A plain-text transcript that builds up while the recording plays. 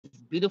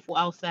beautiful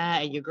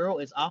outside, and your girl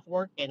is off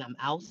work, and I'm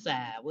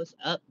outside. What's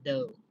up,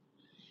 though?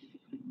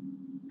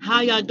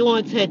 How y'all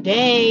doing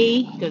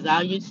today? Because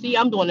you see,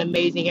 I'm doing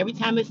amazing. Every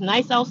time it's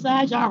nice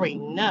outside, y'all already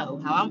know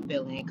how I'm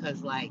feeling.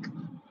 Because, like,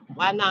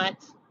 why not?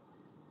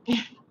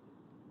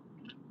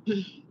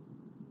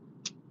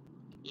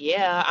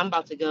 Yeah, I'm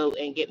about to go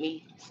and get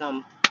me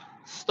some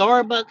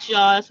Starbucks,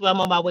 y'all. That's what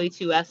I'm on my way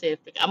to. I said,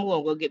 I'm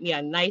going to go get me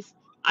a nice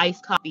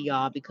iced coffee,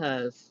 y'all,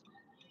 because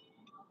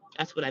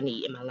that's what I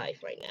need in my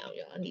life right now,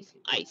 y'all. I need some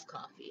iced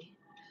coffee.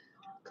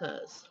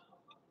 Because,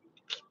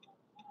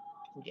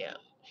 yeah.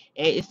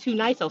 And it's too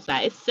nice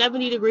outside. It's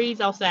 70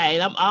 degrees outside,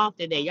 and I'm off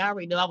today. Y'all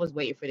already know I was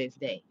waiting for this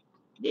day.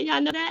 Did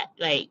y'all know that?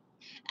 Like,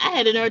 I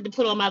had the nerve to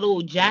put on my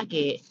little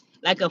jacket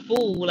like a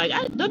fool. Like,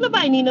 don't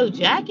nobody need no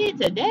jacket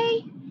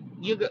today.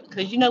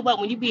 Because you know what?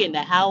 When you be in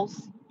the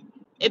house,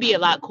 it be a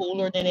lot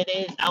cooler than it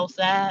is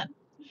outside.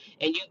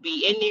 And you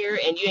be in there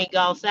and you ain't go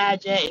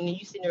outside yet. And then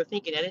you sitting there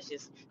thinking that it's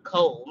just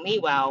cold.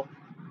 Meanwhile,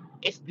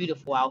 it's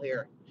beautiful out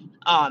here.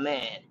 Oh,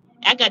 man.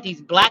 I got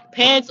these black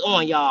pants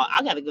on, y'all.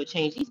 I got to go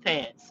change these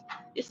pants.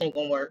 This ain't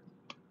going to work.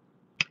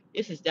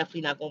 This is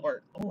definitely not going to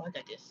work. Oh, I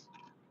got this.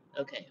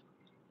 Okay.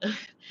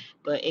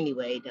 But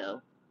anyway,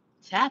 though,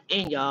 tap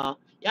in, y'all.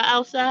 Y'all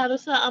outside or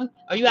something?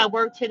 Are you at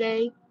work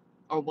today,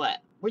 or what?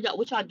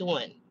 What y'all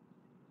doing?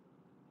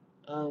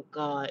 Oh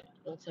God,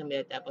 don't tell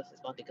me that bus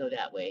is about to go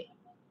that way.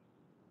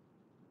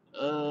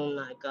 Oh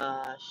my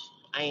gosh,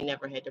 I ain't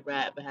never had to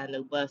ride behind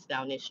no bus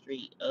down this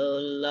street. Oh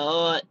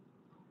Lord.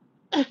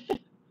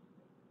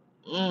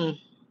 Mm,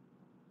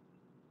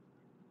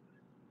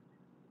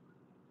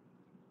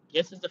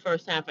 this is the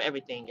first time for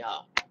everything,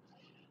 y'all.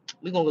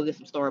 We gonna go get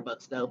some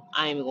Starbucks though.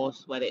 I ain't even gonna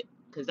sweat it,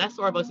 cause that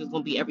Starbucks is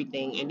gonna be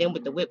everything, and then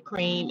with the whipped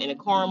cream and the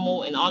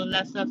caramel and all of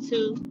that stuff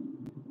too,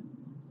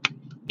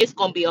 it's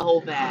gonna be a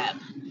whole vibe.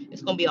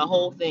 It's gonna be a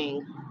whole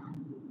thing.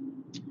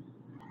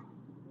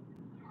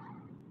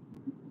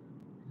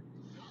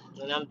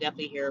 And I'm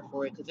definitely here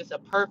for it because it's a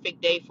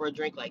perfect day for a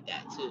drink like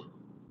that too.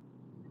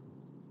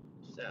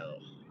 So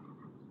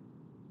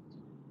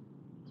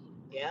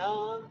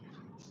yeah,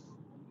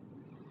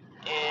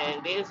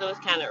 and being as though it's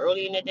kind of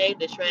early in the day,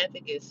 the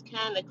traffic is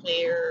kind of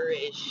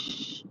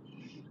clear-ish,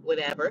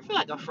 whatever. It feel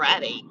like a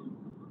Friday,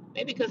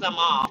 maybe because I'm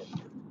off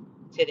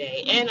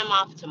today and I'm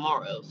off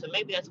tomorrow, so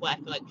maybe that's why I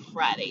feel like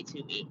Friday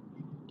to me.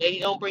 Lady,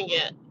 don't bring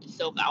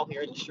yourself out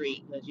here in the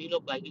street because you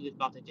look like you was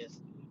about to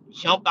just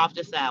jump off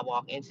the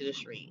sidewalk into the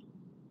street.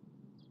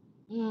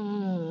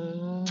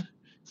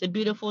 It's a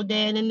beautiful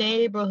day in the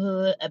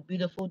neighborhood, a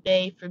beautiful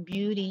day for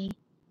beauty.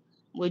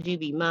 Would you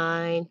be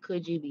mine?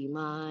 Could you be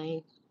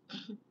mine?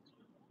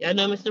 Y'all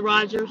know Mr.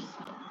 Rogers?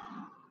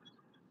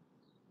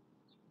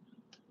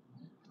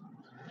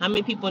 How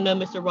many people know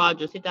Mr.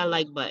 Rogers? Hit that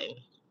like button.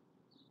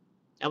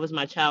 That was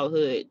my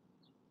childhood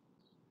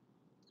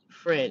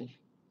friend.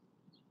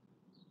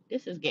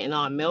 This is getting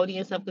all melty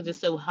and stuff because it's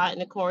so hot in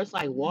the car. It's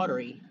like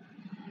watery.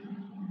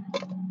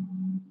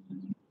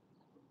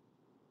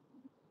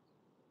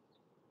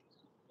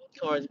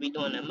 Cars be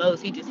doing the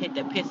most. He just hit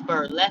the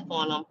Pittsburgh left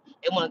on them.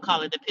 They want to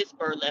call it the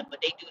Pittsburgh left,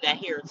 but they do that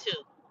here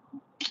too.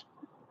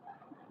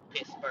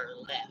 Pittsburgh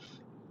left.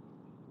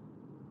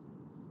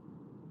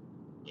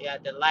 You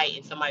got the light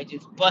and somebody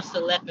just bust a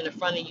left in the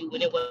front of you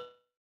when it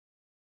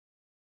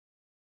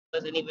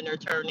wasn't even their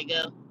turn to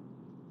go.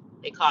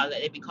 They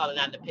be calling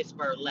that the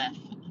Pittsburgh left.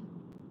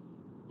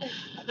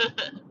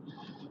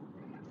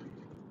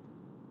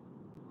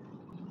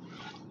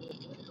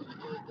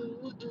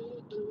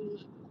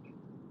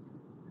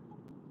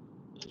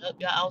 Hope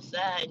y'all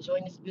outside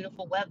enjoying this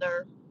beautiful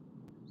weather.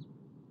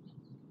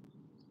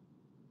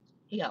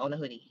 He got on a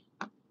hoodie.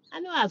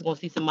 I knew I was gonna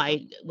see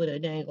somebody with a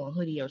dang on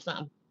hoodie or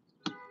something.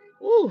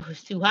 Ooh,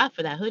 it's too hot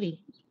for that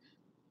hoodie.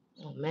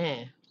 Oh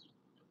man.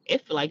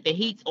 It feel like the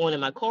heat's on in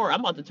my car. I'm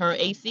about to turn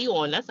AC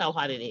on. That's how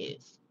hot it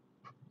is.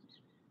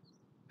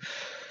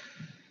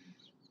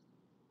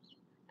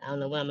 I don't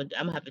know when I'm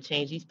gonna have to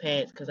change these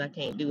pants because I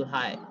can't do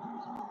hot.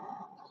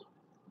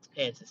 These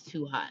pants is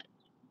too hot.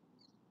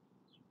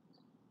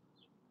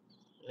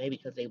 Maybe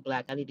because they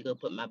black. I need to go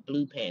put my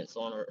blue pants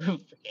on or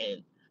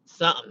freaking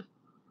something.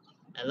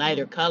 A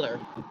lighter color.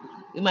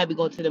 We might be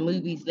going to the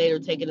movies later,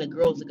 taking the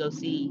girls to go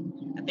see.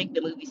 I think the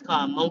movie's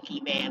called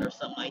Monkey Man or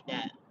something like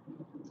that.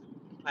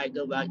 Probably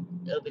go back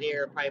over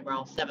there probably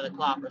around 7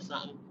 o'clock or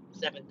something,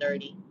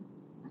 7:30.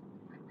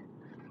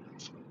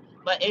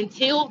 But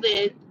until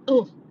then,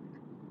 oh,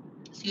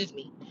 excuse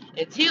me.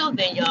 Until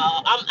then,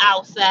 y'all, I'm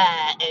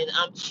outside and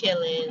I'm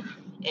chilling.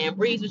 And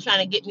Breeze was trying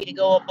to get me to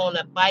go up on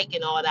a bike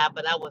and all that,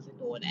 but I wasn't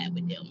doing that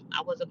with him.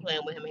 I wasn't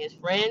playing with him and his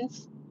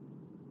friends.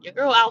 Your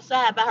girl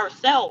outside by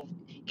herself,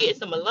 getting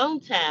some alone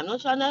time.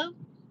 Don't y'all know?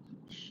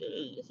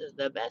 Shoot, this is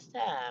the best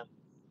time.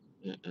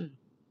 Mm-mm.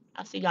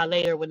 I'll see y'all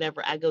later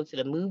whenever I go to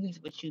the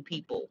movies with you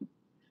people.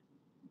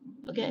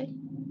 Okay?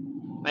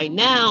 Right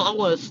now, I'm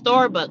going to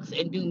Starbucks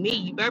and do me.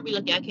 You better be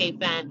lucky I can't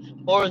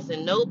find Barnes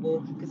and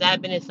Noble because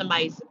I've been in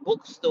somebody's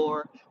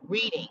bookstore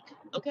reading.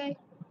 Okay?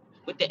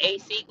 With the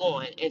AC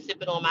going and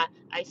sipping on my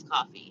iced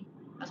coffee.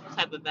 That's what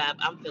type of vibe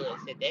I'm feeling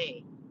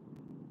today.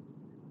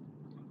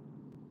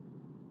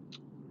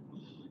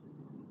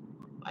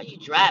 Why you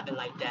driving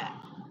like that?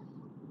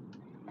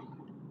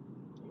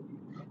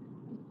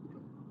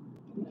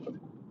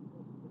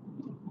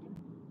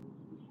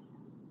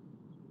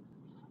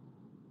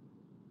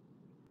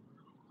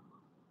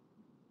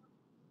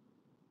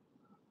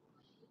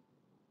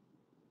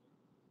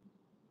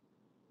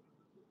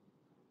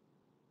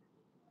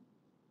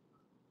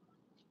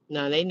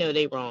 No, they know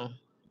they wrong.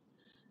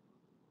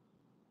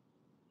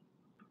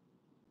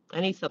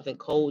 I need something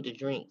cold to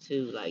drink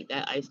too. Like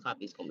that iced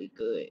coffee's gonna be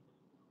good.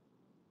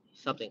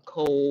 Something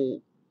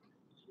cold,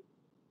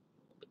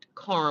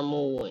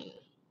 caramel and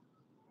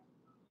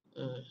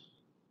mm.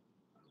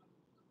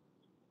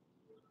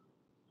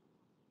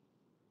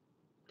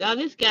 Now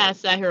this guy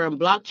sat here and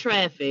blocked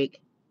traffic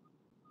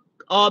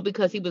all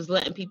because he was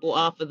letting people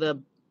off of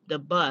the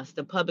bus,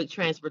 the public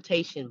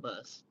transportation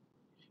bus.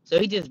 So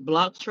he just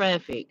blocked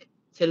traffic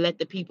to let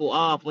the people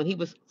off when he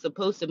was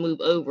supposed to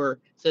move over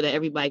so that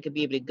everybody could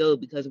be able to go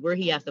because where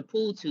he has to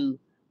pull to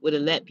would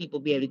have let people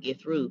be able to get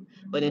through.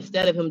 But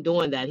instead of him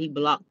doing that, he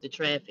blocked the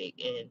traffic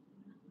and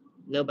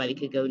nobody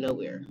could go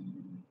nowhere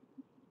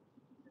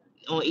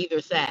on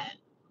either side.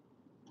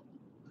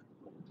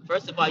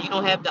 First of all, you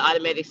don't have the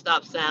automatic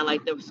stop sign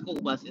like the school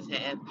buses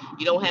have.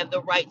 You don't have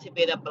the right to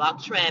be able to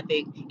block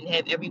traffic and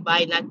have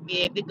everybody not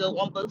be able to go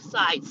on both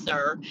sides,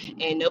 sir.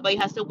 And nobody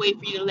has to wait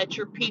for you to let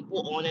your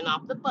people on and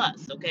off the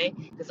bus, okay?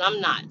 Because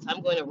I'm not. So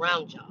I'm going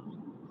around y'all.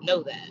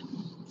 Know that.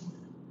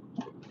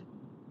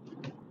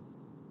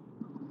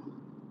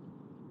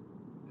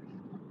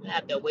 I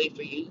have to wait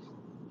for you,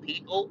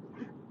 people.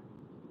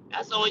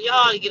 That's on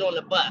y'all to get on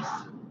the bus.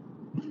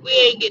 We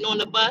ain't getting on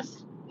the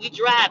bus. We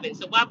driving.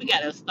 So why we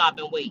gotta stop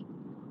and wait?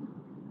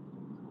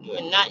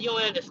 You're not. You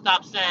don't have the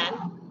stop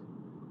sign,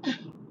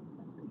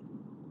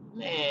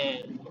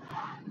 man.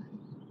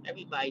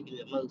 Everybody do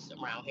the most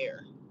around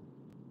here.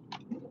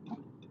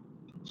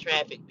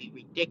 Traffic be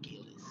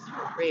ridiculous,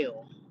 for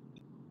real.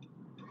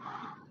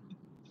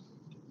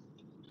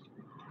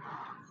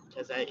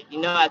 Cause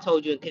I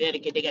told you in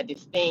Connecticut they got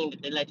this thing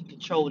that they let you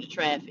control the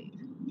traffic.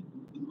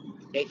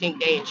 They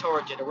think they in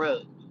charge of the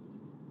road.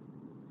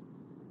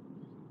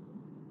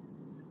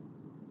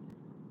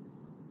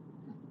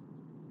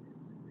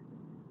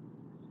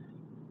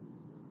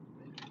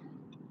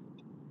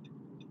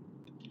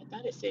 I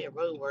thought it said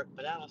road work,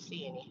 but I don't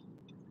see any.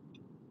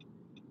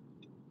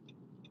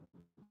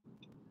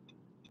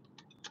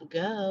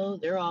 Go,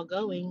 they're all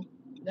going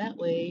that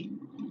way.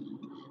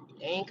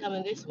 They ain't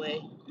coming this way.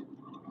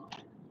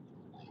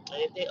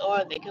 And if they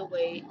are, they can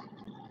wait.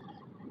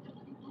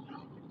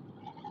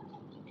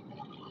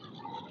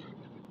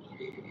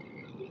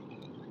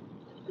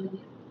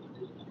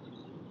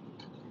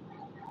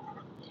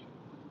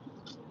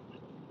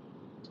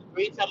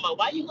 Read talking about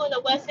why you going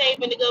to West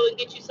Haven to go and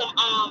get you some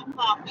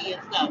coffee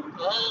and stuff.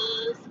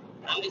 Cause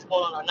I'm just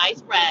going on a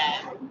nice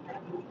ride,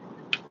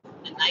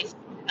 a nice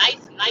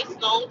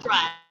long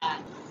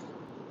drive,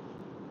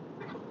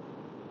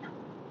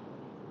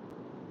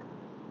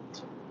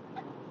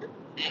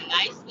 a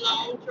nice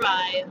long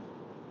drive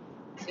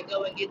to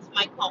go and get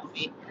my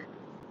coffee.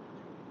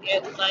 Yeah,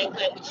 because I ain't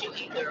playing with you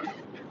either.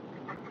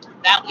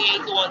 That we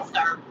ain't going,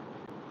 sir.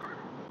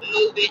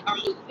 Move it or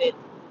lose it.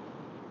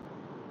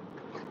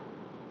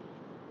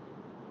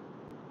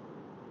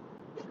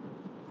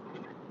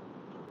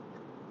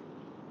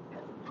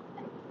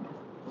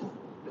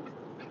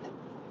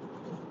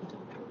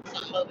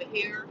 Something over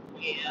here.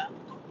 Yeah.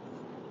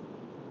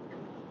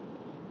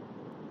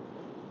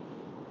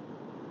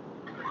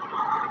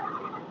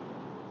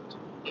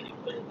 Get in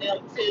front of them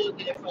too.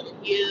 Get in front of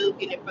you.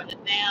 Get in front of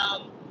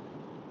them.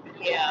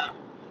 Yeah.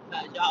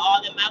 Y'all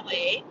all in my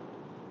way.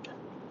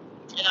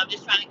 And I'm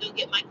just trying to go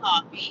get my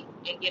coffee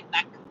and get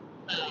back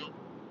home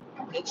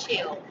and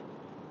chill.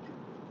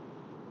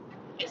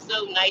 It's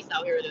so nice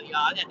out here though, y'all.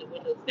 I got the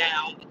windows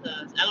down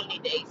because I don't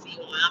need the AC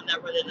on. I'm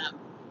not running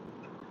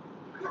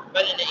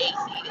the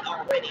AC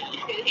already.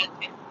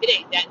 It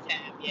ain't that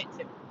time yet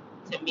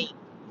to me.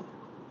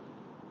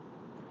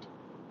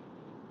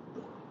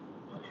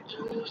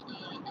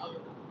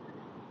 Mm-mm-mm.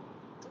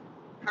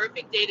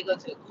 Perfect day to go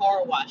to the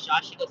car wash.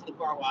 Y'all should go to the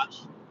car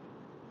wash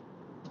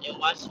and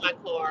wash my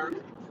car,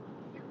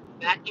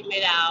 vacuum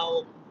it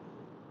out,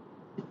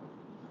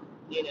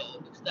 do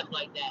stuff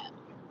like that.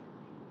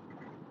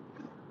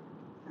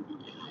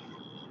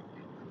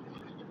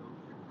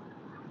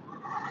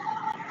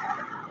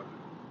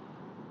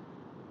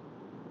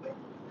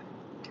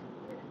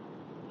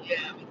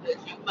 Yeah,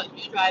 because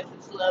you drive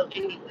too slow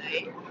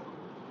anyway,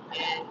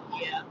 and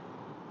yeah,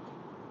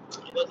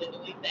 I wasn't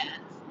doing that.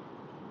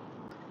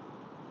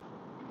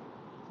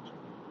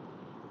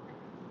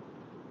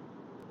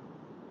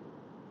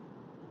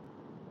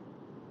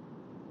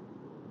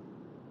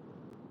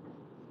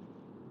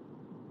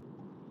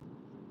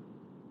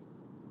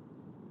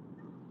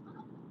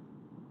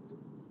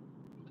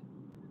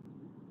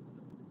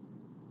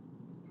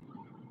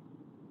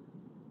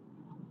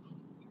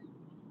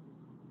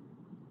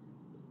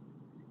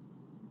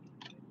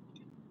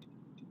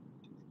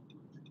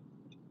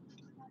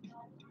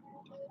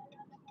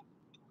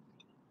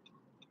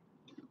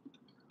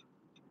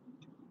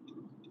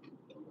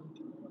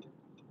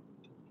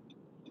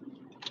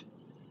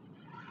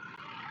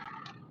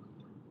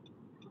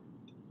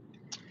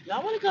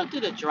 Y'all want to go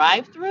through the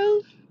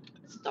drive-through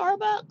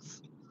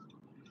Starbucks?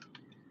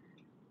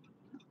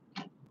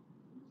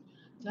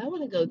 Do I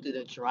want to go through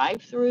the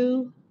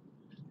drive-through?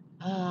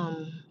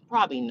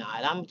 Probably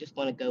not. I'm just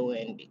going to go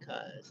in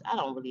because I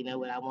don't really know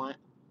what I want.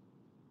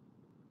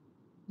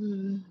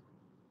 Hmm.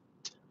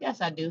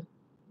 Yes, I do.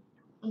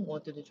 I'm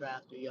going through the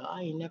drive-through, y'all.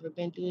 I ain't never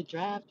been through the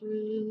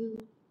drive-through.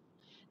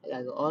 I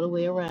gotta go all the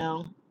way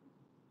around.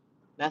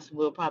 That's what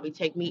will probably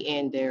take me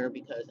in there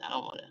because I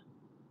don't want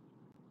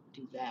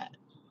to do that.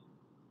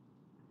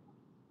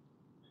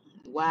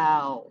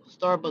 Wow,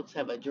 Starbucks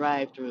have a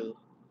drive-through.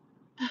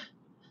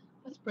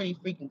 That's pretty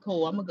freaking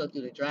cool. I'm gonna go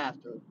through the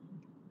drive-through.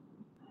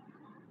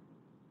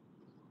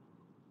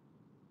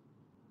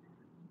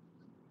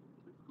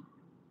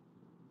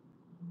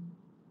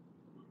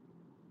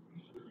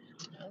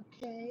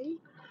 Okay,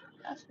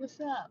 that's what's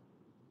up.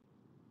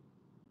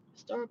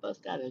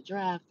 Starbucks got a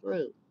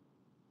drive-through.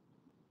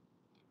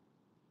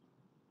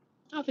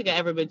 I don't think I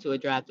ever been to a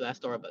drive-through at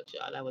Starbucks,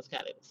 y'all. That was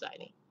kind of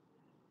exciting.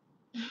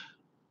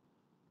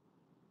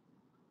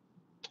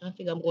 I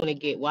think I'm gonna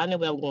get. Well, I know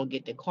what I'm gonna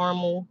get, the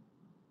caramel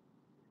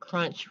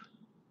crunch,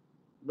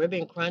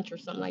 ribbon crunch, or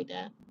something like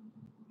that.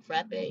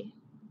 Frappe. Yeah,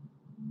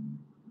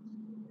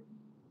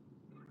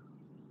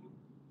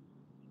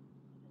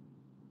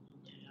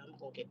 I'm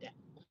gonna get that.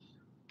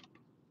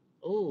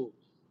 Oh,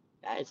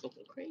 that is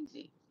looking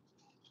crazy.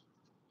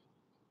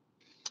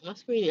 My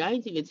screen. I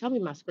didn't even tell me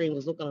my screen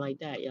was looking like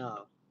that,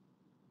 y'all.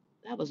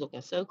 That was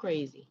looking so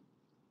crazy.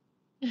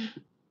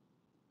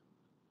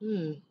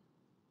 Hmm.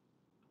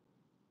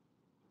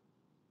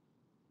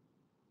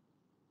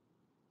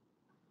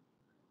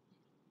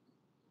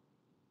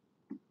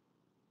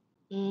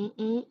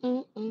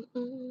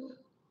 Mm.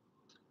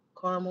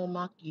 Caramel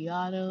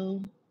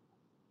macchiato.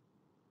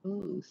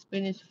 Ooh,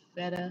 spinach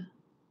feta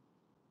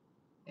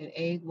and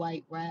egg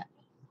white wrap.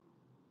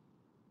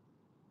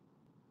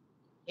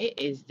 It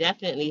is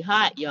definitely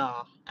hot,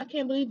 y'all. I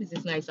can't believe it's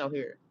this nice out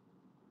here.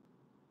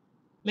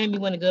 Made me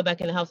want to go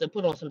back in the house and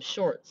put on some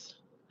shorts.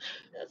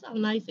 That's how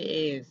nice it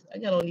is. I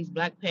got on these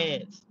black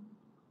pants,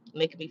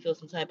 making me feel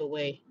some type of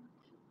way.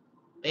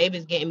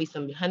 Baby's getting me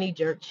some honey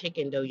jerk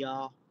chicken though,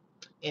 y'all,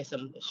 and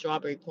some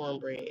strawberry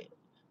cornbread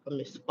from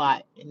the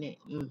spot, and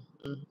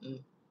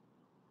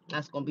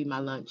that's gonna be my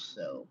lunch.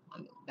 So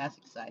that's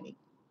exciting.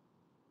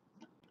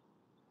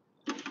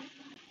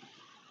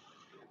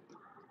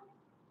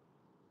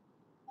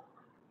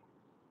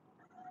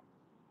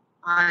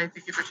 Hi,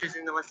 thank you for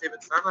choosing the West Haven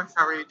Starbucks.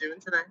 How are you doing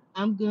today?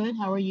 I'm good.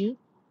 How are you?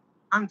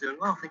 I'm doing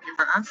well. Thank you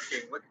for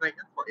asking. What can I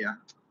get for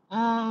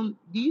you?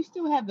 Do you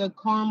still have the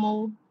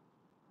caramel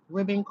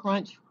ribbon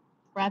crunch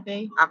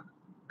frappe?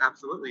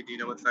 Absolutely. Do you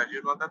know what size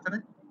you'd want that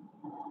today?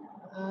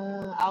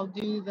 I'll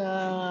do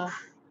the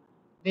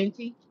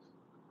venti.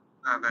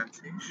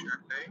 Venti,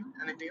 sure thing.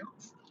 Anything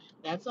else?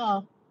 That's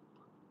all.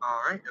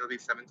 All right, it'll be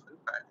 7.25.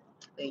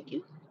 Thank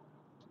you.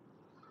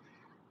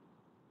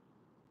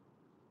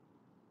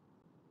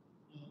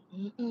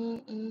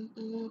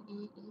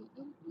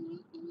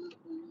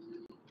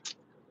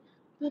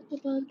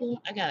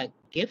 I got a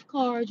gift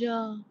card,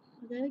 y'all.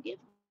 I got a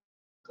gift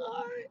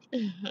card.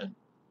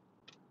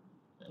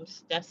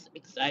 That's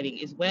exciting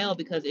as well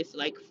because it's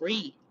like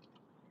free.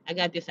 I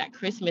got this at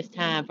Christmas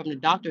time from the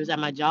doctors at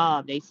my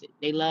job.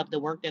 They love the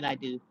work that I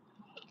do,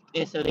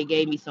 and so they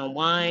gave me some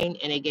wine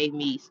and they gave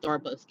me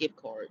Starbucks gift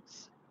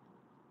cards,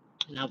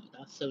 and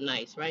that's so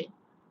nice, right?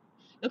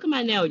 Look at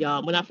my nail,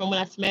 y'all. When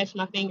I smashed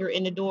my finger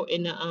in the door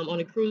in the on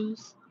the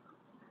cruise.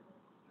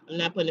 I'm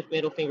not putting the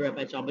middle finger up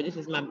at y'all, but this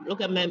is my look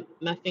at my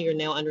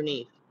fingernail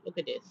underneath. Look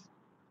at this,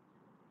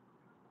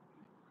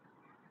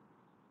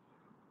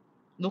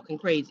 looking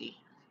crazy.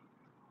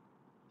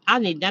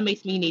 That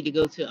makes me need to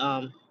go to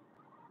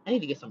I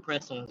need to get some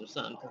press-ons or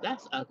something because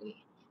that's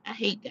ugly. I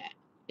hate that.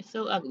 It's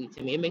so ugly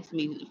to me. It makes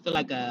me feel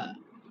like a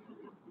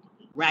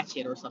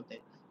ratchet or something.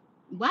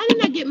 Why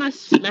didn't I get my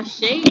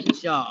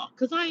shades, y'all?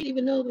 Because I didn't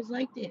even know it was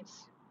like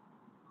this.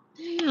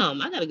 Damn,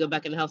 I gotta go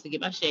back in the house to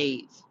get my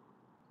shades.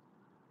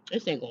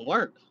 This ain't gonna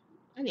work.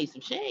 I need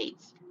some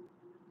shades.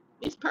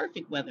 It's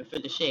perfect weather for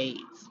the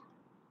shades.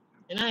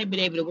 And I ain't been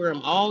able to wear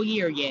them all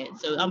year yet,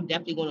 so I'm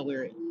definitely gonna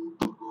wear it.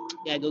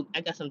 Gotta go.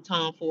 I got some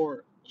Tom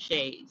Ford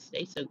shades.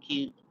 They so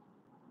cute.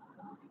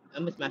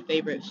 It's my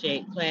favorite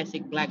shade,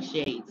 classic black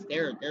shades.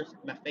 They're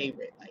my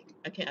favorite. Like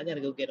I can't. I gotta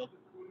go get them.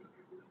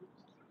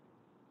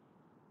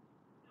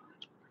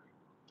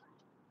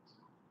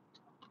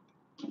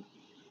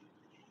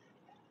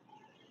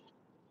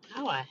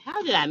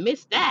 How did I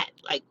miss that?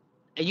 Like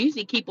I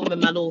usually keep them in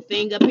my little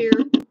thing up here.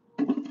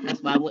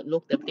 That's why I wouldn't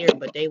look up there,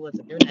 but they're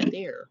not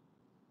there.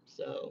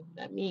 So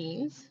that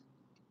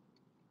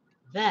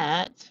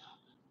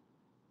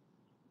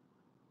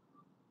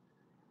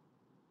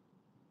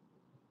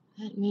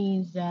that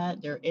means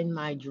that they're in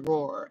my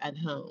drawer at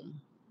home.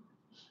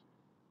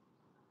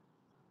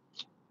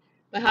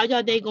 But how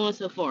y'all day going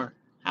so far?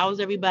 How's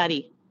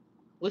everybody?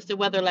 What's the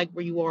weather like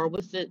where you are?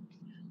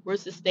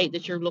 Where's the state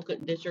that you're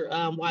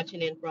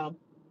watching in from?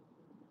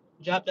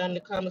 Drop down in the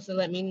comments and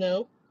let me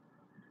know.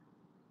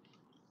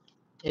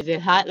 Is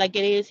it hot like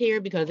it is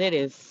here? Because it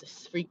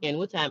is freaking,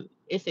 what time?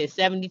 It says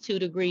 72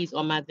 degrees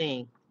on my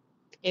thing.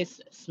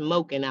 It's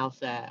smoking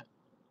outside.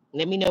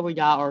 Let me know where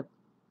y'all are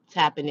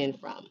tapping in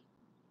from.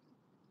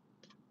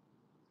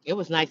 It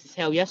was nice as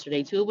hell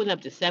yesterday too. It went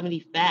up to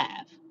 75.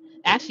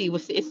 Actually,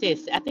 it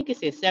says, I think it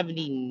says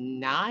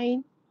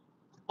 79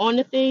 on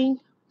the thing,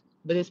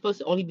 but it's supposed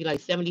to only be like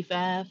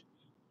 75.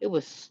 It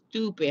was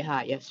stupid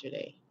hot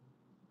yesterday,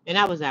 and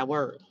I was at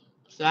work.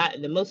 So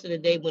the most of the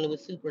day when it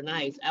was super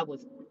nice, I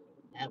was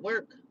at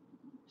work.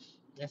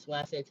 That's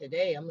why I said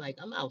today, I'm like,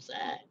 I'm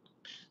outside.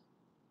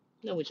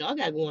 You know what y'all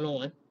got going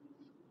on?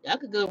 Y'all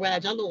could go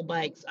ride your little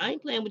bikes. I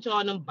ain't playing with y'all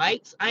on them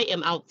bikes. I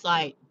am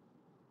outside.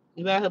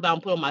 You better hope I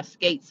don't put on my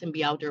skates and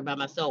be out there by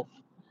myself.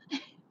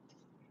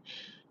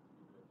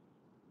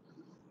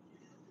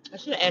 I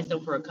should have asked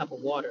them for a cup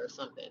of water or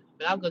something.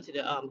 But I'll go to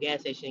the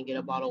gas station and get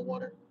a bottle of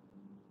water.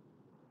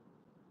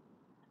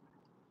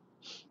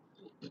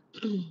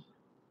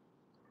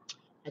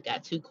 I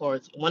got 2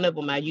 cards. One of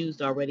them I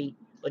used already,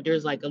 but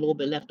there's like a little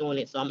bit left on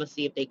it. So I'm gonna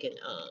see if they can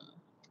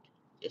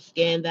just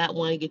scan that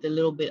one, get the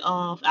little bit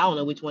off. I don't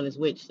know which one is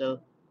which, so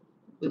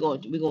we're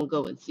gonna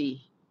go and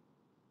see.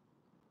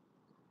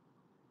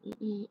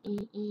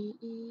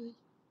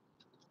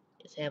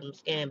 Let's have them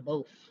scan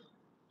both.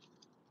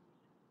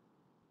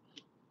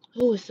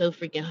 Oh, it's so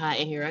freaking hot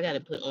in here. I gotta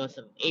put on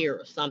some air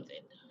or something.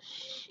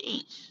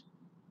 Sheesh.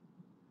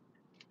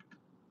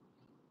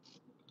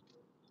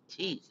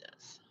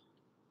 Jesus.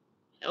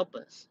 Help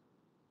us.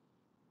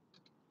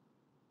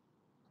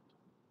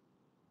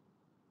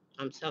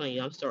 I'm telling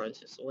you, I'm starting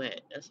to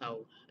sweat. That's how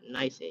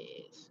nice it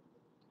is.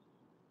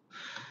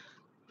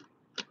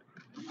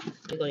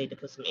 We're gonna need to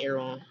put some air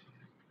on.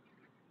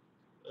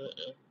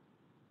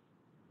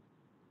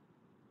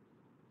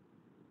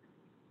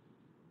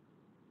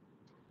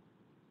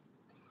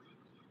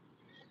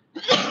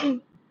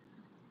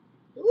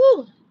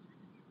 Woo.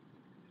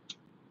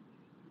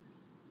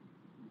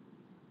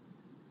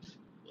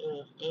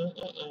 Mm, mm, mm,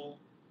 mm.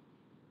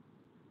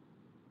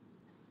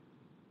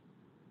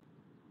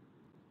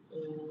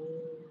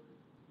 Mm.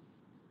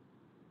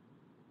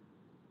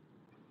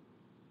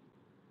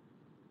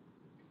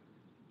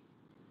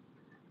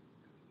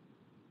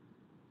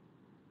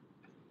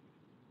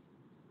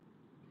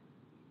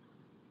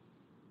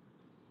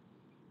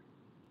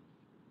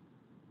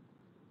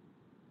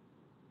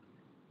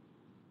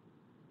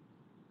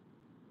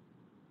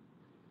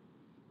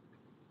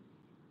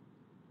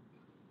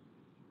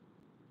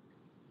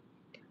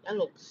 That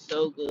looks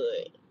so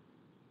good.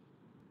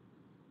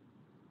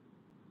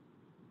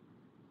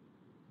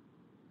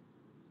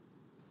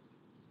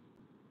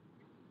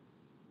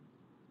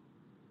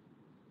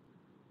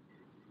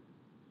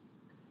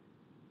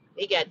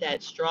 They got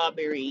that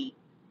strawberry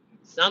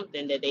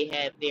something that they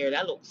have there.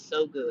 That looks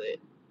so good.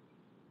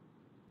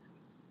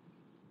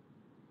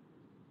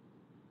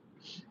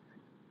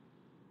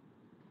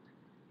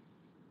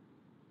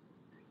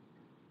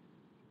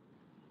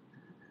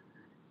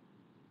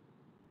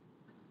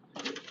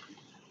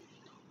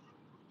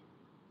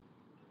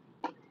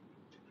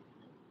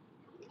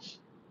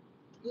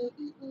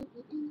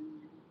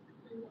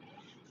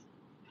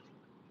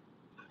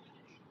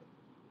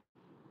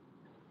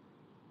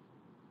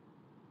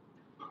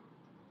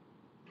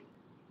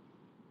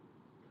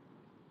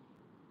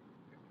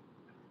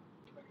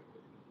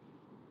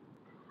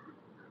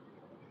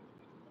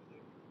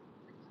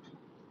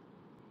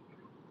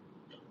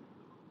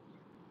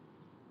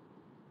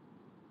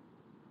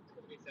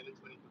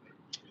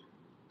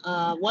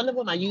 One of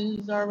them I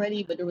used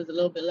already, but there was a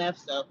little bit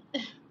left, so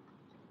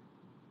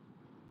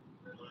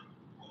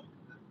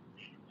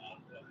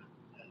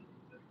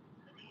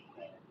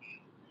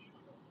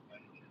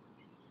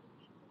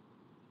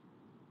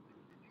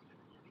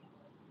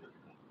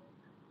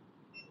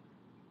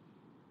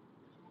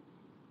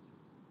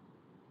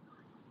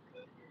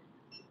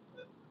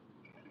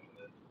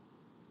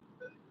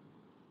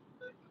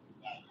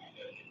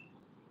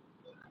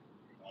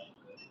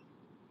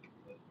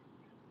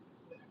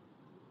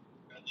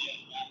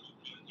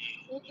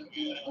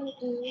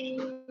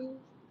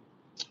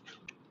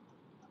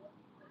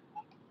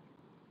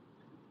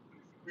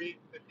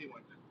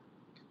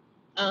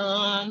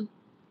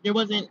there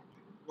wasn't.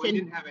 One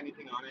didn't have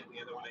anything on it, and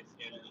the other one I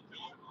scanned it.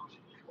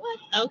 What?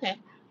 Okay.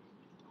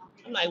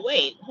 I'm like,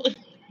 wait.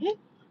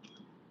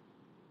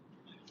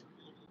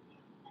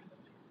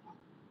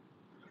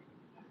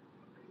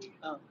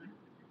 Oh.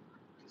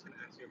 Just gonna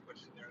ask you a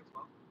question there as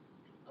well.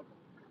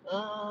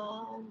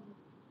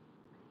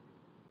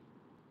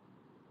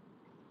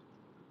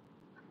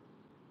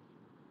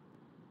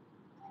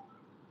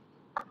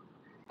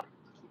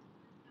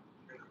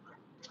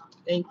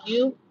 Thank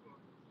you.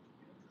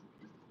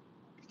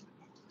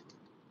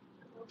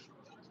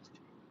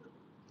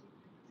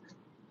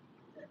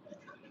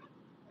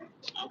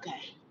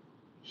 Okay.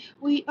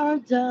 We are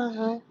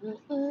done.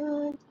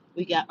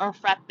 We got our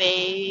frappe.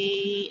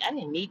 I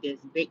didn't need this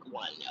big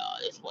one, y'all.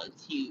 This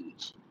one's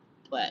huge.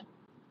 But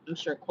I'm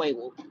sure Quay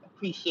will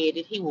appreciate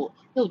it. He'll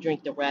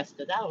drink the rest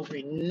because I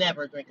don't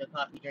never drink a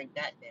coffee drink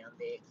that damn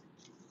big.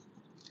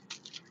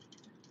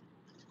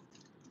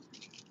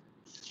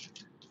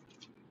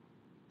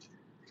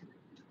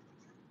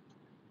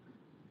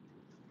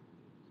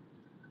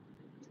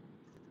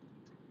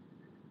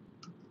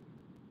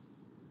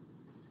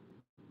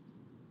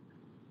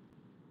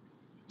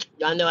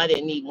 Y'all know I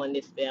didn't need one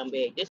this damn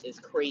big. This is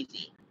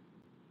crazy.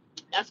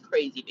 That's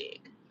crazy big.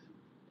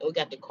 And we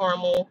got the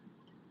caramel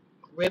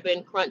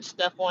ribbon crunch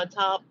stuff on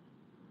top.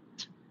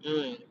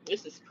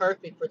 This is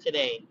perfect for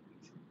today.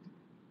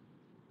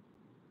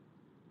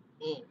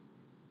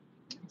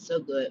 So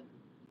good.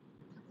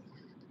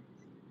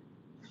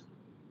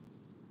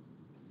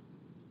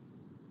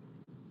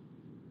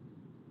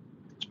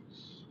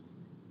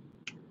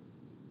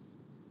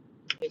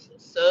 This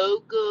is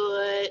so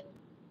good.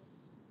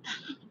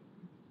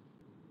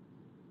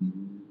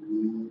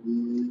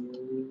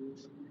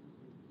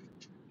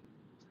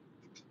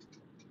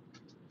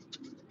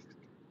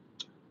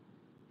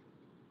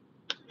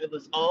 It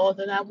was all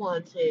that I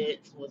wanted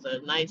was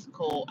a nice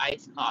cold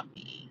iced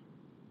coffee.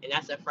 And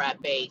that's a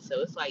frappe,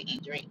 so it's like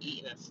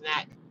eating a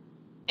snack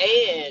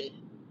and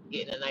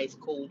getting a nice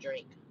cool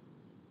drink.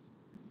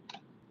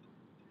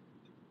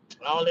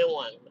 All in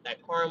one with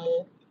that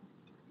caramel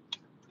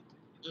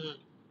and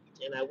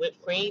that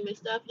whipped cream and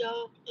stuff,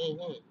 y'all.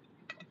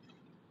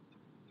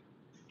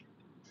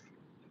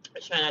 I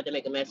try not to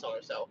make a mess on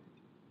herself.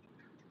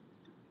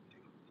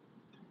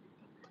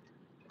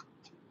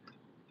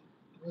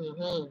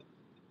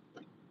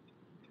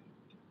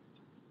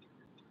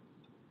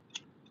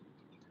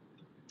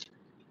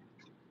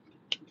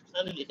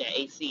 I need to get that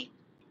AC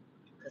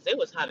because it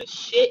was hot as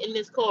shit in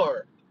this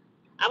car.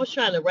 I was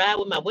trying to ride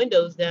with my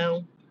windows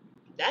down.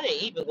 That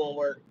ain't even gonna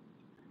work.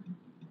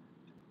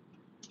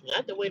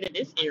 Not the way that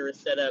this air is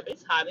set up.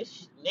 It's hot as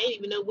shit. There ain't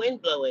even no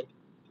wind blowing.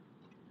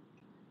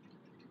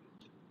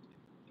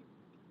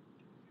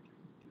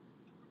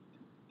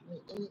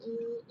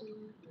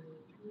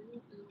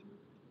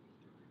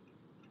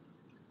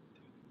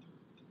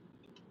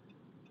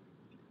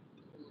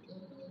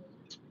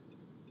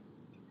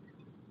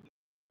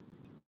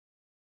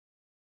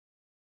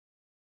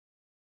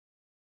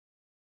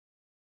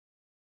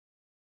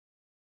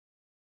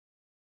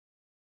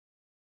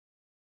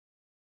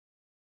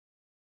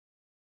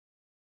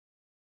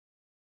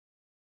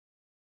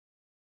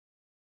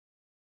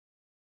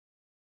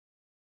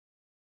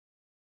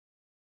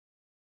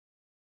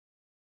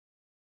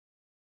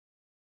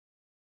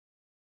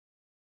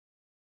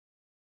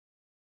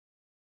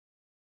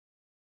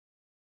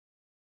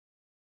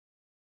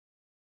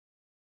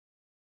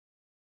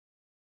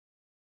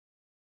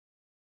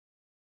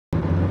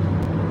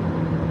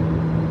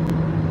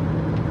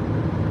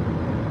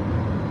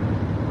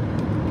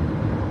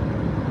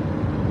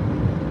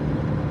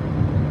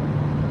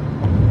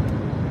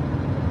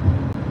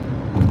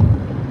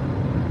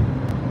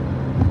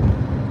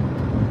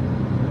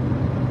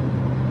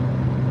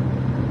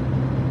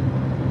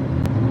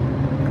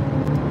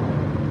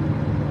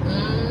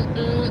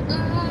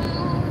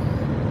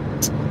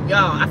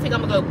 Y'all, I think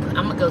I'm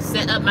gonna go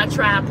set up my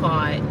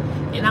tripod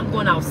and I'm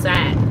going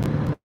outside.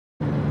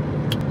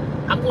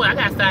 I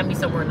gotta find me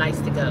somewhere nice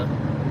to go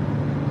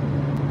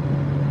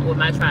with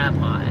my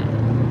tripod.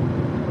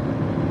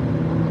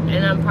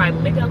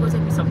 And maybe I'll go take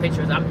me some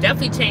pictures. I'm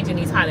definitely changing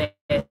these hot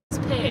ass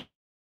pants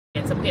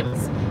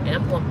and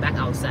I'm going back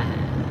outside.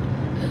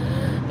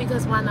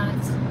 Because why not?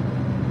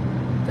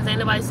 Because ain't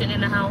nobody sitting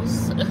in the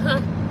house.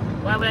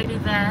 Why would I do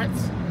that?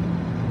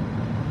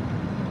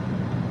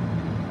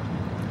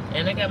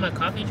 And I got my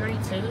coffee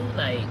drink too,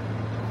 like,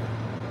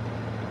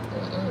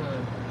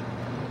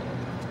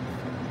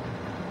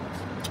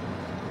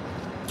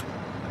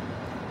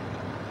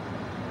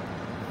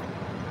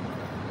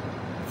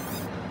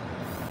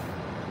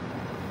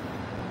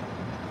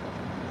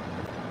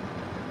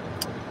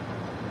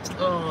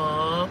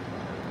 Aww.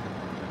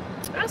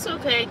 That's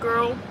okay,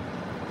 girl.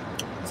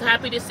 It's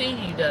happy to see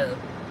you, though.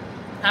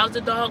 How's the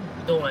dog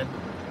doing?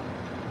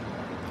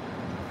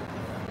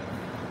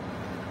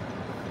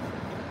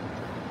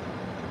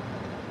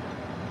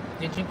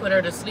 Did you put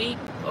her to sleep,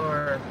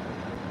 or?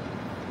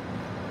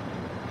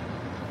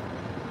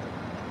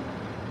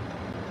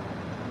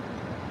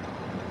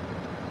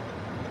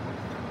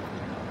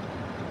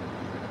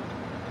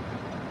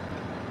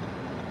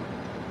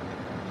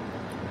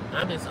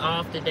 I'm just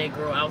off today,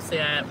 girl.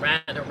 Outside,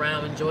 riding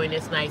around, enjoying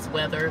this nice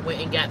weather.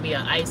 Went and got me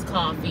an iced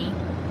coffee.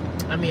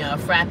 A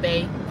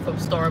frappe from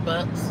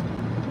Starbucks.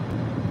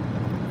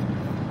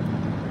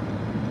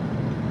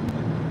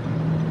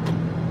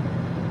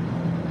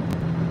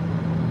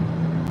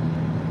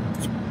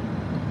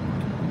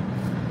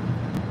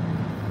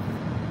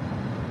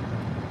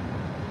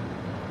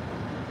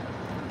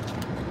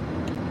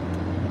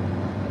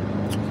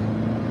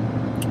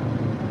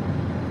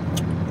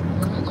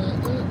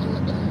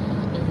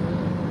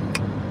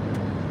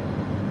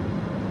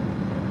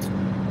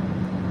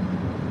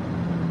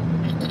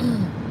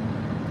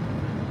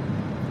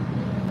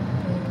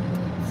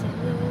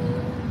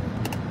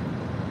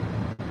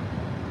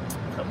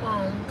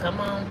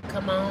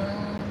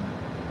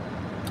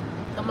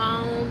 Come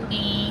on,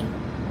 D.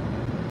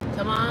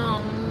 Come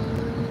on.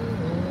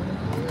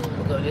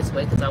 We'll go this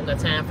way because I don't got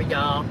time for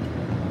y'all.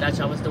 Thought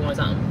y'all was doing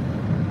something.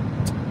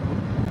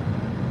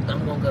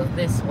 I'm gonna go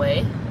this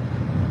way.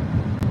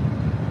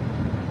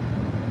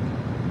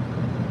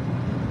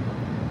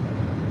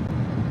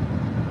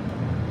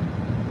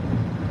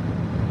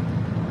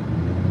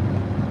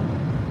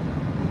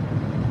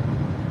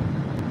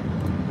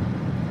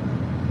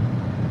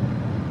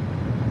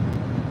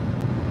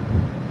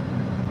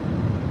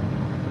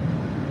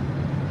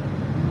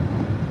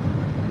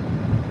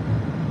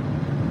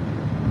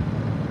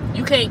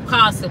 can't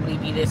possibly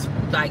be this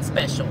like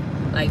special.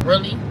 Like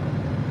really?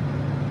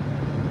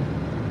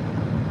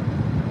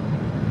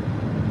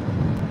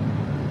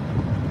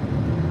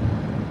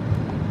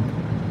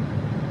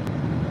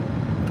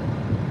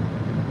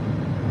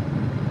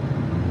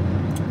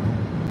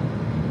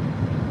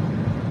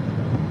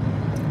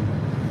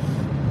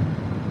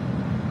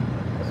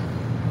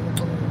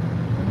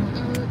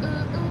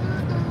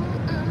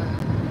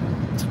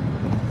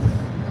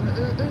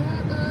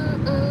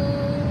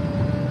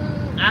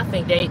 I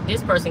think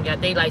this person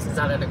got their license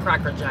out of the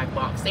Cracker Jack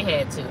box. They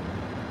had to.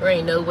 There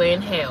ain't no way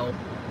in hell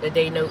that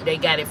they know they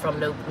got it from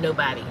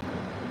nobody's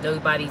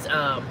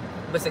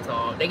what's it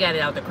called? They got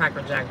it out the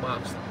Cracker Jack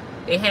box.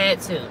 They had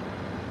to.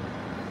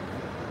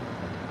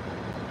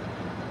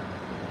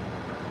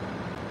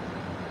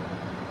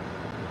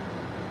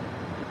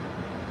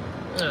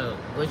 Oh,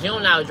 but you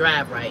don't know how to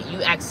drive right.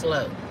 You act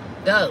slow.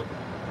 Go.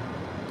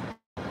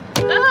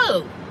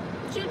 Go.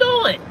 What you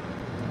doing?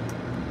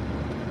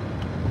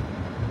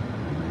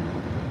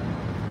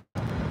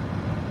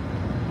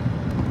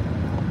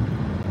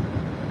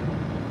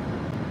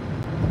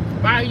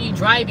 Why are you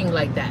driving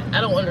like that?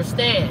 I don't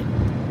understand.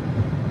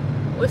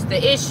 What's the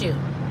issue?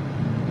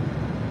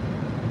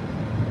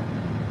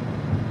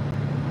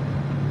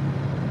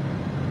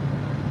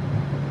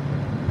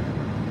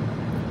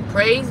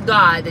 Praise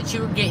God that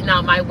you're getting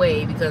out my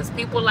way, because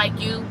people like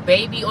you,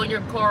 baby on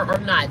your car or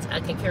not,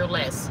 I can care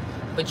less.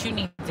 But you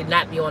need to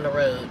not be on the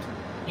road.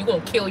 You're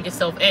going to kill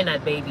yourself and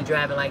that baby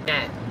driving like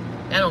that.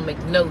 That don't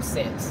make no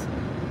sense.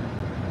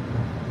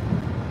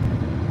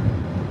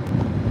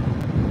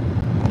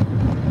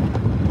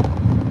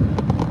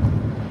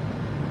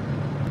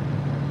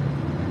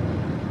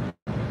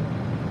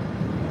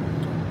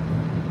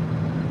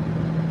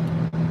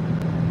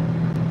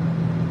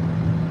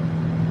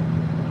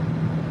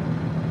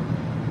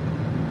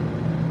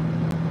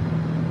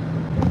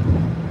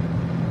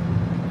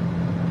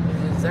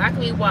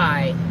 Exactly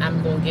why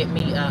I'm gonna get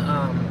me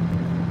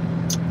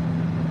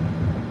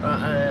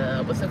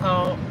what's it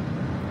called?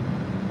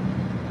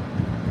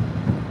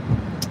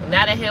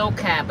 Not a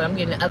Hellcat, but I'm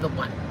getting the other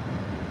one,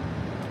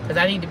 because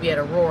I need to be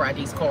able to roar at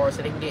these cars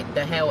so they can get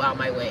the hell out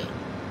my way.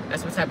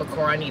 That's what type of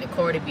car I need. A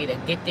car to be able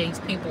to get these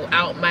people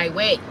out my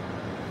way.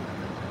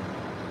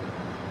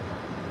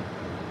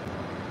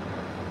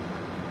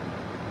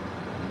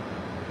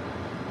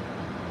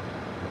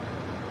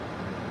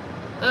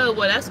 Oh,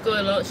 well, that's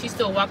good. She's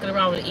still walking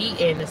around and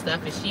eating and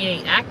stuff, and she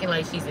ain't acting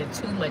like she's in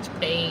too much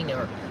pain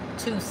or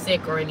too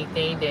sick or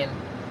anything. Then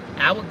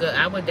I would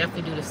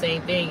definitely do the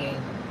same thing and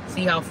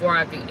see how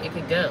far it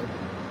could go.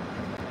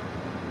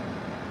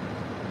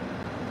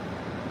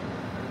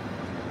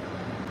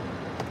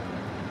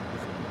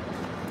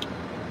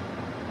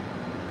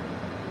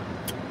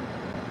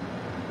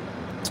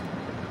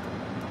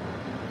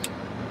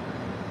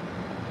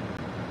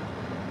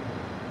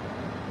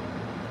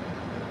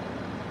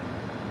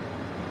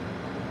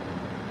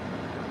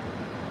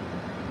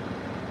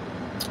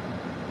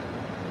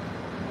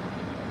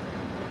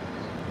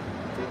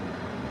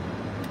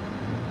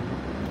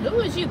 Who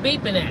is you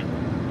beeping at?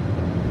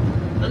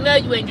 I know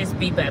you ain't just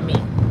beep at me.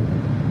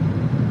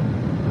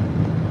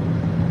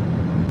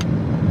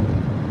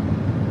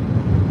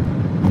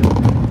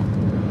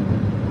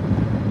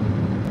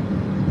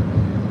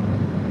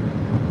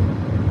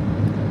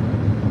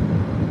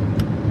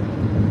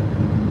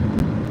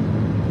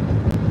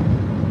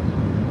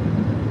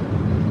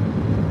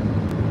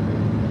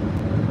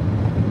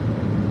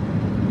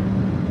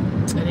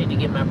 I need to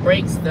get my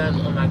brakes done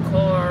on my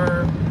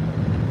car.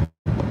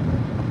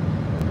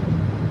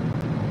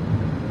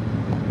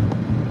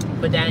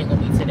 But that ain't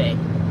gonna be today.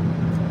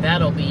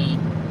 That'll be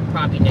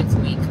probably next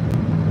week.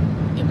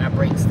 Get my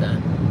brakes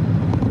done.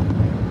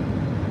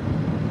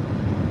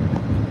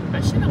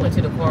 I should have went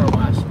to the car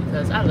wash,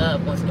 because I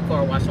love going to the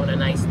car wash on a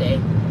nice day.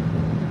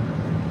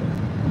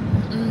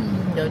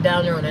 Go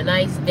down there on a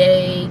nice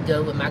day,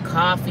 go with my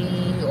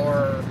coffee,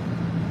 or,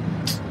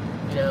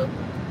 you know,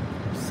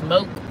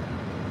 smoke,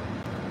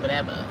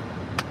 whatever.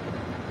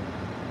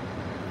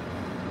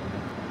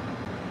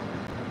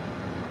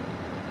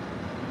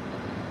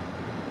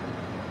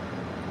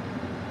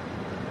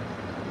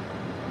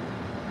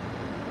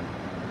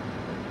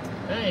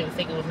 I didn't even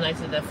think it was nice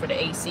enough for the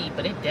AC,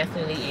 but it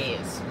definitely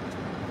is.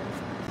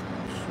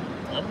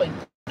 I'm going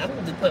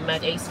to be putting my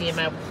AC in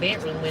my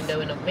bedroom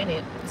window in a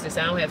minute, since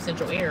I don't have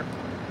central air,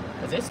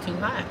 because it's too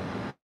hot.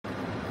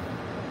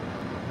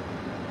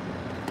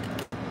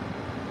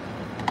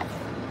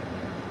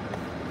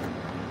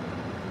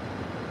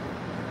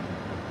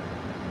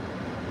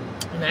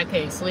 And I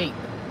can't sleep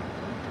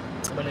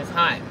when it's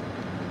hot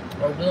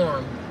or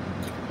warm,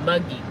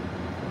 muggy.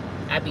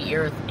 I'd be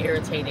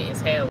irritated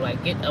as hell.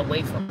 Like, get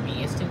away from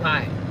me. It's too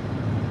hot.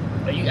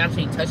 Are you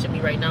actually touching me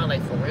right now?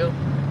 Like, for real?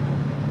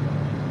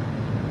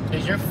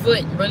 Is your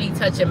foot really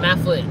touching my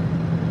foot?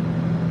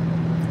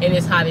 And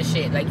it's hot as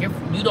shit. Like, you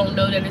don't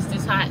know that it's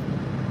this hot?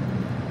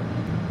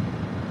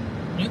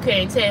 You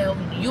can't tell.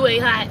 You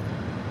ain't hot.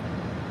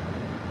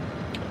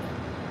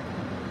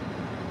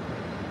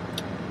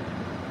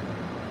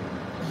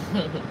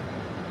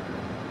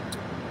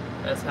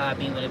 That's how I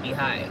be when it be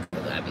hot.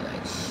 Cause I be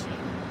like, shit.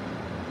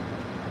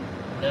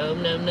 No,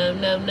 no, no,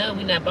 no, no.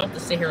 We not about to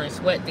sit here and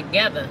sweat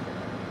together.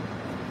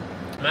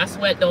 My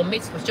sweat don't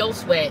mix with your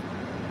sweat.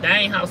 That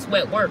ain't how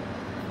sweat work.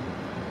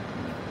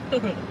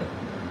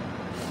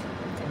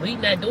 We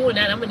not doing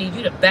that. I'm gonna need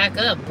you to back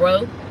up,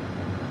 bro.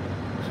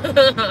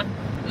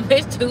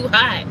 It's too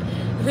hot.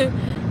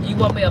 You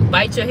want me to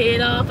bite your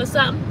head off or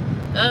something?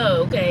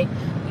 Oh, okay.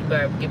 You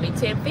better give me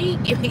 10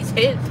 feet. Give me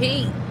 10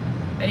 feet.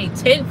 I need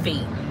 10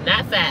 feet.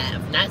 Not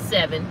 5, not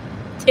 7.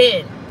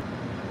 10.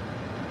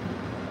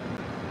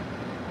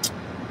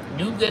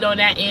 You good on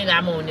that end,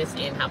 I'm on this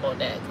end. How about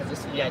that? Because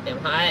it's too goddamn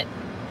hot.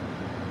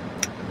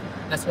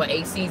 That's why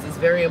ACs is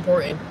very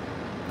important.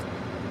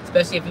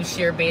 Especially if you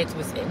share beds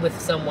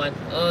with someone.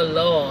 Oh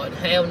Lord,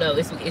 hell no.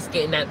 It's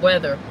getting that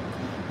weather.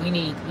 We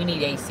need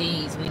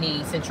ACs. We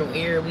need central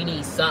air. We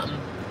need something.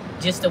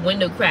 Just a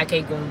window crack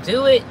ain't gonna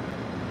do it.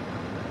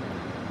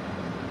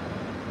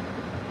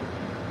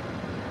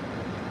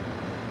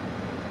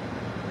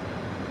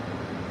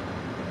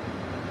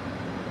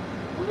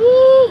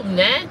 Woo,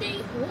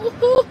 90.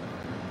 Woo.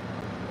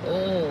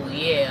 Oh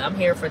yeah, I'm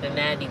here for the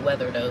 90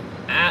 weather though.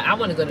 I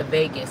want to go to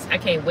Vegas. I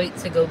can't wait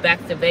to go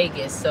back to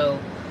Vegas. So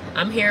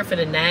I'm here for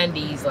the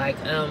 90s. Like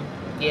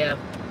yeah,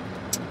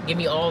 give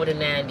me all the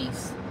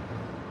 90s.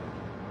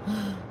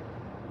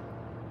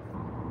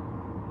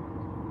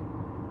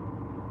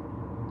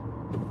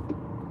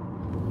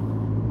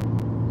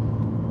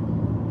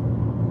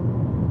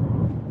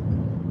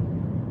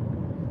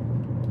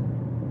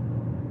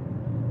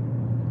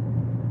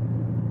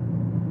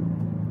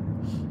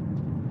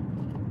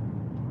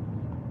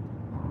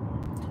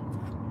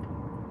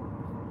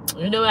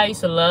 You know, I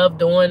used to love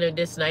doing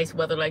this nice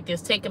weather like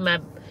this, taking my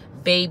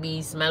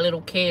babies, my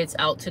little kids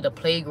out to the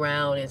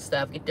playground and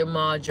stuff, get them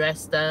all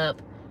dressed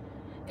up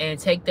and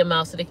take them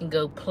out so they can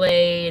go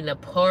play in the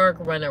park,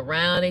 run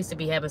around. They used to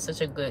be having such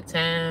a good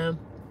time.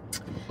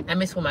 I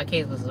miss when my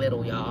kids was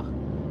little, y'all.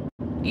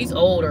 These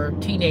older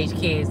teenage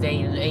kids, they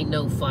ain't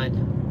no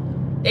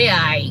fun. They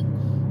alright,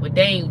 but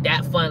they ain't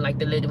that fun like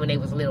the little when they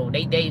was little.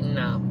 They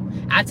no.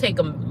 I take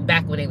them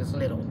back when they was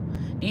little.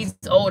 These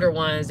older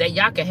ones, that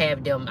y'all can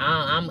have them.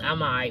 I'm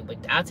alright, but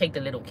I'll take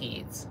the little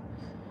kids.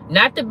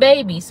 Not the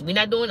babies. We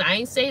not doing, I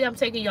ain't saying I'm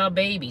taking y'all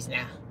babies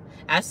now.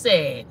 I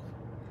said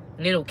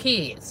little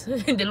kids.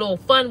 The little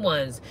fun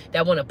ones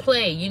that want to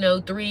play, you know,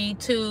 3,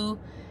 2.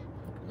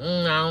 I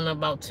don't know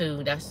about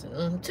 2. That's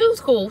 2's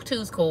cool.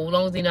 2's cool. As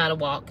long as they know how to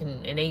walk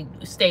and they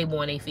stable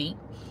on their feet.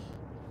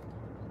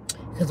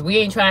 Because we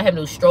ain't trying to have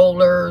no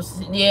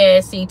strollers. Yeah,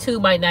 see, 2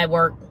 might not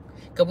work.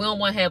 Because we don't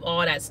want to have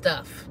all that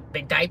stuff.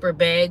 Big diaper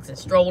bags and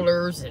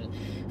strollers and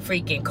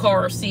freaking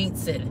car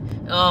seats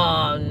and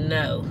oh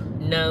no,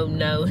 no,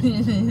 no,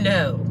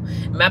 no.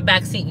 My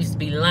back seat used to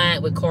be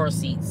lined with car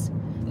seats.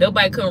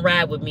 Nobody couldn't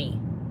ride with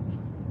me.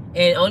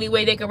 And only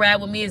way they could ride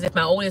with me is if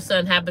my oldest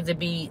son happened to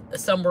be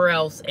somewhere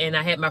else and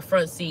I had my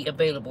front seat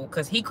available,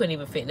 because he couldn't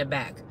even fit in the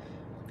back.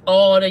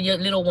 All the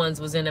little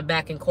ones was in the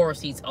back in car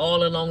seats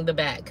all along the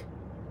back.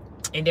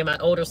 And then my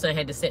older son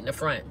had to sit in the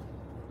front.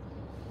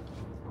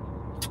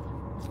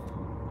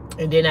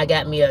 And then I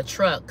got me a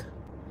truck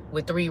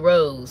with 3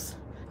 rows.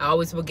 I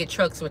always would get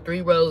trucks with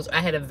 3 rows.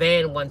 I had a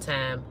van one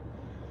time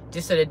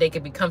just so that they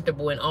could be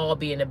comfortable and all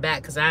be in the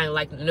back, because I ain't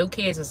like, no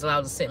kids is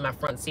allowed to sit in my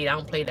front seat. I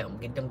don't play them,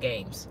 get them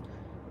games.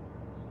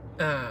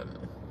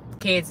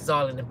 Kids is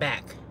all in the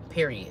back,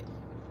 period.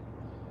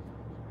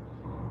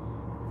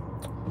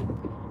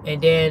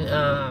 And then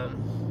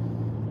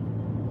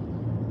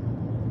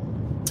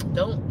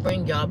don't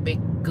bring y'all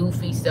big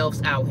goofy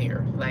selves out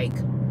here. Like,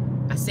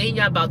 I seen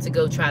y'all about to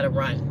go try to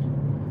run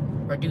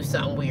or do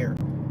something weird.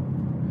 Oh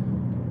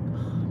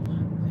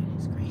my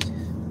goodness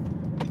gracious.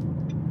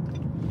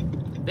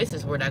 This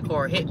is where that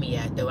car hit me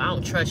at though. I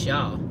don't trust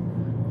y'all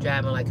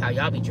driving like how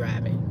y'all be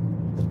driving.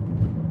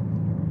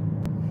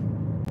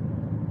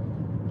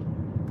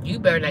 You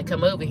better not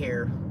come over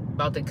here.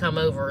 About to come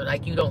over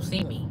like you don't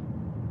see me.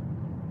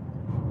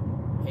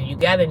 And you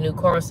got a new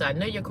car, so I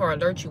know your car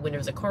alerts you when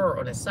there's a car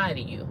on the side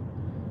of you.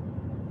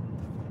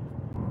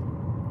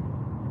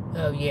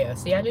 Oh yeah,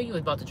 see, I knew you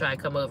was about to try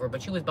to come over,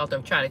 but you was about to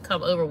try to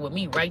come over with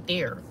me right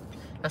there.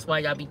 That's why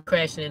y'all be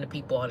crashing into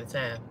people all the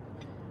time.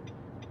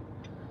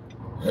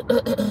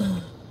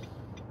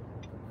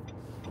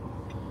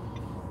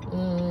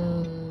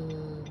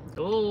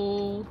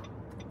 Oh,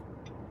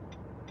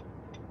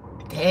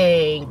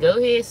 dang! Go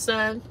ahead,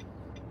 son.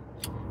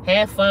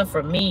 Have fun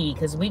for me,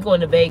 cause we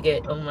going to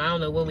Vegas. I don't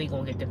know when we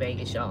gonna get to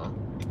Vegas, y'all.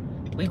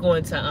 We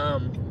going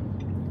to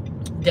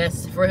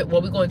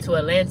we're going to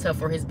Atlanta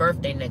for his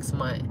birthday next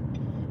month.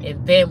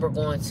 And then we're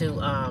going to,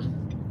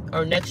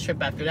 our next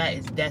trip after that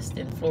is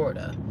Destin,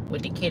 Florida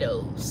with the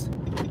kiddos.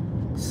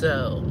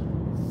 So,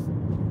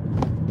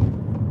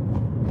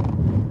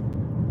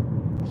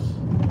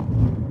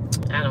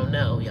 I don't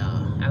know,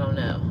 y'all. I don't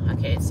know. I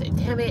can't say,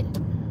 damn it.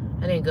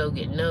 I didn't go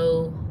get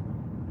no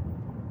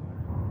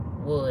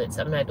woods.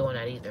 I'm not doing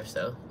that either,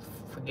 so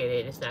forget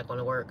it. It's not going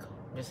to work.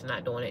 I'm just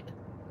not doing it.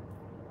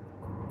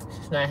 It's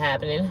just not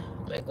happening.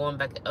 I'm going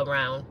back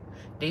around.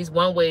 These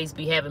one-ways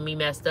be having me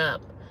messed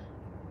up.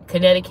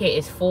 Connecticut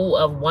is full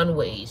of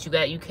one-ways.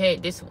 You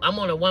can't, I'm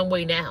on a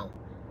one-way now.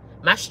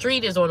 My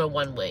street is on a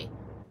one-way.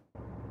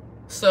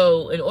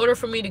 So in order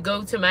for me to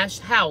go to my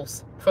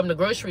house from the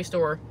grocery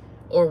store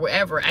or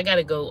wherever, I got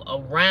to go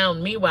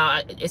around.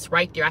 Meanwhile, it's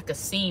right there. I could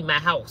see my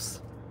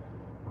house.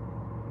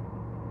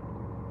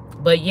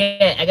 But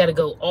yeah, I got to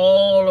go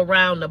all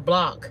around the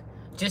block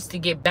just to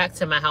get back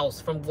to my house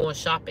from going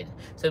shopping.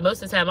 So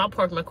most of the time, I'll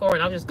park my car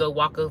and I'll just go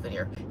walk over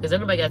there because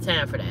nobody got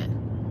time for that.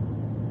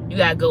 You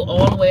got to go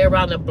all the way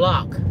around the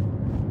block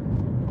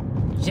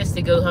just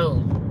to go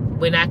home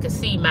when I can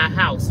see my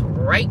house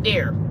right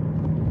there.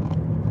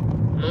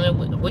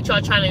 What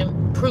y'all trying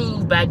to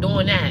prove by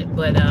doing that?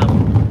 But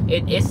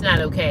it's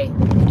not okay.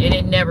 And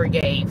it never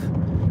gave.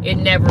 It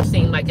never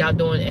seemed like y'all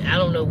doing it. I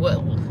don't know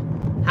what.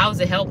 How's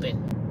it helping?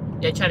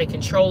 They're trying to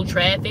control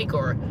traffic,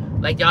 or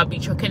like y'all be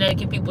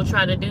Connecticut people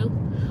trying to do,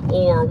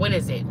 or what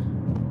is it?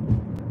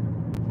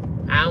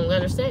 I don't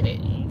understand it.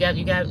 You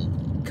got to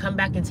come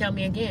back and tell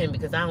me again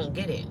because I don't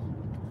get it.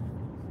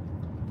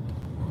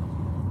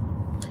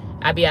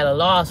 I be at a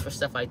loss for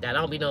stuff like that. I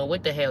don't be knowing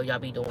what the hell y'all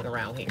be doing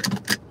around here.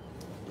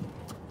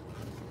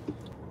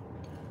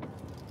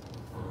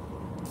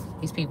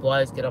 These people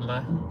always get on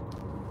my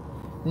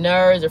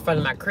nerves in front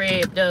of my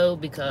crib, though,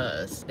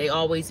 because they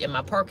always in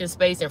my parking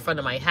space in front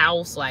of my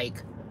house.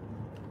 Like,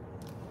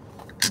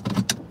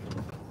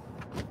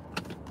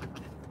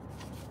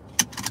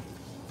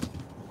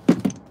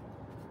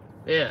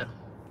 yeah.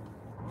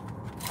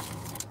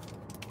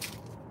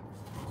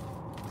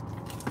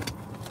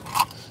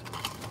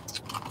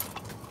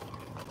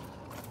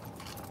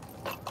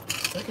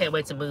 I can't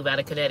wait to move out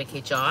of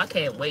Connecticut, y'all. I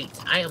can't wait.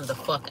 I am the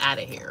fuck out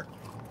of here.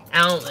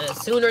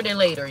 Sooner than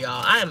later,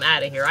 y'all. I am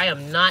out of here. I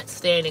am not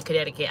staying in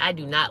Connecticut. I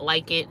do not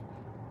like it.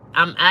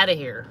 I'm out of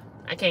here.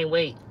 I can't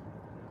wait.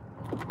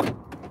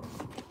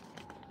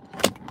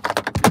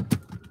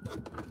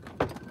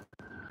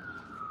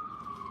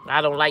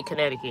 I don't like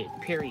Connecticut,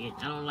 period.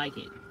 I don't like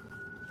it.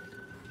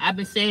 I've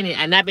been saying it,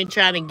 and I've been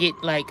trying to get,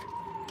 like,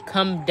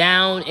 come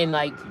down and,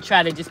 like,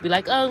 try to just be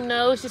like, oh,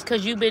 no, it's just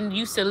because you've been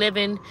used to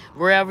living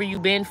wherever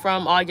you've been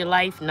from all your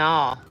life.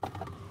 Nah.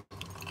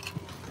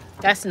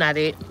 That's not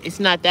it. It's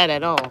not that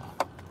at all.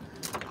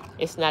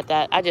 It's not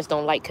that. I just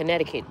don't like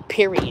Connecticut,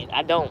 period.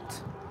 I don't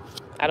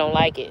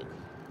like it.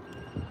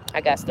 I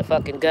got to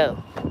fucking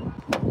go.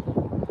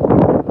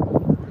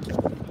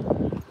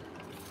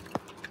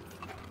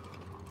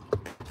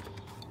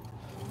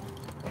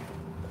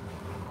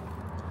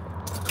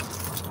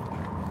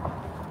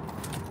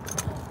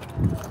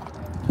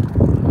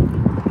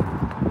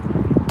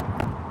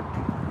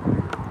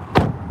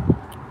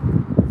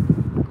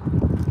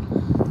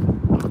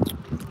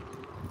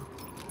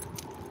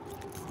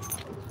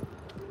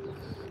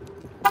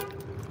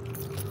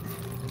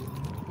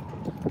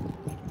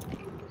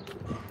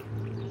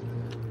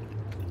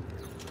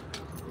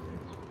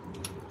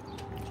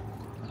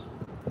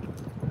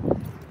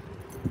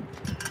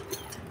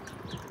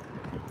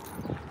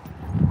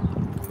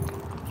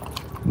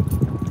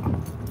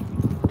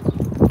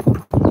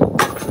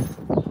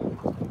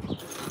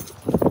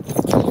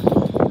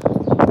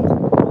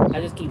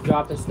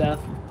 Dropping stuff.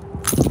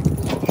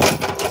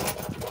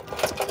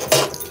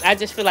 I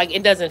just feel like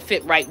it doesn't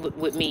fit right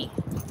with me.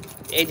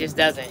 It just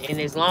doesn't.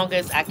 And as long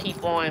as I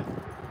keep on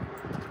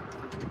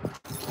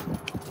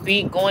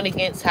going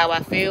against how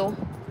I feel,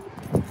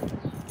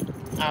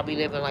 I'll be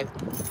living like,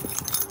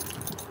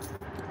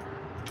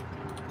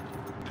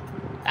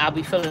 I'll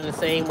be feeling the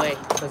same way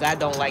because I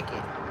don't like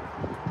it.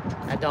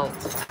 I don't.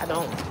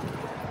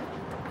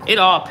 It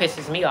all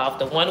pisses me off.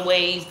 The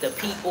one-ways, the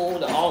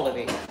people, all of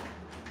it.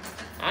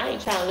 I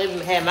ain't trying to live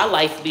and have my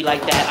life be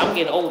like that. I'm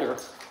getting older.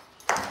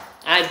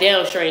 I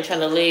damn sure ain't trying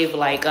to live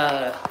like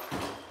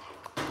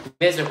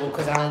miserable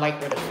because I don't like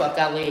where the fuck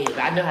I live.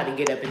 I know how to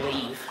get up and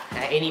leave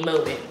at any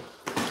moment.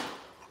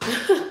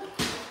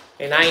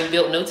 And I ain't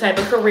built no type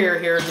of career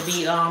here to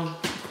be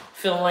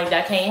feeling like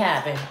that can't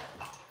happen.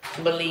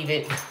 Believe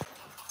it.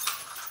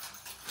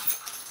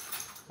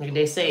 Like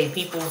they say,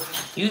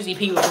 usually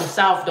people from the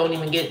South don't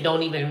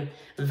even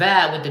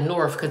vibe with the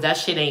North because that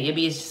shit it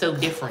be so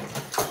different.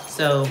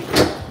 So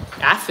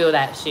I feel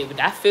that shit, but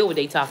I feel what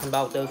they talking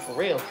about though, for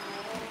real.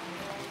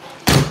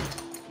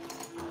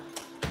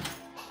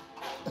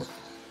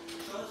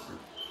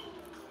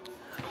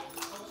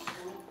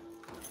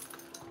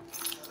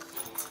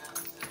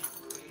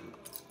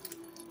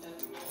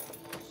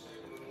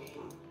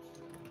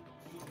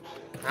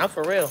 I'm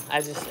for real.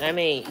 I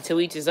mean, to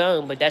each his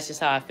own, but that's just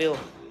how I feel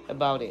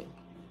about it.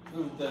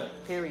 Who's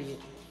that? Period.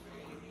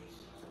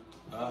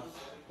 Huh?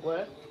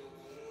 What?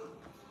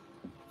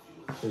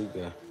 Who's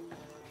that?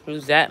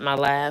 Who's that, my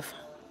laugh?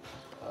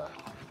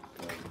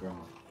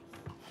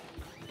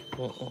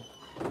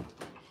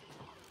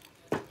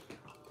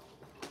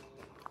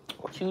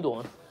 What you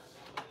doing?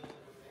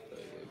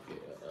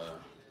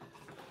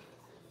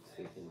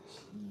 Steak and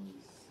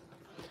cheese.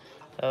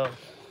 Oh.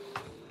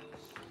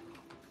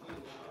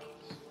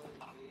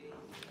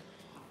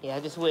 Yeah, I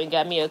just went and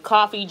got me a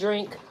coffee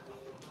drink.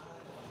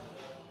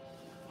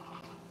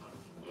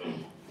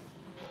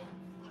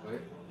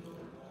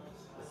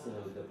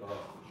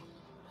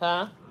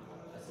 Huh?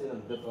 I see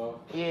them dip off.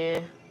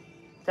 Yeah.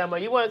 Tell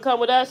me, you want to come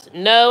with us?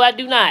 No, I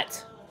do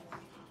not.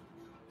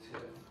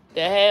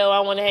 The hell, I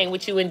want to hang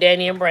with you and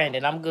Danny and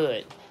Brandon. I'm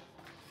good.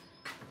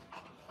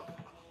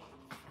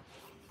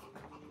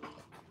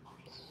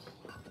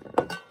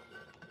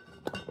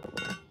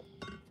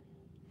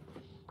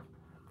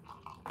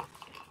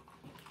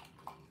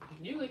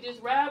 You could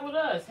just ride with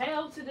us.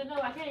 Hell to the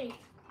no, I can't.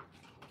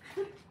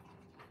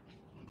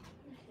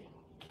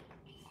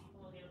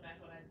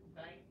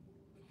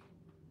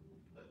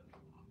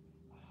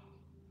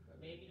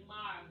 Maybe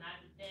tomorrow, not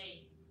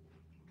today.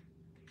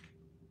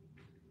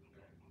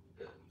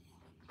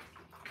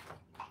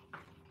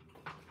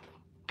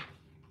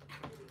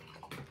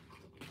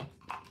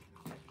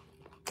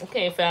 I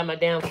can't find my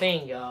damn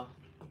thing, y'all.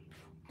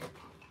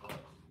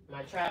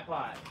 My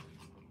tripod.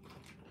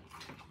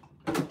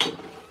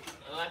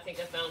 Oh, I think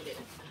I found it.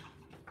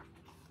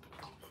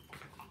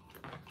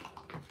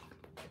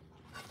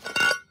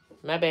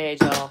 My bad,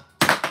 y'all.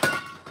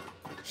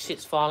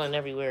 Shit's falling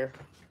everywhere.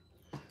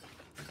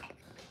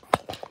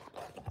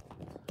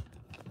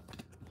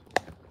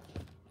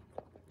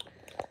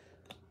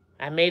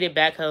 I made it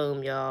back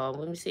home, y'all.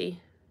 Let me see.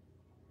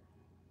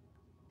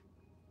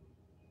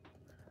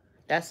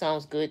 That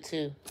sounds good,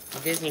 too.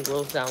 Disney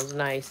World sounds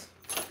nice.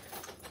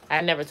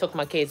 I never took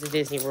my kids to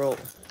Disney World.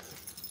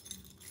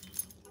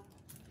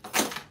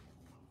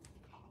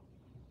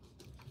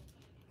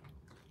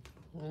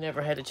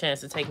 Never had a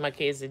chance to take my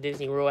kids to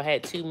Disney World. I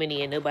had too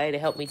many and nobody to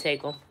help me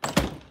take them.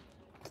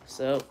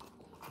 So,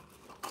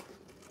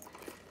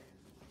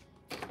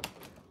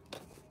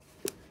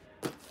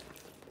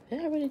 did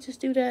I really just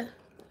do that?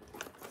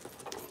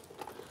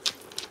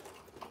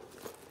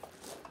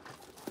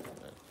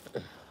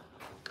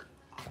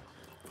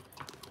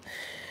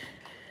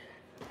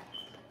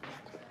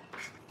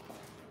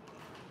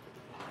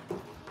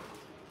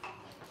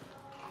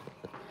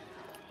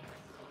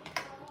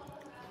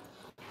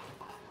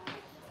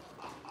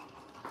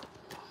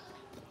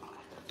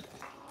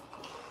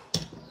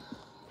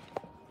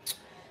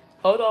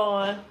 Hold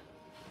on.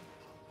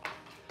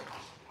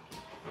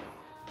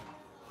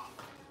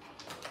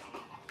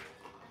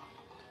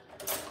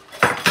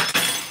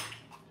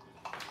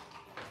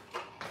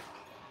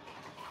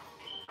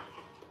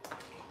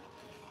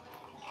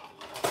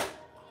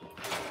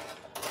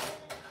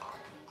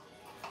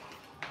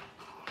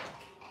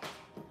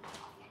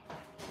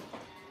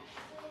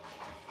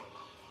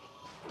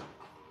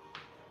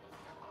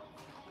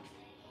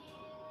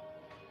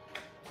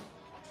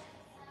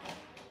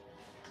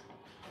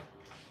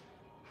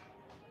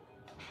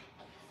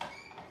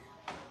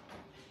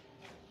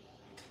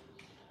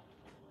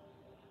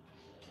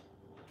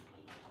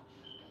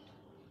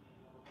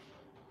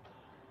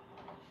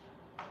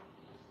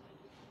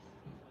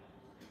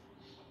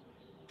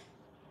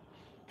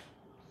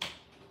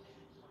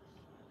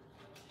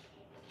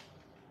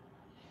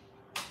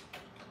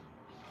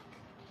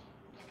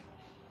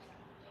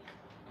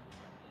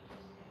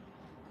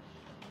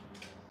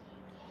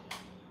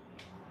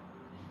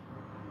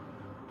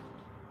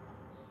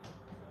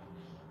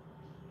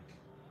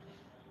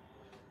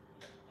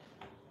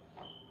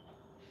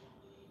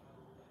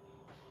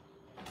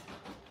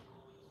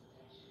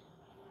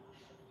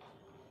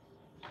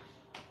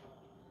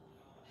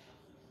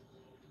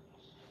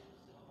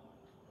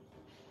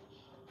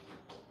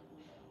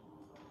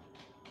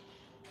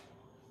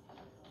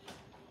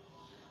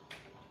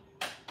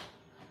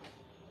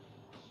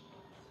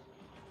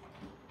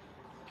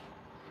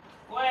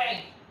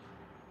 Quay.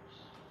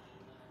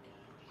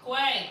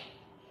 Quay.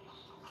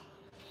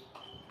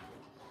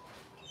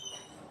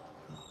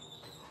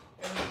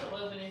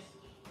 Over this.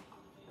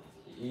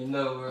 You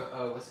know where,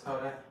 what's it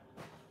called that?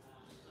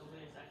 Over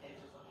this, I can't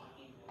just on my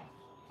email.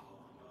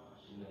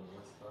 You know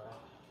what's it called that?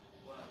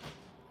 What?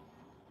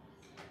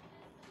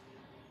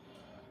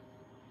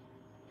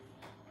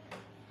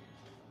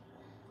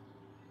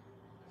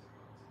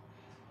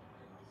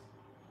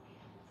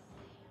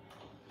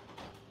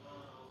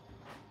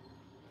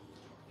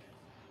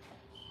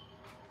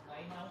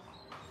 Lighthouse?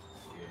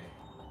 Yeah.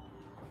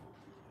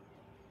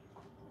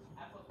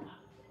 I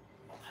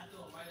threw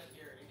them right up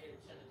here and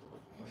didn't send it to them.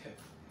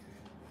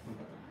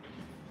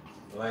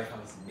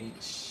 Lighthouse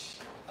Beach.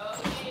 Oh,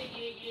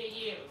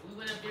 yeah. We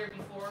went up there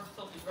before.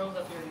 Sophie rode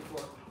up there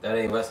before. That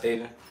ain't West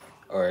Haven?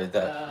 Or is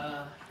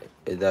that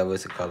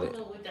what's it I called? don't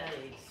know what that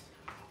is.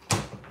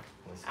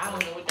 I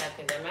don't know what that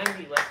is. That might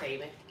be West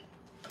Haven.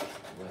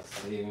 West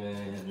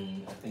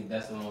Haven. I think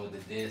that's the one with the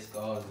dead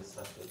skulls and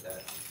stuff like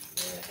that.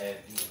 And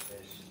heavy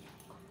fish.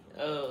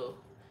 Oh.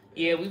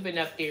 Yeah, we've been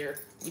up there.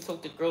 We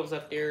took the girls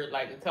up there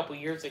like a couple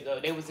years ago.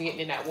 They was getting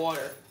in that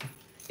water.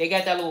 They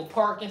got that little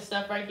park and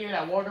stuff right there,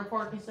 that water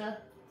park and stuff.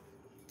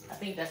 I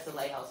think that's the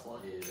lighthouse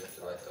one. Yeah, that's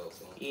the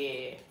lighthouse one. Yeah.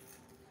 Yeah.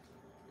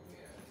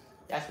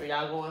 That's where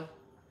y'all going?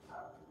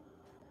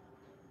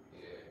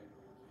 Yeah.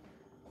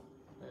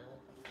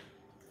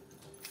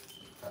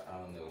 I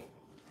don't know.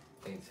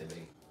 I think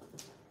today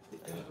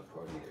they have a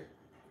party there.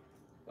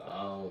 But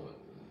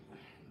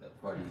the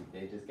party,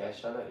 they just got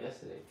shut up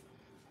yesterday.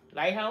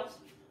 Lighthouse?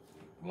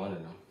 One of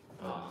them.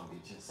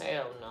 Beaches.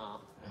 Hell no.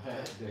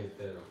 They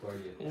fed up for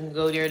you. You can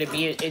go there to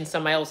be in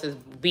somebody else's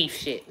beef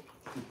shit.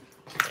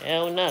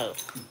 Hell no.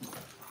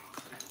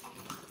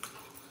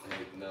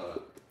 Like,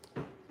 no.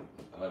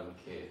 I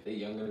don't care. They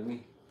younger than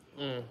me.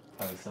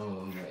 Probably some of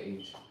them my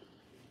age.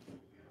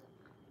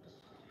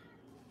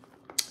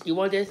 You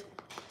want this?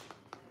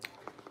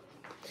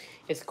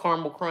 It's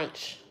caramel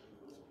crunch.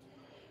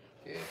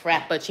 Yeah.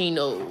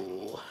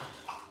 Frappuccino.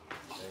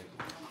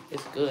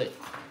 It's good.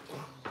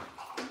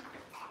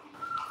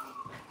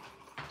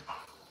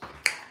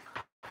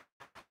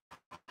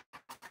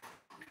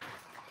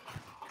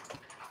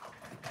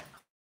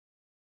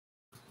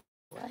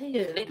 Well, I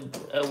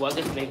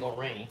guess it ain't gonna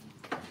rain.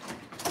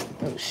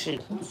 Oh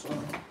shit.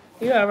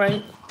 You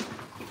alright?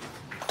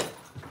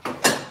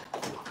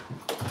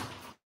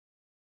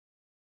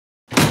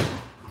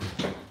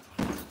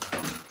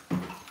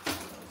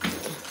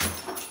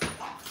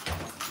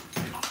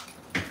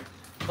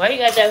 Why you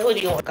got that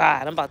hoodie on?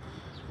 God, I'm about.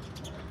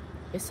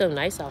 It's so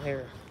nice out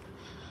here.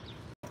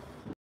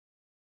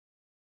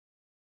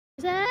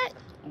 Is that?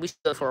 We should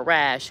go for a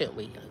ride, shouldn't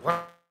we?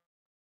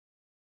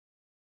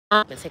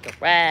 And take a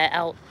ride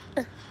out.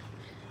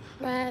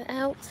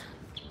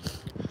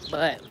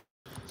 But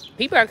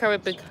people are coming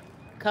to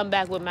come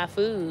back with my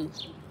food.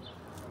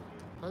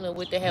 I don't know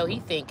what the hell he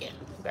thinking.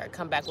 You better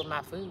come back with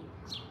my food.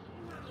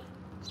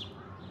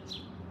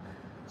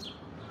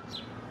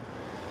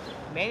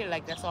 Made it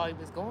like that's all he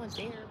was going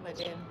there, but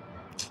then.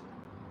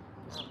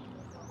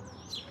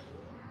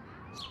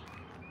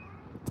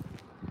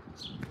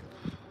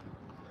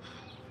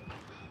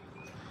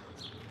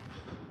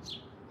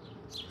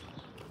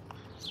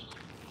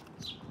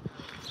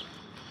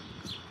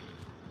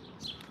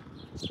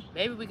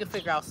 Maybe we can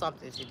figure out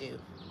something to do.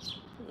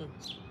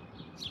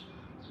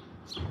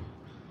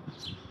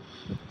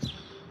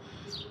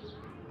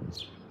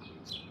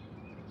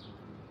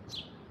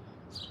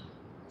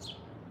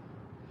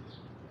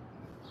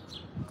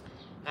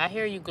 I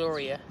hear you,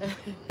 Gloria.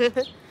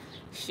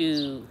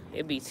 Shoot,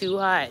 it'd be too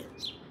hot.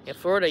 In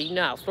Florida, you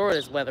know how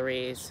Florida's weather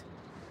is.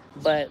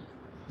 But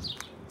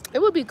it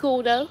would be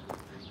cool, though.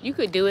 You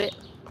could do it.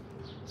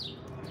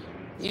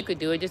 You could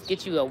do it. Just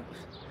get you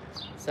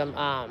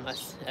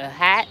a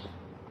hat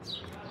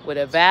with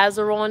a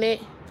visor on it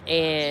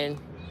and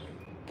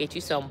get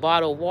you some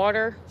bottled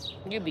water.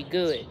 You'd be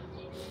good.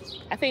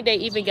 I think they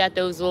even got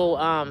those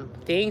little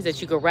things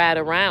that you could ride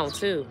around,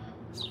 too.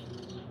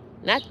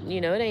 Not, you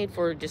know, it ain't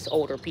for just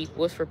older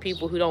people. It's for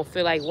people who don't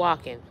feel like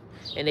walking.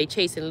 And they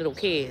chasing little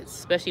kids.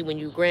 Especially when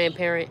you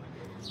grandparent.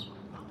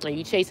 And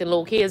you chasing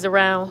little kids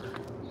around.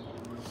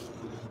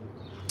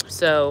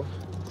 So,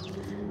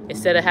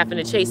 instead of having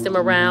to chase them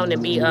around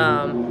and be, you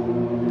know,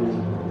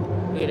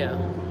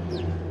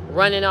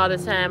 running all the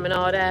time and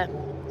all that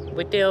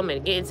with them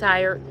and getting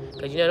tired.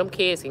 Because, you know, them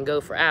kids can go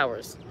for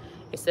hours.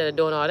 Instead of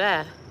doing all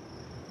that,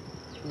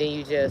 then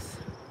you just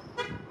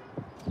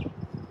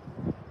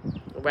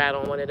ride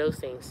on one of those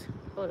things.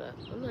 Hold up.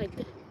 I'm like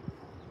that.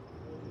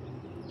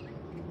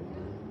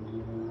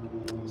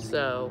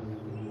 So,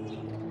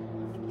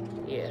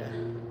 yeah.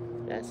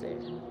 That's it.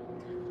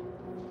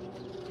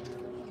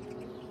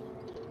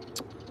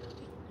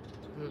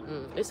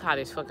 It's hot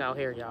as fuck out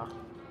here, y'all.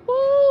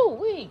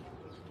 Woo-wee.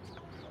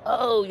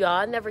 Oh, y'all,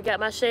 I never got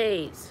my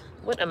shades.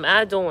 What am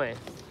I doing?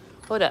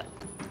 Hold up.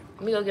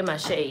 Let me go get my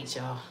shades,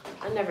 y'all.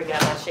 I never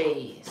got my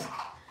shades.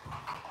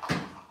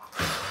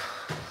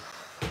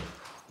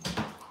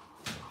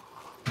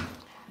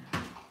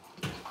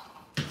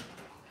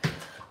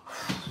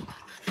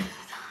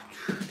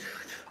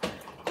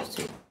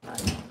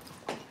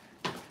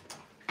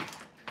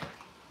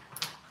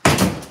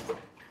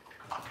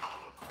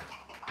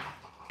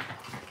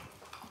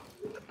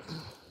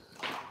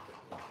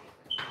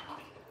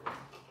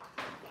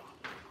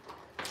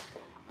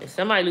 If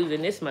somebody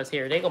losing this much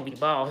hair, they're gonna be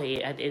bald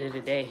head at the end of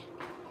the day.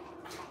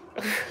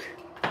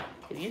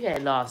 If you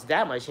had lost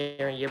that much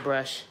hair in your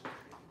brush,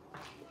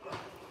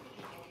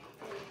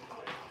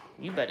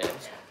 you better,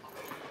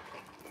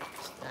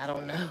 I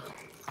don't know.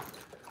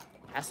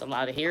 That's a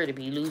lot of hair to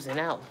be losing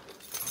out.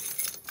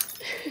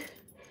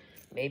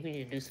 Maybe you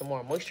need to do some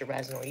more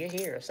moisturizing on your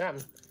hair or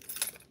something.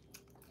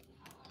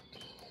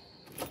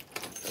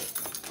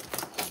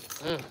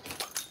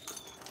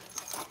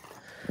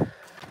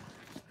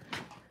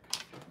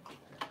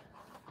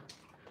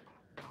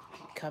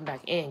 Come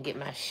back in, get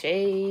my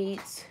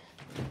shades.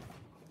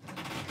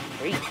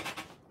 Great.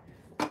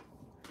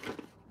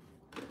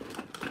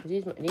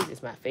 These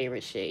is my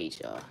favorite shades,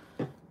 y'all.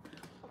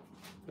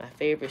 My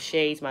favorite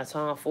shades, my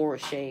Tom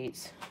Ford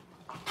shades.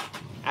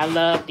 I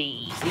love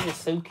these. These are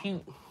so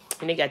cute.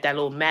 And they got that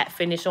little matte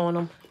finish on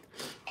them.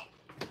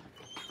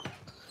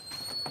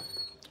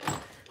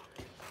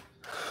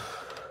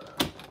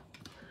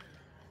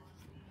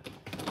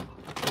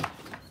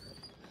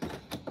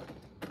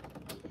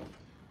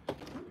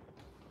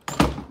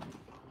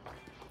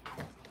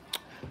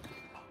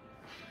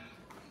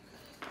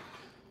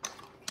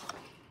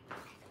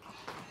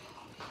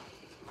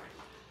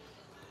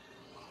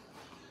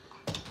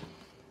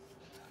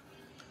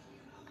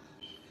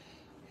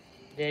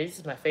 Yeah,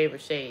 these are my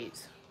favorite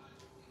shades.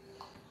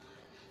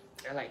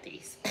 I like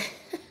these.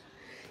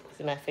 These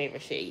are my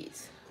favorite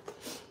shades.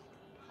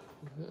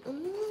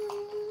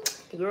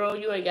 Girl,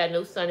 you ain't got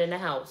no sun in the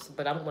house,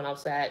 but I'm going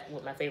outside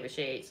with my favorite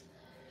shades.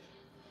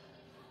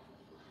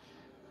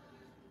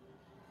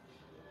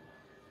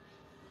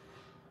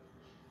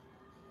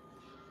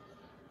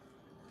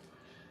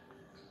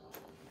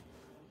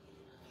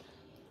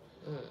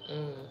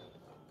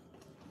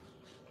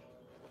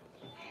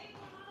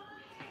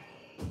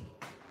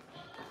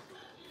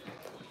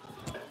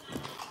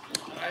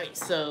 Alright,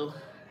 so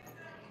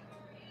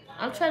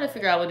I'm trying to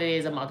figure out what it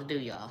is I'm about to do,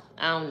 y'all.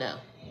 I don't know.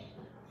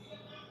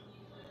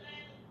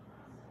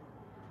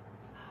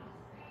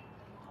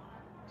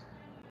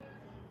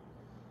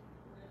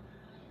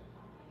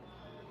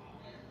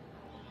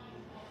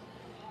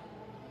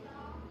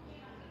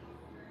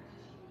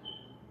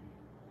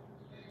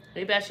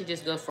 Maybe I should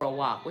just go for a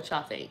walk. What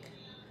y'all think?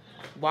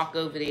 Walk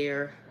over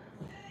there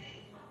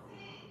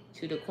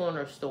to the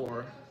corner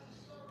store.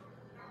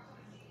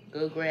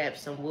 Go grab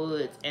some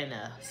woods and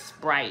a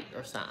Sprite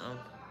or something.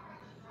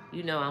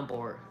 You know I'm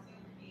bored.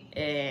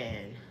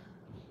 And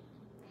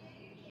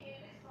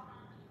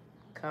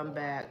come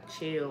back,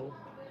 chill.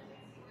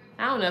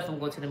 I don't know if I'm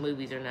going to the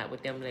movies or not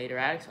with them later.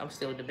 I'm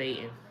still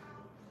debating.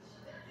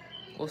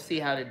 We'll see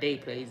how the day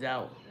plays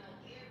out.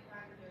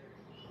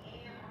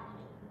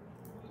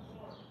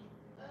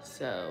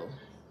 So,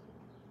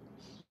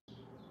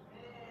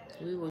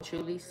 we will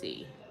truly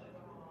see.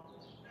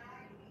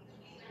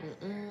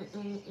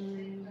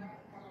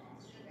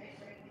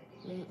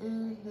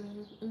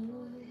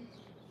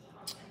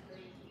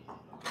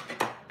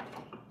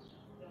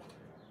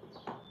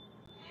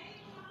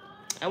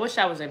 I wish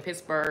I was in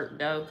Pittsburgh,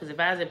 though, because if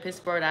I was in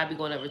Pittsburgh, I'd be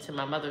going over to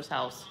my mother's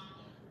house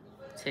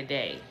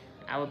today.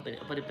 I would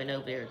have been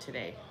over there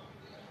today,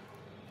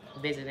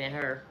 visiting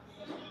her.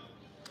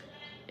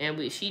 And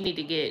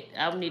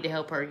I would need to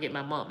help her get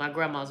my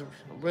grandma's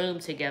room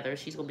together.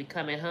 She's gonna be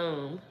coming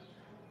home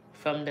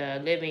from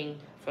the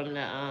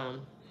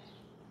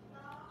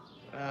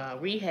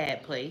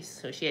rehab place,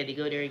 so she had to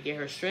go there and get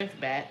her strength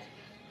back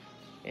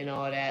and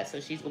all that.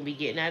 So she's gonna be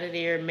getting out of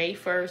there May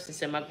 1st, and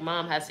so my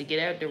mom has to get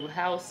out of the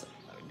house,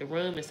 the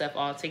room and stuff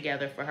all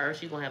together for her.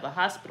 She's gonna have a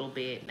hospital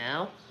bed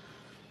now,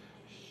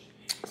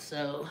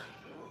 so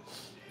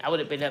I would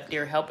have been up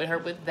there helping her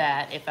with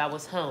that if I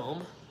was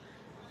home.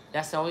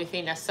 That's the only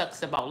thing that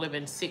sucks about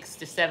living 6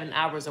 to 7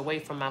 hours away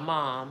from my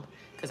mom,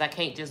 because I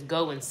can't just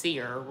go and see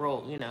her,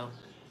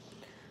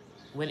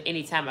 when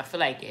anytime I feel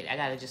like it. I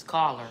gotta just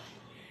call her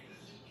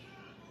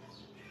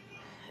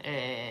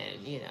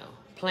and,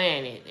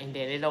 plan it, and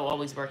then it don't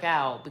always work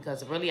out,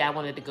 because really I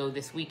wanted to go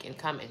this weekend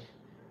coming.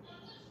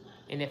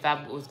 And if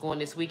I was going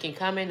this weekend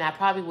coming, I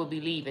probably would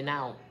be leaving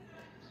out.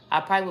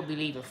 I probably would be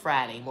leaving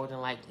Friday, more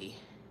than likely.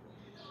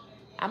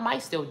 I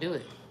might still do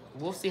it.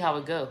 We'll see how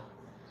it go.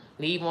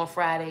 Leave on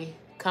Friday,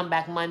 come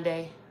back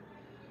Monday.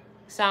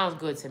 Sounds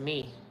good to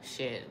me.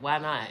 Shit, why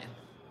not?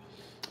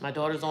 My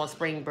daughter's on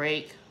spring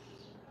break.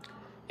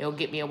 It'll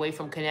get me away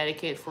from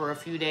Connecticut for a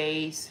few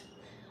days,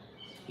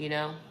 and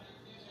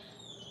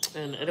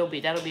that'll be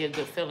a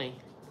good feeling.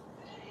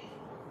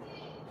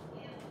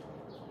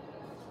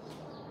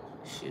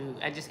 Shoot,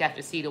 I just have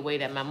to see the way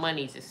that my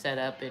money's is set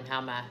up and how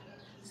my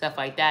stuff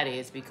like that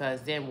is,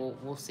 because then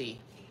we'll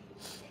see.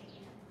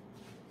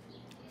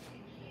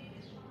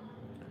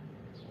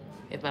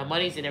 If my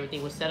money's and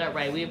everything was set up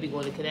right, we'd be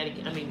going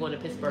to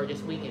Pittsburgh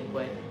this weekend,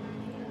 but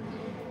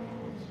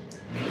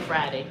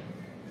Friday,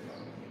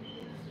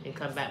 and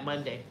come back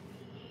Monday.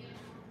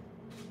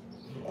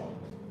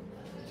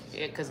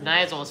 Yeah, because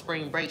Naya's on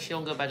spring break. She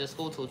don't go back to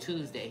school till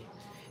Tuesday.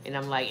 And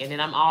I'm like, and then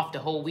I'm off the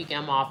whole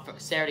weekend. I'm off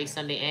Saturday,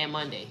 Sunday, and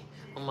Monday.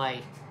 I'm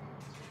like,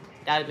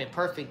 that would have been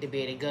perfect to be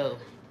able to go.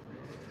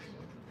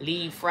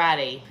 Leave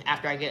Friday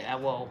after I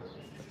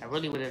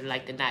really would have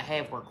liked to not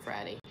have work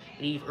Friday.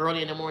 Leave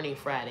early in the morning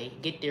Friday.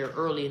 Get there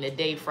early in the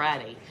day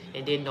Friday.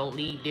 And then don't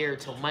leave there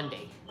till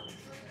Monday.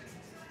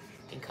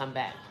 And come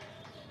back.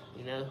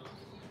 Yeah.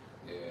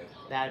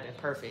 That would have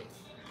been perfect.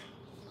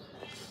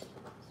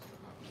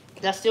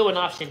 That's still an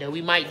option, though.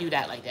 We might do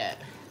that like that.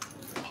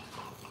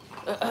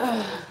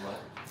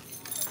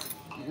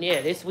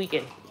 Yeah, this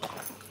weekend.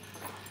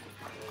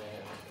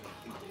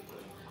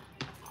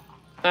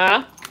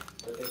 Huh?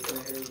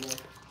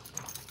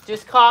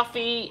 Just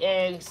coffee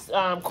and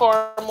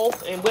caramel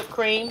and whipped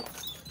cream.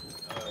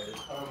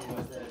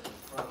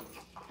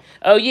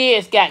 Oh yeah,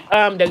 it's got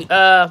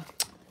the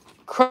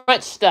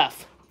crunch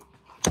stuff.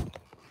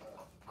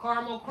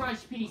 Caramel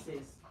crunch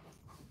pieces.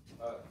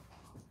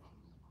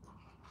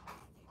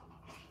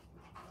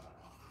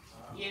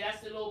 Yeah,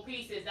 that's the little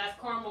pieces. That's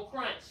caramel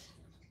crunch.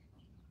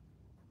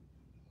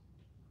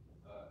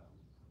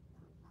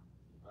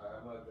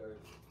 I'm gonna go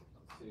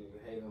to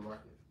Haven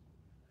Market.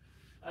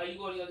 You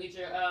going to go get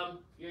your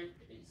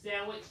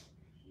sandwich?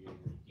 Yeah.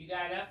 You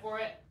got enough for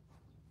it?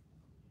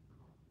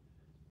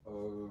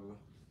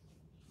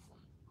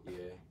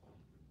 Yeah.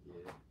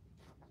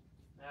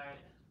 All right.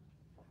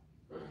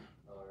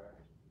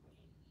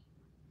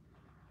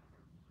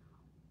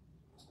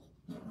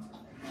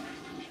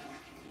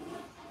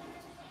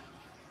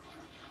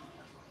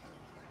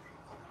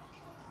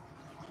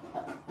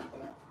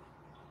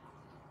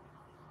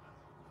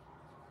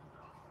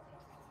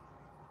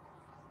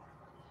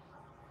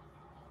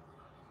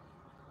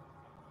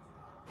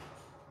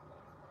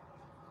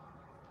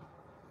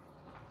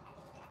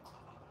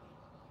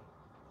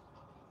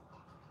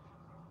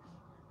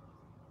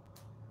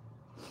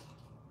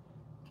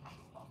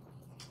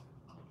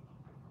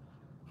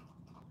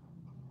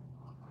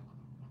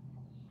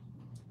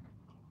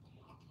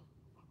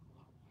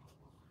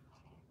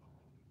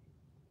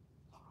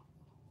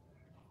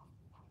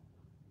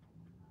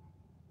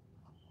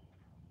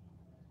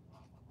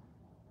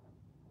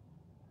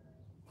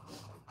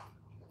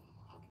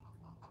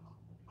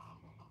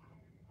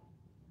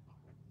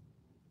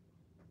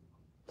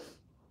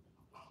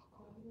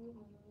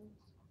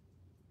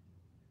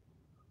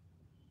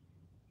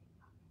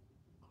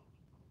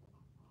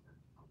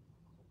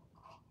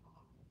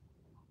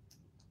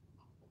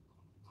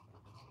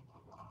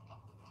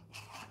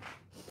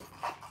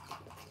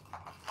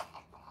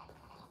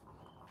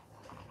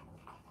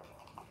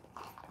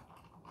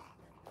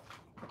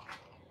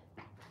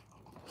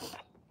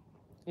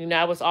 You know,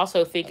 I was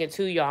also thinking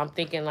too, y'all. I'm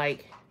thinking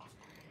like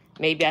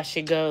maybe I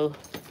should go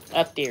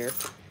up there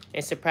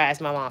and surprise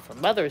my mom for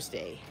Mother's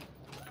Day.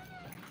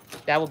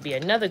 That would be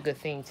another good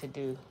thing to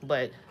do.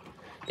 But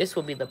this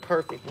will be the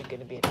perfect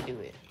weekend to be able to do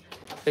it.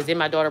 Because then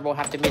my daughter won't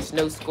have to miss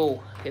no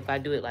school if I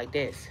do it like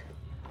this.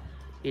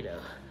 You know.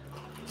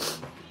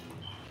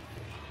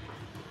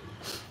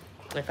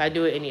 If I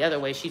do it any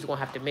other way, she's going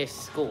to have to miss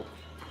school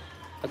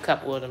a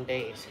couple of them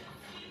days.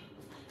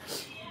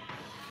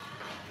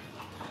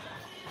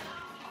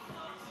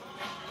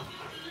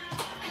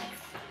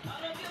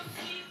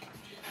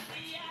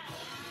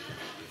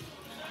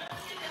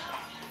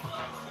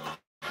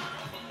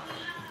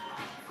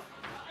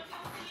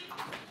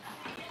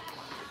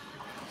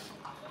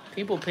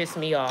 People piss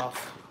me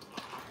off.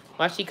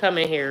 Why she come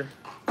in here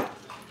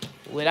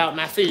without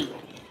my food?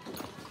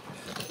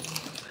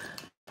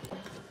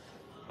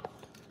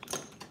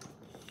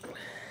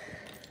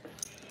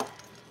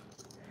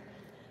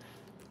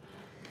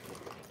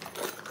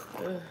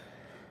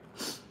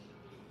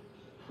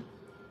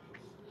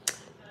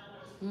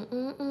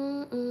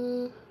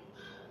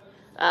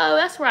 Oh,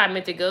 that's where I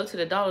meant to go, to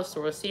the dollar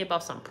store to see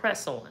about some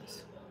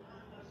press-ons.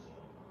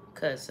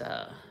 Because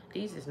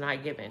these is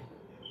not giving.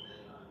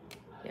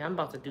 Yeah, I'm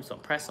about to do some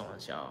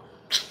press-ons, y'all.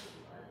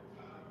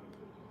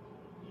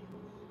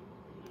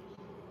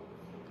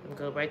 I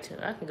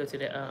can go to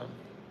the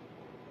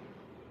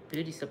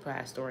beauty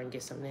supply store and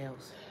get some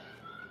nails.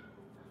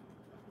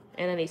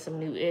 And I need some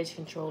new edge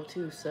control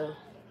too, so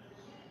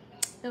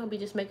I'll be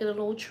just making a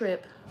little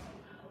trip.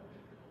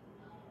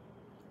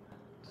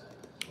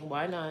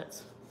 Why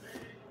not?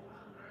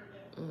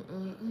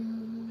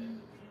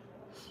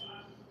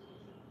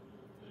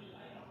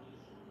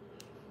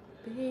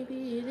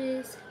 Baby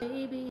this,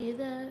 baby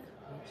that,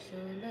 sure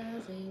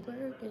lies ain't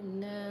working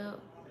now.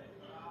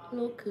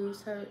 Look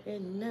who's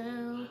hurting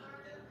now.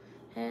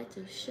 Had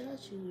to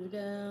shut you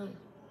down.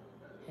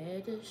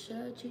 Had to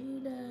shut you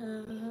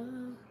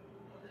down.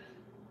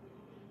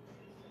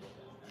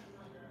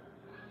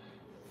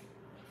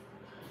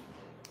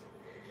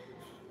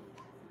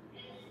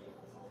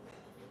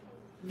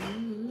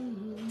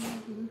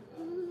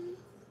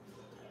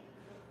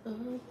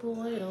 Oh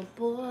boy, oh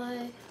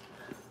boy.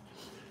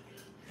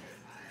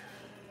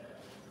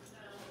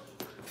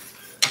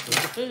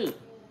 Where's the food?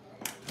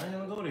 I ain't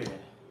gonna go there. You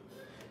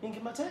didn't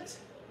get my text?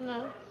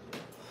 No.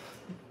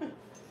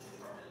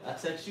 I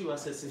text you. I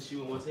said, since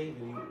you in West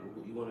Haven,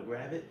 you want to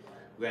grab it?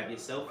 Grab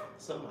yourself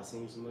something. I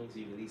send you some money so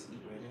you can at least eat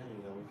right now.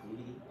 You gotta wait for me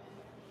to eat.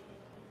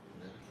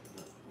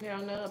 Yeah, I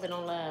know. I've been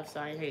on live,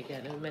 so I ain't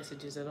got no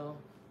messages at all.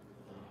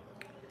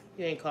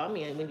 You ain't called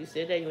me when you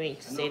said that. You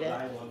ain't say that.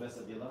 I didn't want to mess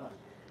up your life.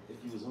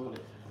 If you was on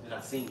it, and I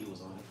seen you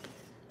was on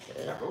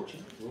it. I wrote you.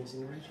 You didn't see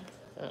me write you?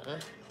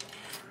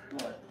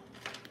 What?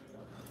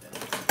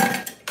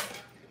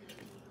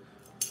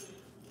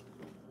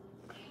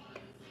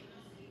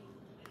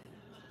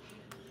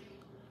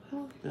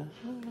 The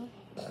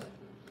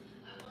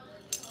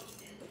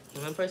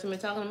one person been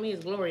talking to me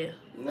is Gloria.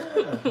 Nah.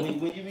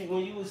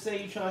 when you would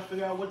say you trying to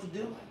figure out what to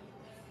do.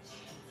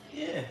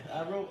 Yeah,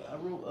 I wrote.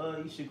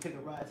 You should pick a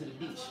ride to the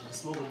beach and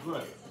smoke a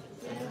blunt.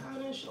 Man, how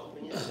didn't show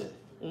me shit?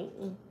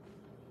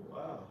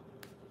 Wow.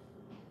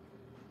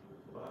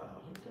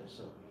 Look at that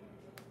something.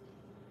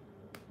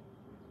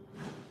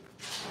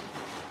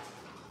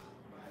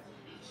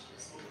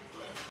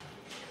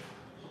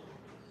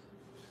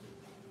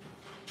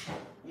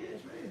 Yeah,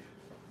 it's right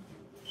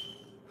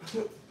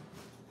here.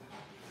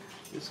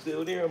 It's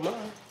still there, mine.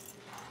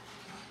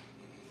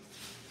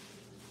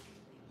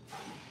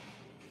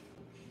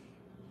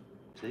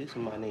 See,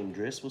 somebody named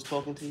Driss was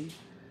talking to you.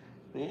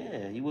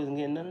 Yeah, you wasn't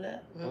getting none of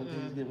that. Only thing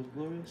you was getting was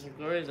Glorious.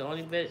 Gloria's the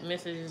only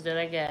messages that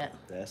I got.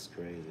 That's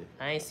crazy.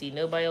 I ain't see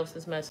nobody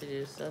else's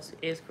messages.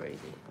 It's crazy.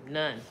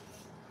 None.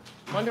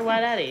 Wonder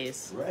why that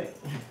is. Right.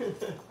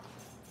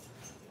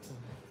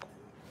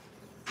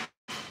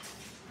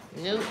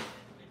 Nope.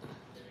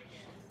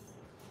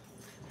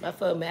 My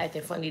phone been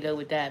acting funny though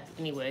with that.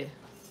 Anyway.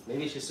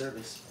 Maybe it's your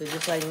service. So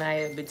just like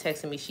Naya been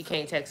texting me, she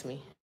can't text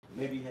me.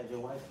 Maybe you have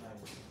your Wi-Fi.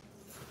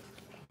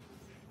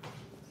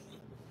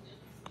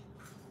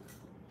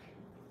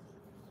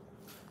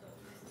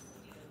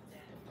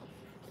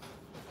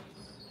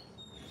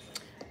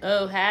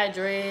 Oh, hi,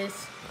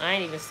 Dress. I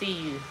ain't even see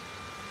you.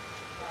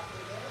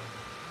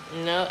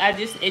 No,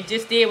 it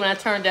just did when I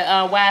turned the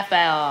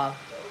Wi-Fi off.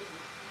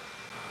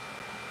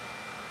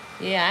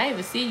 Yeah, I ain't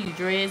even see you,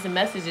 Dress. The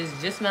messages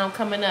just now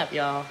coming up,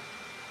 y'all.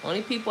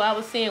 Only people I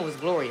was seeing was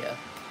Gloria.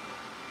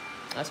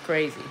 That's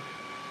crazy.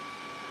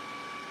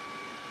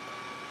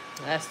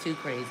 That's too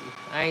crazy.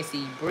 I ain't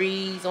see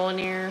Breeze on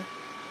there.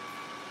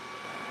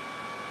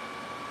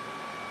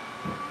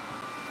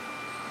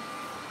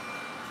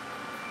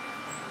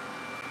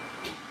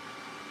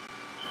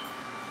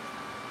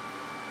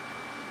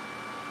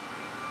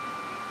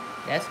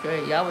 That's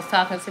great. Y'all was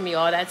talking to me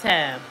all that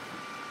time.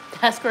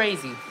 That's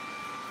crazy.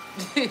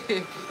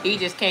 He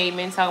just came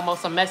in talking about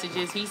some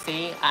messages he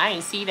seen. I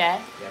ain't see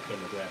that. Yeah, I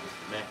came to grab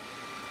Mr. Mac.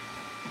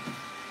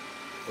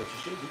 But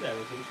you should do that.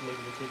 You should maybe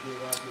take you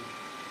a ride.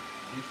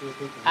 You should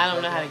quick. I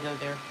don't know how to go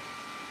there.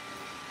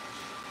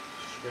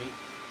 Straight.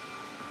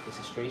 It's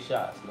a straight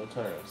shot. No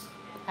turns.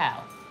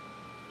 How?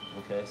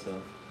 Okay,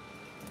 so.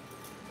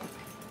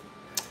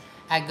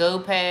 I go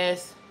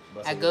past.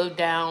 I go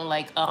down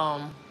like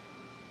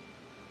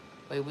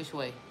Wait, which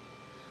way?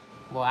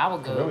 Well, I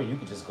would go. Remember, you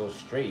could just go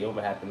straight. You don't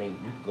have to make.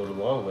 You could go the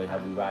long way.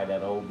 Have we ride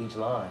that whole beach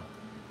line?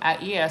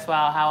 Yeah, that's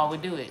how I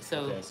would do it. So.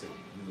 Okay, so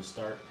you would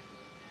start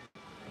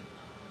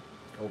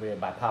over there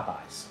by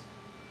Popeyes.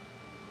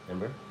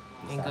 Remember?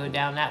 And go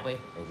down that way.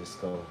 And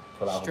just go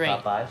pull out Straight.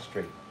 Popeyes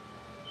straight.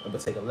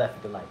 But take a left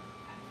at the light.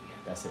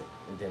 That's it.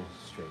 And then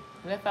straight.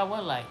 Left at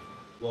what light?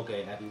 Well,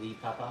 okay, after you leave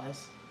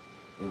Popeyes,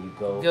 and you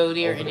go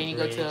there, over and then you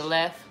go to the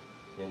left.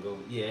 Then go,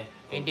 yeah.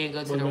 And then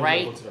go to Well, the no,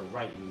 right. Go to the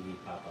right when you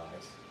leave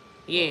Popeyes.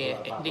 Yeah.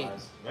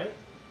 Popeyes, right?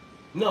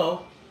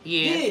 No. Yeah,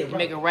 Yeah, you right.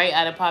 make a right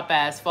out of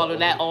Popeyes, follow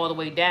that all the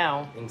way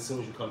down. And as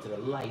soon as you come to the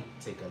light,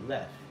 take a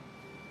left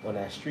on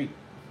that street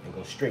and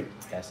go straight.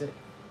 That's it.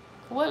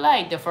 What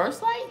light? The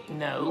first light? Oh,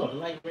 No. the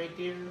light right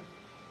there.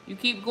 You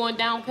keep going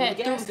down Where the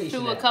gas past station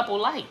through a at? couple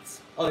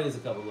lights. Oh, there's a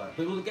couple lights.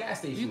 But it was a gas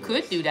station. You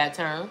could do that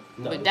turn,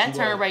 No, but but that you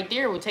turn won't. right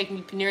there would take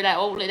me near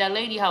that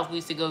lady house we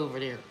used to go over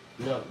there.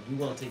 No, you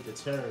want to take the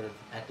turn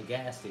at the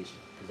gas station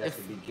because that's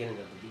the beginning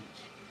of the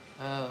beach.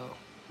 Oh,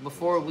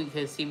 before we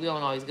could see, we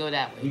don't always go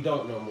that We way.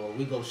 don't no more.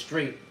 We go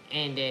straight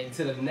And then,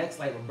 to the next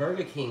light where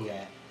Burger King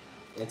at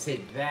and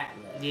take that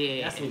left.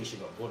 Yeah. That's where you should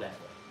go. Go that way.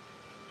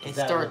 'Cause and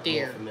that start look more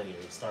there. Familiar.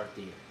 And start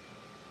there.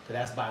 Cause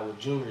that's by where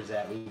Junior's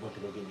at. We went to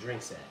go get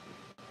drinks at.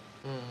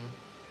 Mm.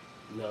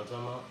 You know what I'm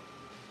talking about?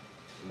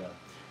 No.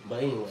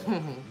 But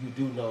anyway, you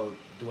do know.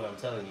 Do what I'm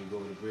telling you. Go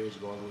over the bridge,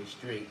 go all the way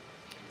straight.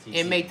 till you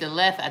And see- make the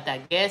left at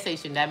that gas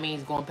station. That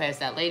means going past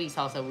that lady's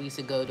house that we used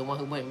to go, the one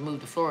who went and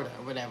moved to Florida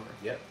or whatever.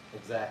 Yep.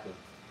 Exactly.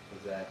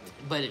 Exactly.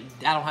 But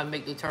I don't have to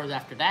make the turns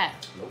after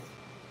that. Nope.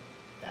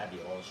 That'd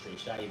be all straight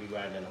shot. You'd be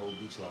riding down the whole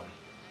beach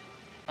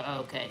line.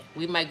 Okay,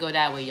 we might go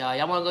that way, y'all.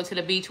 Y'all want to go to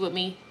the beach with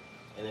me?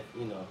 And if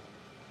you know,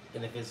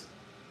 and if it's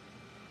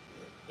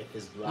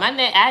black. My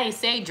name, I ain't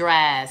say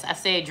Draz. I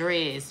said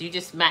Driz. You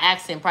just, my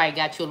accent probably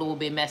got you a little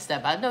bit messed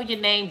up. I know your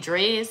name,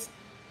 Driz.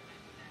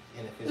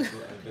 And if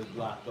it's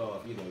blocked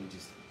off, you know, you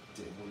just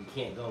when you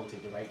can't go,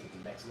 take the right, take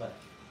the next left.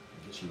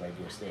 Get you right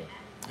there, stand.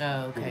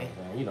 Oh, okay.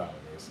 You know how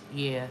it is.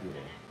 Yeah.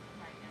 Yeah.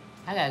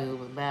 I gotta go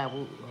with bad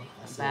wood.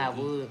 I said Bad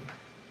eat. wood.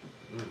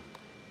 Mm.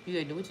 You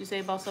gonna do what you say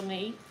about something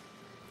to eat?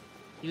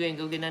 You ain't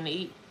go get nothing to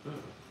eat? Mm.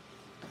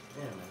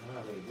 Yeah, man, I'm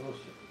not really doing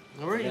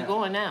shit. Where are you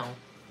going now?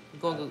 You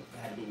gonna go?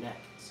 I had to be back.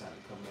 Decided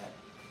to come back.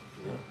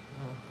 You know,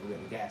 we're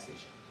at the gas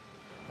station.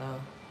 Oh.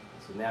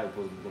 So now we're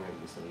supposed to be going to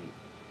get something to eat.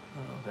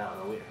 But I don't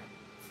know where.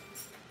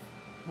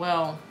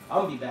 Well,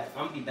 I'm gonna be back.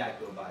 I'm gonna be back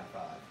though by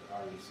 5. I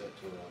already set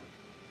to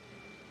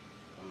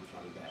I'm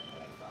trying to be back by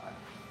like 5.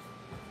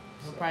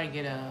 we'll probably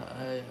get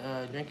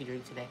a drinky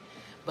drink today.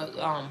 But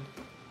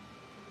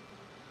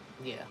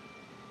yeah.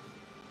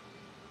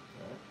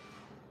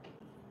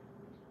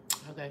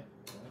 Okay.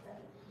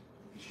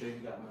 You sure you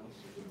got money?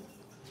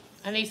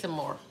 I need some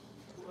more.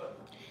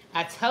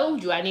 I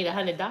told you I need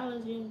 $100.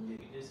 Yeah, you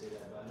did say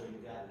that, but I know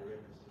you got it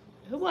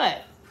already.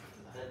 What?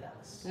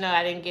 $100. No,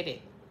 I didn't get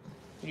it.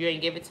 You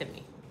didn't give it to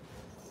me.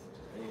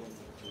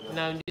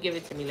 No, you give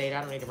it to me later.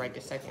 I don't need it right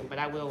this second, but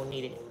I will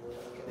need it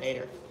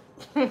later.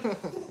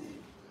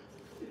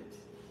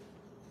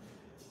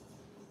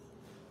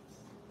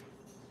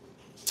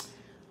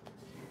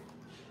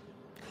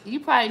 You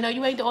probably know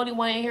you ain't the only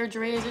one in here,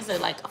 Driz. There's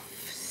like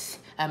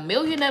a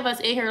million of us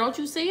in here. Don't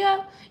you see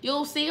her? You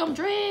don't see them,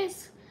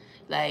 Driz?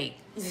 Like,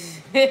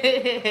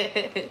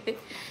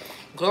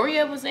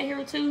 Gloria was in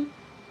here too.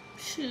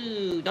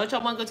 Shoot, don't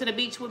y'all want to go to the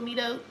beach with me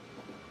though?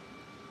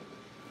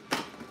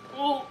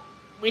 Oh,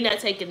 we're not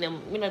taking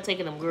them. We're not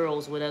taking them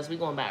girls with us. We're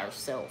going by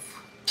ourselves.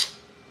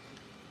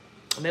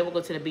 Maybe we'll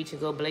go to the beach and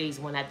go blaze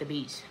one at the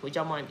beach. Would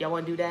y'all want? Y'all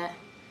want to do that?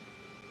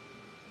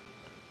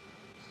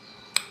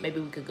 Maybe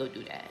we could go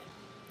do that.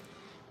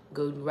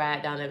 Go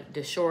ride down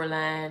the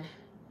shoreline.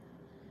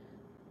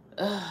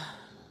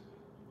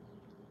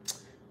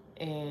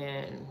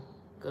 And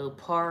go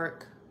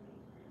park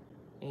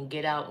and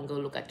get out and go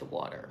look at the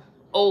water.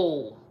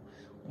 Oh,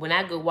 when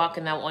I go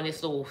walking out on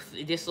this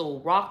little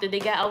rock that they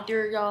got out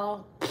there,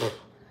 y'all.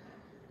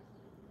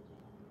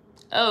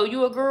 Oh,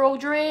 you a girl,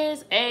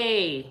 Driz?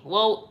 Hey,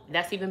 well,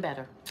 that's even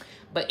better.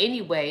 But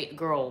anyway,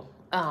 girl,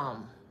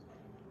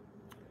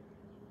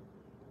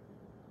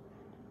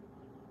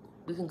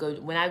 we can go,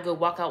 when I go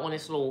walk out on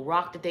this little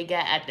rock that they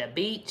got at the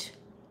beach,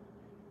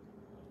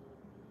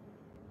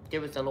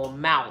 there was a little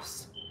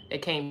mouse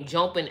that came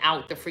jumping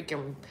out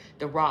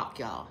the rock,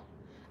 y'all.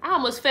 I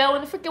almost fell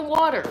in the freaking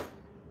water.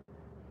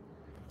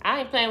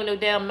 I ain't playing with no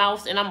damn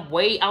mouse, and I'm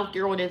way out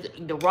there on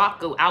the rock,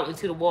 go out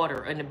into the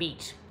water on the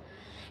beach.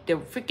 The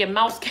freaking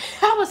mouse,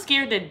 I was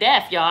scared to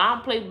death, y'all. I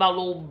don't play about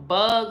little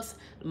bugs,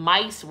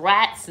 Mice,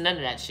 rats, none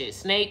of that shit.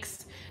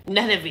 Snakes,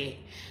 none of it.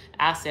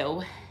 I said,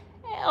 oh,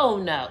 hell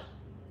no.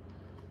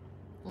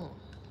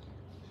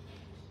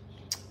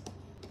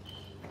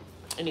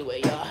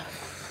 Anyway, y'all,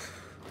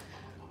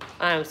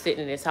 I'm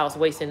sitting in this house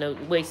wasting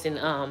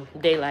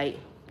daylight.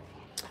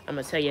 I'm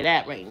gonna tell you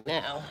that right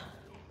now.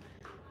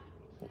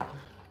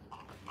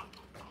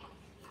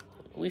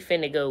 We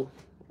finna go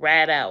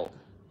ride out.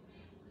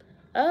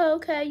 Oh,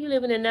 okay, you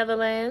live in the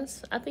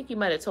Netherlands. I think you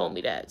might have told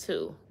me that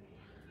too.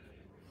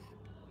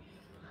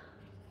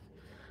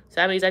 So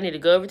that means I need to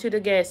go over to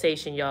the gas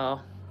station,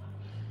 y'all.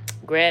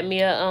 Grab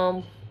me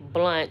a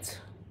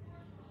blunt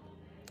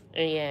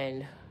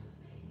and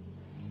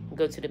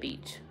go to the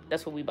beach.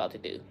 That's what we about to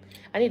do.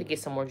 I need to get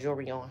some more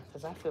jewelry on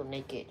because I feel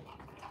naked.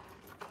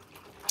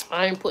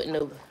 I ain't putting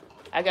no.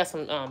 I got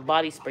some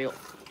body spray.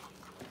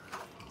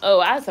 Oh,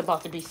 I was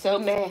about to be so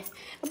mad.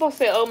 I'm about to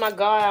say, oh my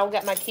God, I don't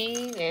got my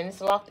keys and it's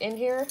locked in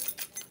here.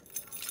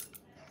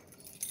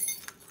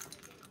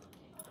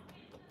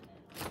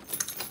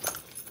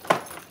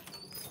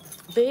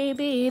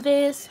 Baby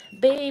this,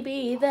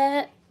 baby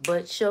that,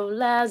 but your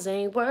lies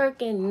ain't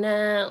working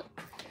now.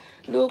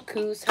 Look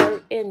who's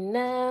hurting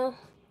now.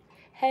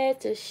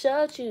 Had to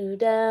shut you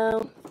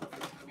down.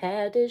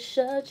 Had to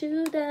shut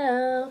you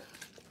down.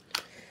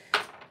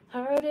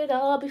 Heard it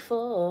all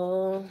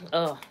before.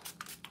 Oh.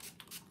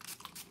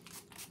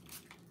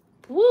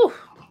 Woo.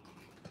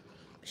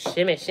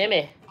 Shimmy,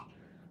 shimmy.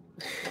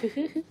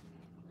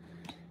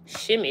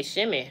 Shimmy,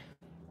 shimmy.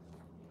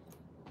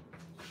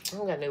 I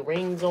don't got no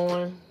rings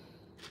on.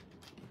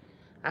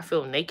 I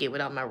feel naked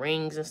without my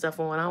rings and stuff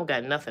on. I don't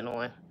got nothing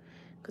on.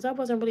 Because I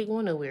wasn't really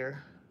going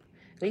nowhere.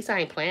 At least I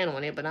ain't planning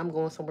on it, but I'm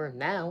going somewhere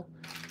now.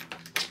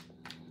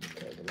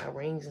 Okay, get my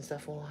rings and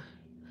stuff on.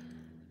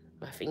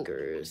 My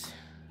fingers.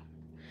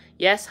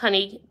 Yes,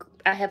 honey,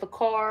 I have a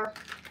car.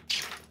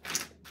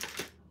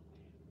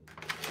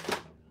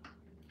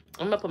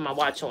 I'm gonna put my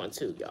watch on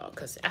too, y'all,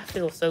 because I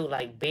feel so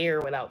like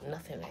bare without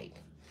nothing. Like,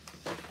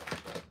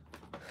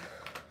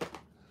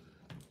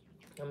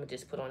 I'm gonna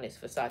just put on this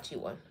Versace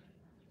one.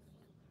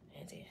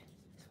 And then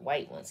this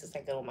white one, since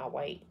I got on my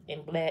white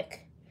and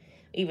black.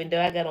 Even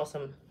though I got on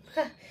some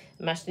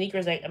my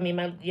sneakers, my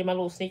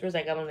little sneakers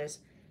I got on this,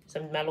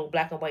 my little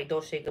black and white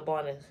Dolce &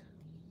 Gabbanas.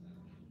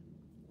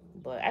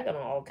 But I got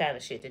on all kind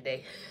of shit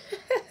today.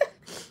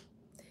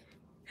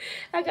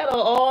 I got on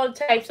all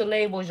types of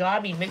labels, y'all. I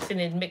be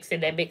mixing and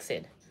mixing and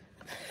mixing.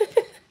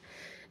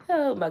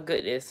 Oh my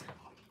goodness.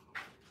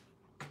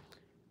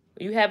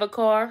 You have a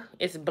car?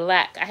 It's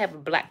black. I have a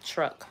black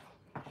truck.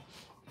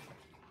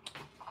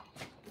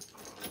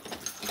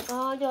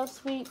 All your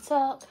sweet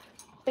talk,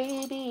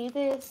 baby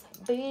this,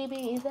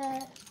 baby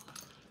that.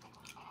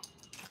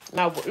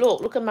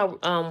 Look at my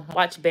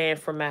watch band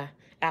for my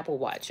Apple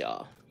Watch,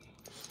 y'all.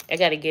 I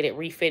gotta get it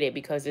refitted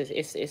because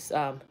it's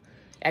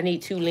I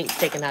need 2 links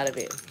taken out of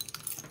it.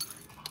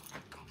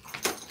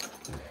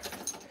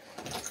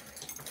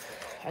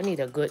 I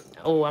need a good,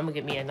 I'm gonna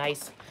get me a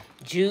nice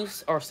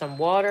juice or some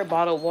water,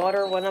 bottled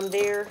water when I'm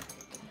there.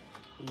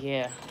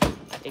 Yeah,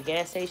 at the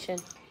gas station.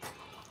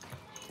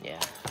 Yeah.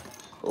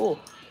 Ooh.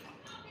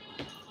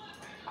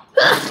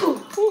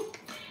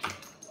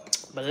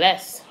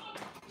 Bless.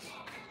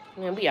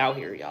 Man, we out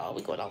here, y'all.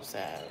 We going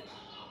outside.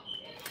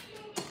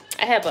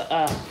 I have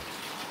a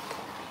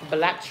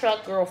black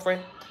truck,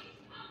 girlfriend.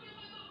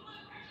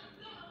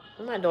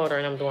 What my daughter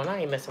and I'm doing,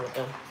 I ain't messing with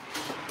them.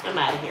 I'm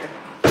out of here.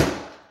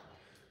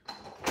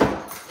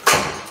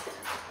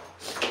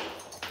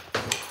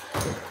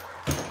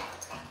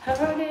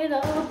 Heard it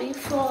all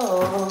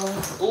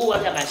before. Ooh,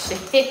 I got my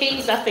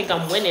shades. I think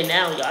I'm winning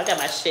now, y'all. I got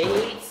my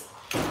shades.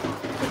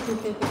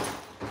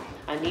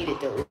 I needed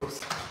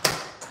those.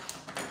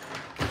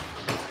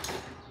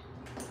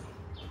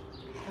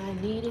 I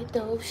needed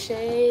those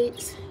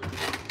shades.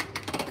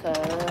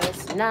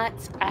 Cause not,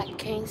 I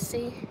can't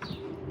see.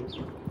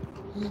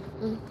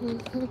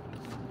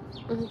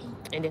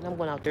 And then I'm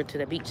going out there to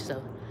the beach,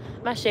 so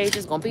my shades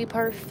is gonna be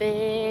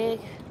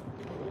perfect.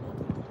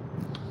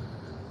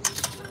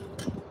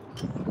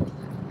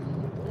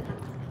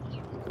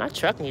 My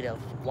truck need a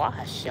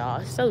wash, y'all.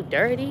 It's so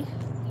dirty.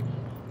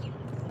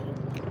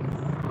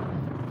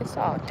 It's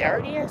all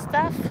dirty and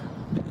stuff.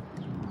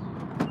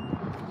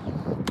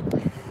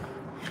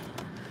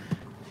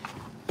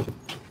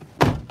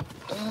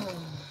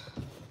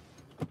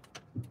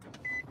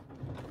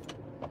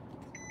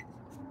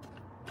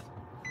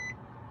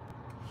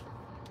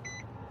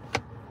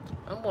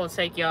 I'm gonna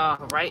take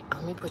y'all right.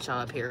 Let me put y'all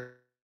up here.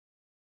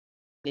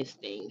 This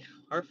thing.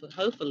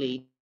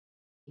 Hopefully,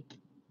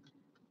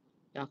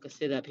 y'all can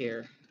sit up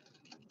here.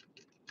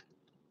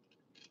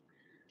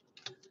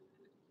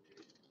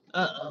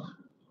 Uh-oh.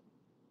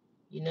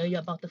 You know you're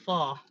about to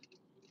fall.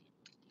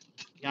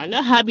 Y'all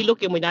know how I be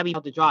looking when I be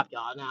about to drop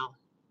y'all now.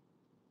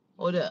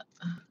 Hold up.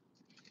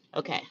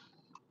 Okay.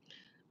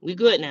 We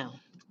good now.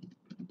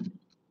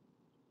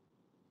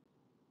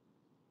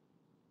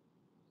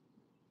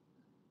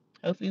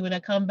 Hopefully when I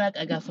come back,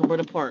 I got somewhere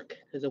to park.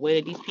 Because the way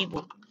that these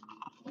people...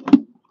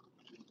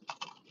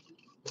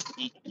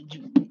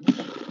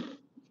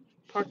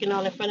 parking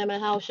all in front of my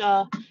house,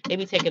 y'all. They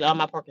be taking all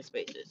my parking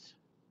spaces.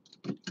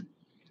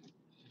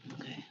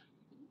 Okay,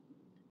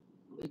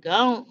 we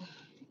gone,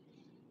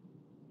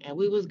 and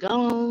we was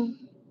gone.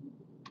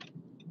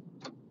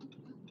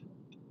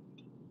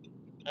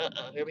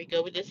 Here we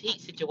go with this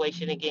heat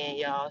situation again,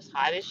 y'all. It's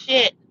hot as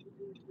shit.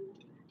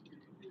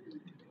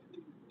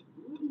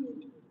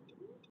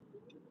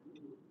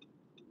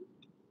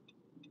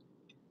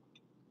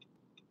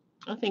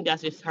 I think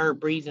that's just her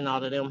breezing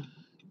all of them.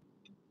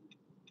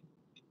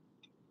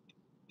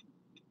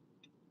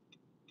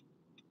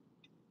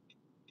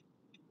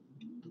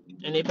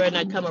 And they better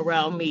not come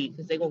around me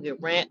because they're going to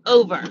get ran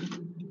over.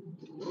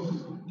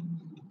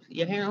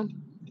 You hear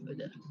them?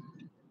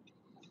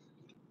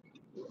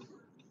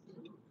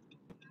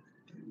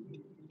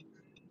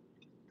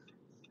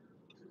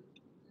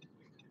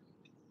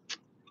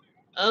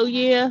 Oh,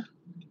 yeah.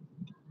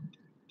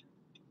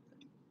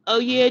 Oh,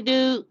 yeah,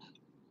 dude.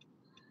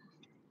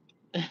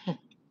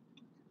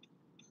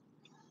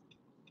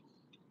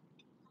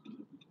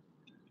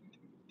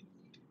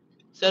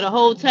 So the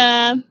whole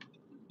time,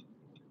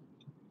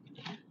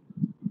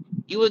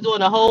 you was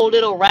doing a whole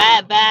little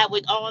ride by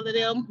with all of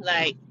them?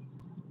 Like,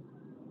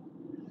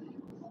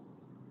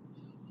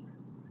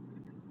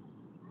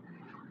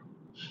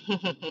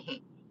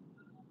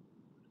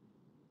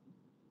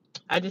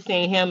 I just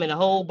seen him and a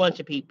whole bunch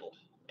of people.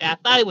 And I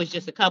thought it was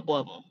just a couple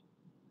of them.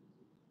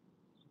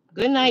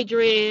 Good night,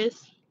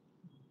 Dress.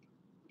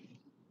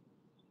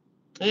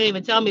 They didn't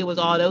even tell me it was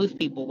all those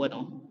people with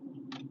him.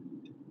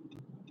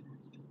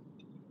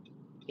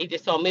 He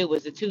just told me it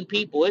was the two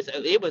people.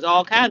 It was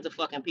all kinds of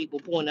fucking people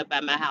pulling up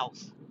at my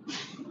house.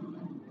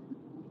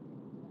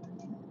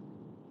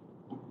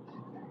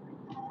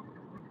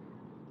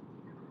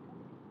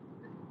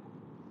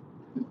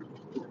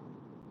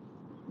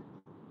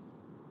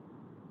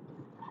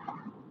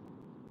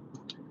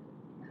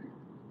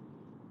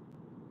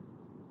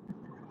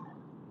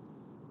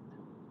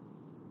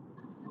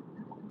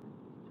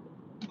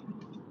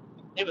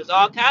 There was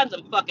all kinds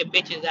of fucking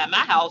bitches at my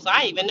house.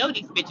 I didn't even know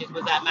these bitches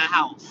was at my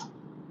house.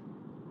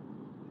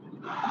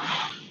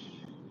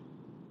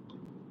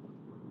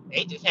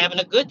 They just having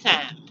a good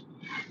time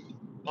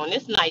on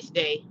this nice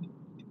day.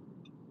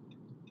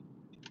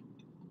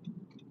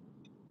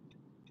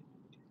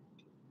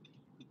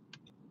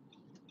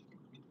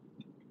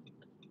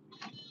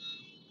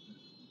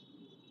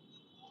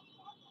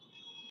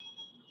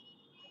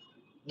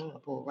 I'm gonna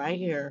pull right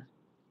here.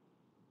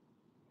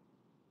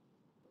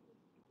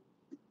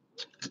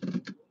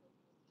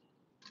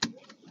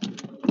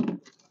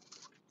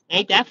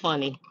 Ain't that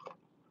funny?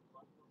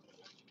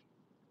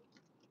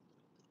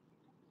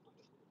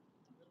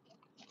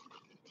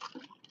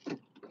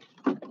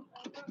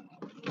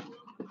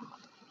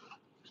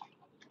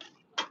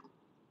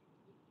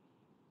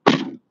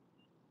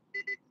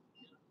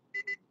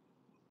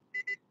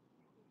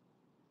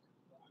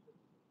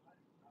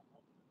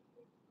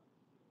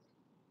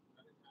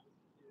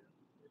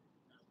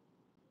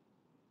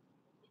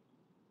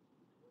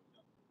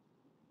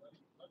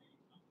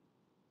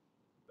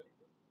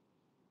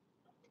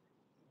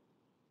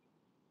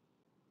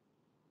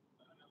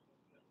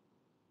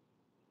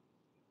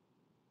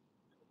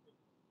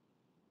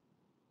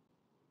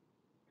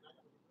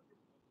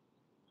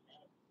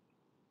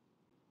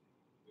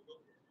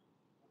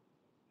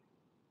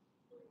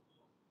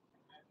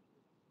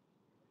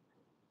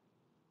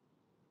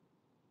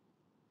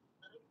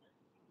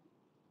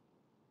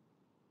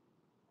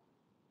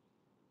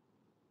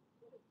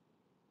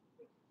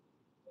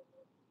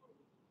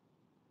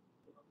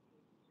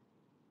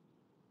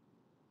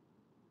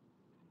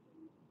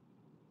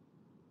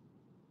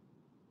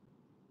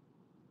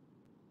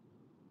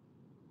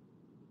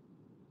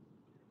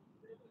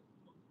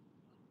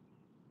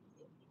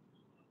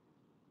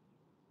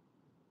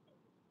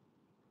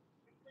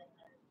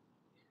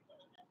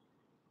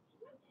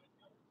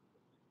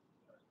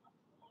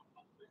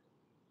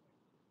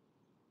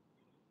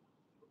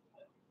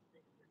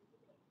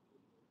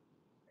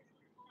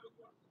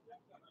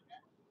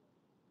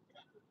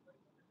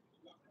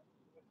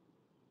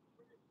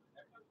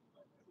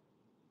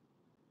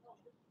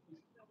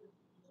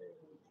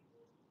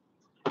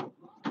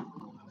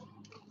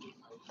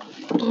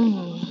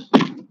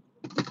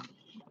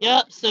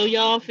 Yep. So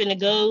y'all finna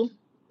go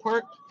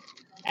park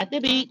at the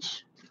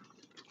beach.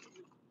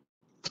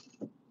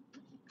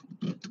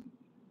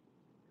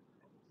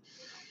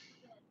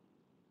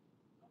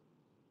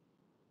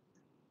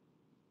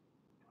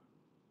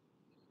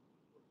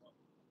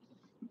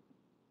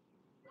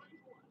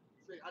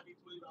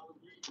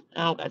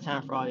 I don't got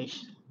time for all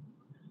this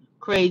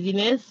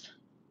craziness.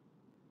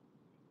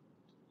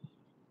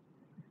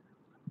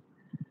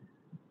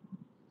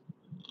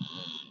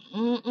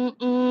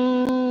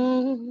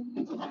 Mm-mm-mm.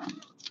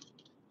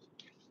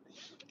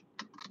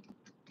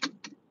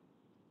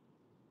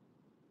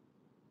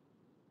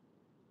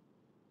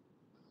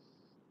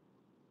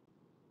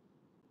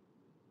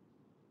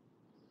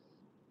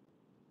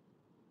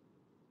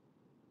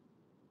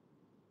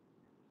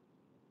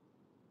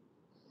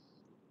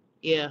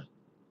 Yeah.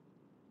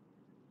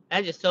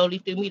 That just totally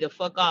threw me the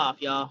fuck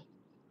off, y'all.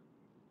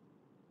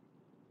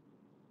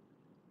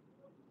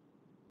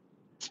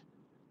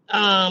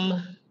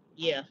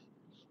 Yeah.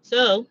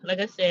 So, like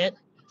I said,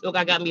 look,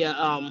 I got me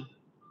a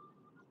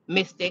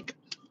Mystic.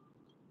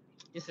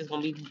 This is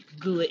gonna be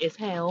good as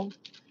hell.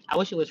 I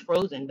wish it was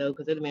frozen though,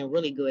 because it'd have been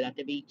really good at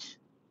the beach.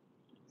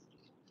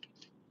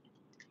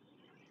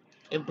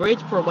 If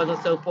Bridgeport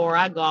wasn't so far,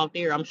 I'd go out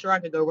there. I'm sure I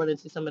could go run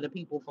into some of the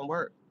people from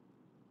work.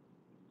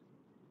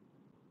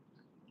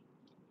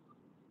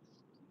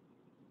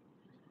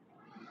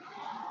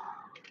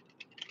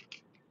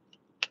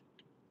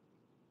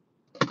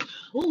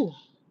 Ooh,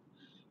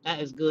 that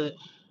is good.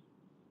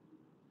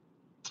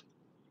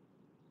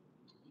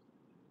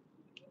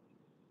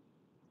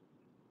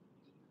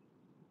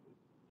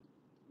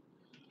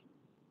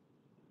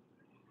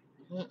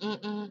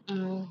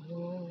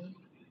 Mm-mm-mm-mm-mm.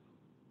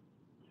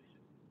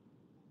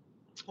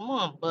 Come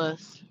on,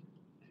 bus.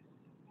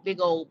 Big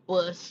old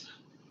bus.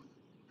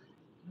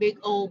 Big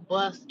old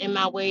bus in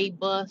my way,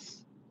 bus.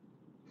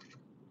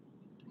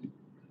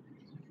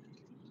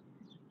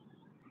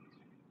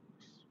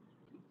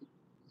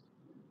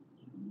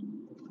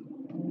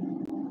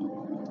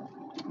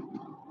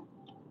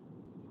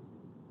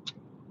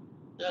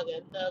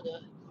 Thugger,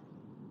 thugger.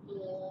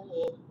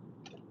 Ooh.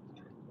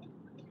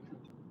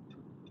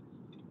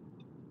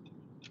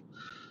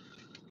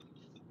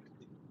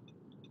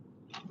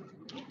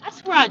 I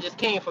swear I just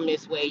came from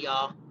this way,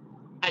 y'all.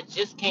 I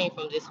just came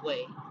from this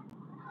way.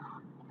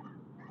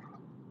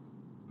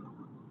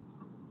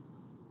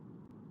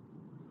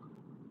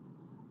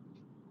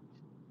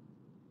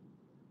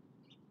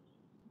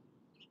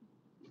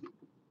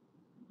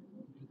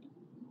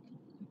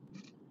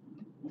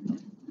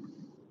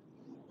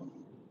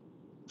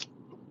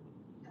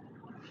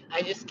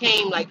 I just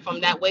came like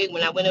from that way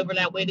when I went over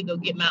that way to go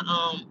get my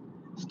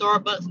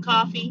Starbucks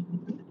coffee.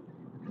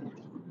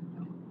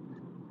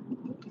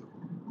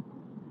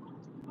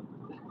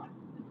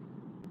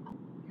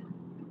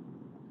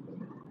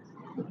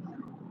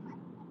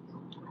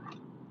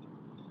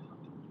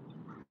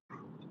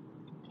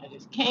 I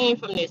just came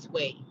from this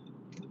way.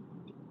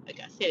 Like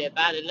I said, if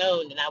I'd have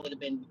known, then I would have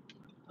been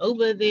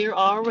over there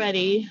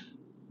already.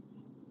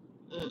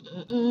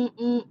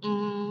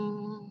 Mm-mm-mm-mm-mm.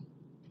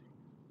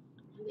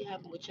 What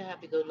happened with your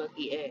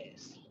happy-go-lucky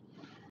ass?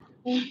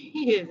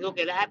 He is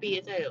looking happy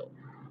as hell.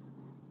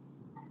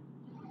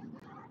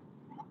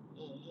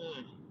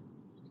 Hmm.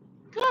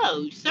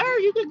 Go, sir.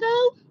 You could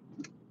go.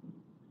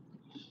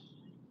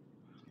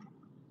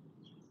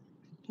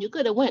 You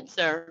could have went,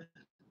 sir.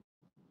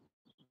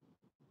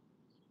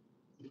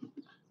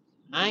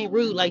 I ain't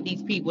rude like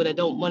these people that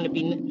don't want to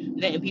be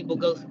letting people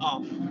go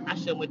off. I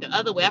should have went the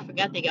other way. I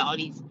forgot they got all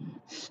these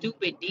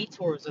stupid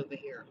detours over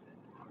here.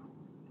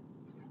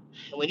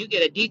 And when you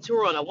get a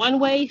detour on a one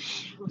way,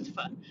 what's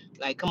fun?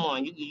 Like, come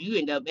on, you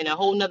end up in a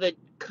whole nother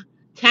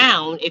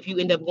town if you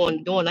end up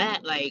going doing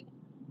that. Like,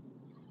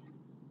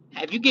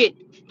 if you get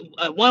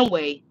a one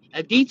way,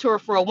 a detour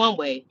for a one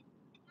way.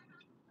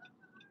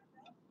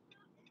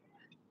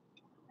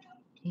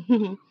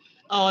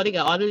 Oh, they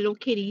got all the little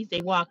kitties.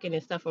 They walking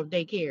and stuff from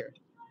daycare.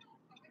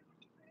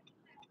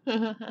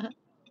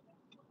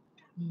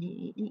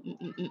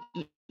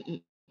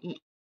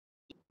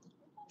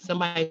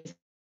 Somebody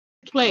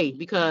play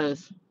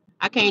because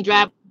I can't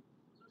drive.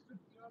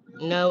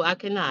 No, I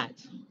cannot.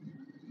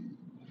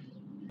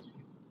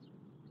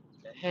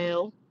 The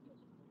hell,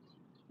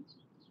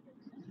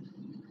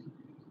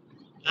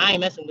 I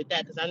ain't messing with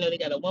that because I know they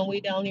got a one way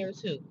down here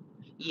too.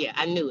 Yeah,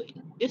 I knew it.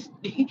 This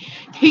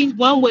these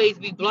one ways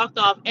be blocked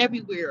off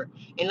everywhere,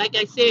 and like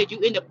I said,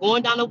 you end up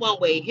going down the one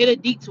way, hit a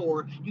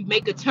detour, you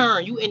make a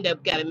turn, you end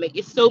up gotta make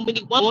it's so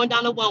many going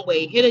down the one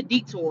way, hit a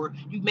detour,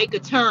 you make a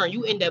turn,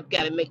 you end up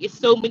gotta make it's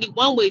so many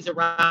one ways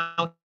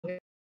around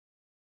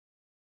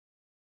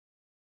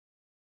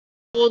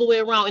all the way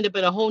around, end up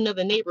in a whole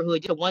nother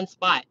neighborhood, just one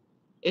spot.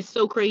 It's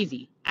so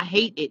crazy. I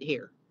hate it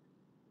here.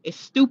 It's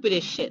stupid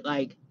as shit.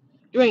 Like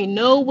there ain't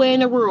no way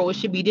in the world it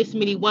should be this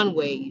many one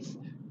ways.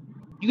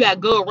 You gotta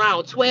go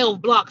around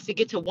 12 blocks to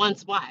get to one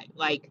spot.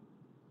 Like,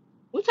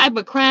 what type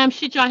of crime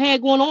shit y'all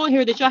had going on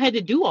here that y'all had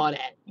to do all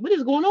that? What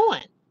is going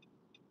on?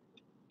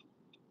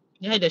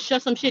 You had to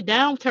shut some shit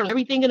down, turn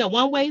everything into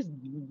one way.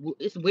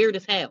 It's weird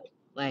as hell.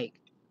 Like,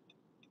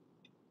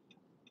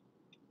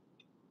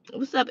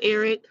 what's up,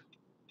 Eric?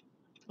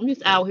 I'm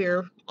just out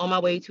here on my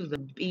way to the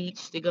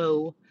beach to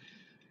go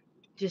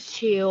just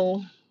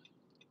chill,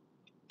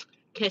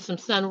 catch some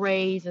sun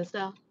rays and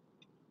stuff.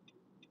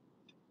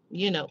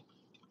 You know,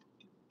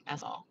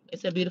 that's all.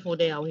 It's a beautiful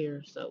day out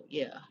here. So,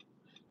 yeah,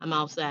 I'm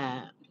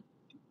outside.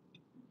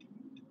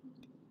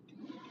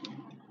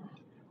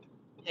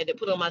 Had to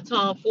put on my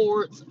Tom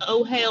Fords.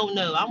 Oh hell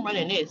no, I'm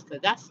running this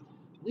because that's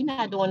we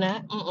not doing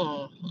that.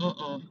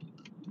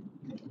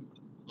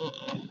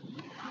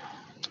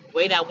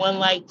 Wait out one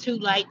light, two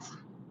lights.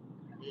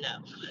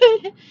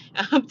 No,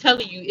 I'm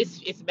telling you,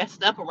 it's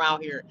messed up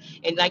around here.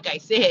 And like I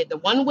said, the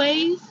one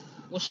ways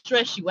will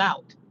stress you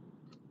out.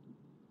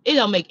 It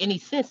don't make any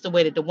sense the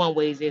way that the one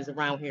ways is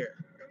around here.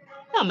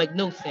 It don't make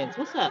no sense.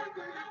 What's up?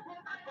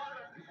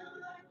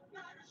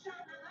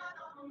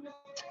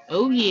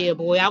 Oh yeah,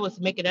 boy, I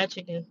was making that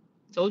chicken.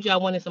 Told you I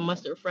wanted some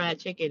mustard fried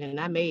chicken,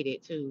 and I made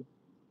it too.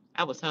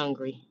 I was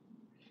hungry.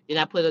 Then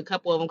I put a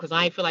couple of them because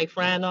I ain't feel like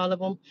frying all of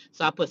them.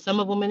 So I put some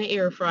of them in the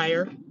air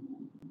fryer,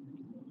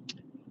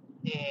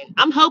 and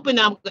I'm hoping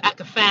I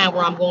can find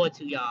where I'm going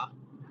to, y'all,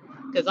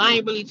 because I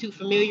ain't really too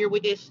familiar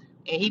with this.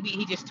 And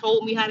he just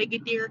told me how to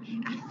get there.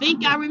 I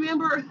think I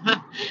remember,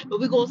 but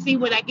we're gonna see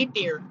when I get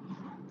there.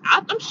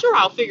 I'm sure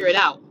I'll figure it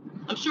out.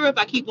 I'm sure if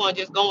I keep on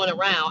just going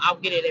around, I'll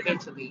get it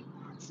eventually.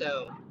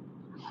 So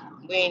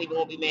we ain't even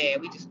gonna be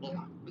mad.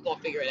 We're gonna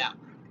figure it out.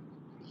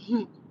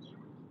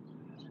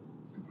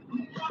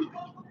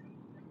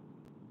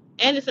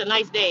 And it's a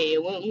nice day,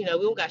 and we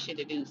don't got shit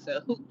to do,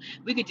 so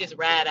we could just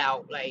ride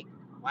out. Like,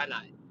 why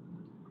not?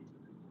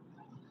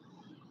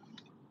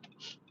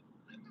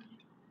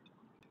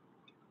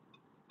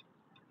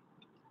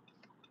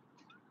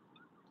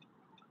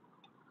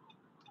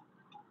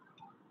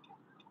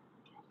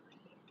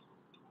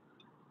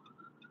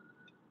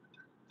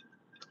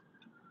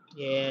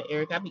 Yeah,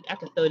 Eric, I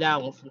can throw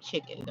down with some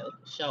chicken though,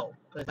 for sure,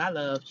 because I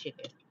love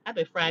chicken. I've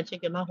been frying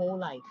chicken my whole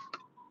life.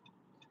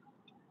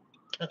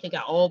 I think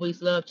I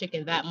always loved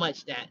chicken that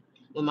much that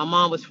when my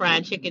mom was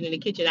frying chicken in the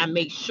kitchen, I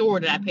made sure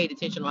that I paid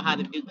attention on how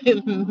to do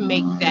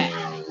make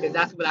that, because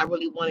that's what I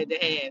really wanted to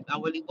have. I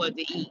really wanted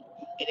to eat,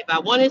 and if I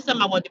wanted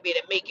something, I wanted to be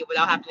able to make it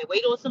without having to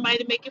wait on somebody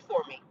to make it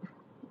for me.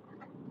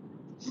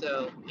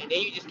 So, and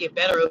then you just get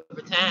better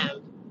over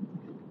time.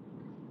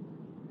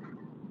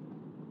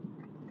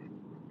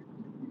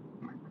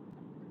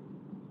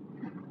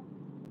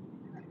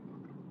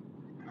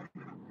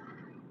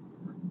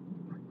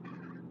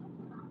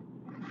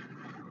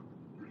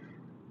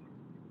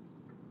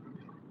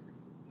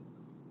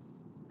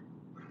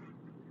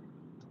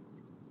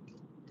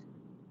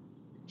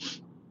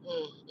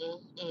 Mm,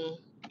 mm, mm.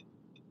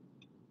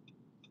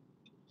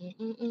 Mm,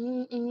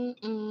 mm, mm,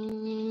 mm,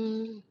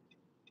 mm.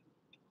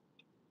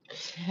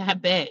 I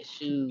bet.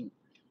 Shoot.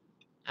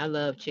 I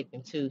love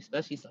chicken too,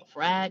 especially some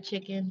fried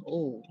chicken.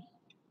 Oh,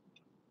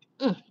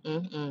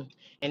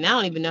 and I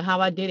don't even know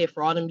how I did it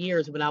for all them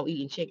years without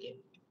eating chicken.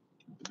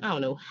 I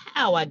don't know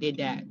how I did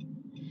that.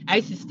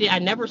 I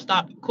never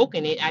stopped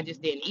cooking it. I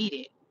just didn't eat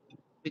it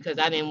because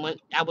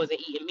I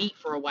wasn't eating meat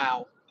for a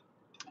while.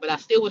 But I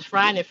still was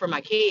frying it for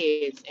my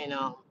kids, and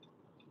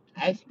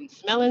I used to be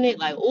smelling it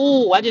like,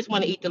 oh, I just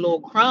want to eat the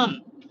little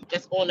crumb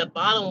that's on the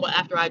bottom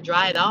after I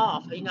dry it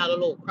off. You know how the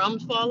little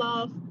crumbs fall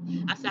off?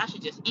 I said I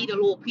should just eat a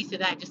little piece of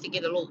that just to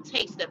get a little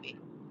taste of it.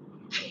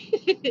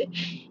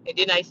 And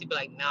then I used to be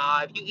like,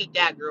 nah, if you eat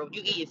that, girl,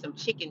 you eating some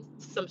chicken,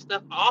 some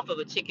stuff off of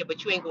a chicken,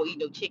 but you ain't gonna eat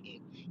no chicken.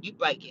 You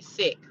might get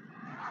sick.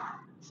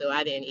 So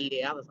I didn't eat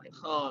it. I was like,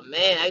 oh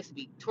man, I used to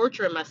be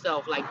torturing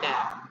myself like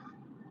that,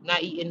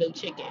 not eating no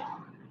chicken.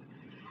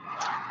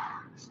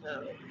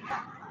 So,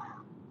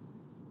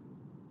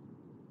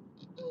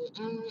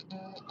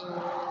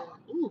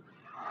 Ooh.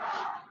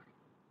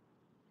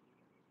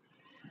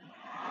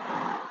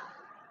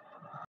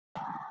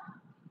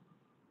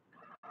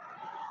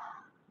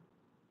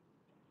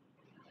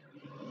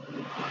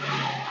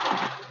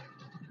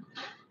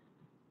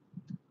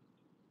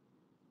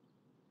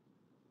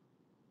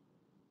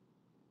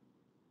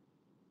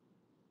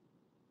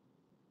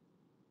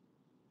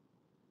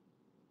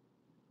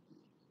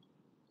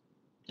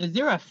 Is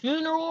there a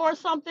funeral or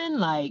something?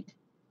 Like,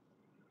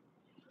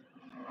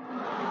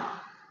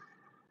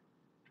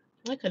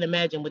 I can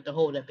imagine what the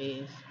holdup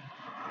is.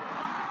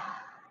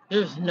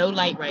 There's no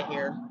light right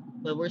here,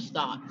 but we're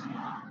stopped.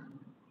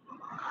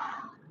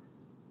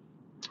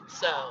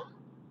 So,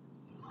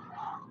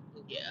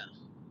 yeah,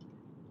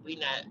 we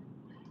not,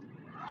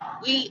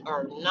 we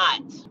are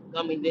not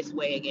coming this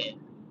way again.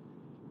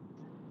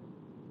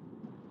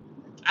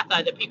 I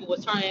thought that people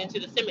was turning into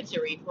the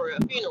cemetery for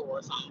a funeral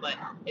or something, but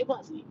it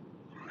wasn't.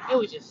 It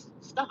was just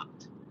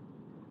stopped.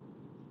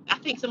 I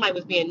think somebody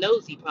was being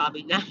nosy,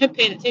 probably not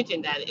paying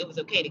attention that it was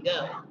okay to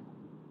go.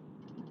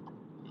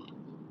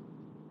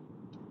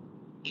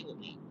 He would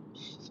be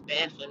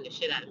baffling the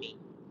shit out of me.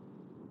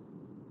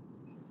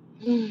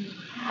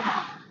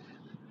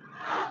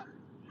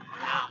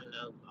 I don't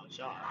know about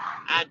y'all.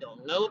 I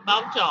don't know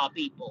about y'all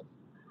people.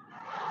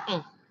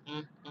 Mm,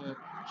 mm, mm.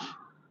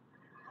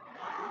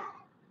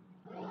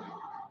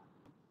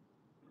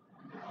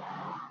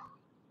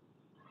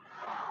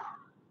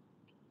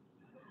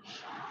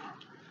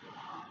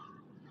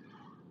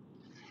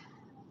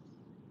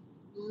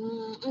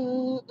 Mm,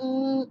 mm,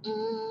 mm,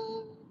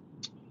 mm.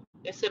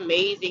 It's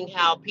amazing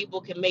how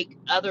people can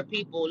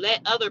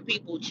let other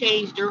people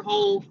change their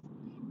whole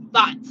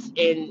thoughts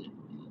and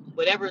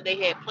whatever they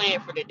had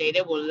planned for the day.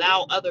 They will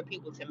allow other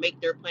people to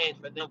make their plans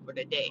for them for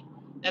the day.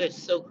 That is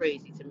so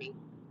crazy to me.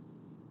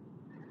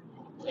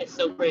 It's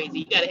so crazy.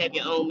 You gotta have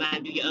your own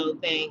mind, do your own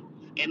thing,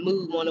 and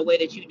move on the way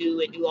that you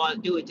do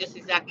and do it just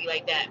exactly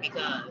like that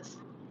because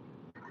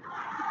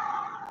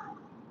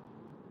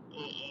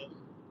mm-mm.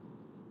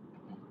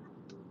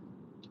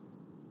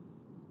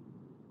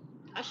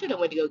 I should have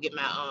went to go get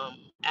my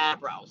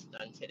eyebrows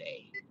done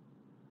today.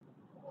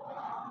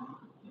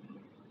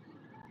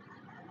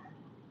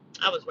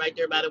 I was right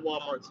there by the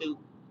Walmart too.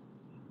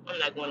 I'm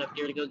not going up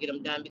there to go get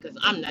them done because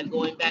I'm not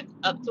going back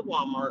up to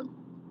Walmart.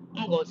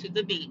 I'm going to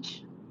the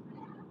beach.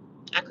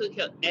 I could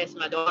ask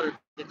my daughter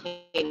to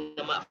clean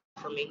them up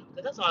for me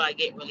because that's all I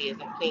get really is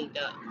them cleaned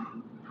up.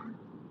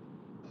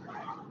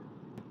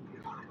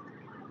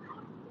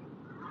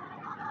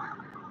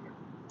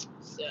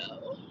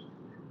 So,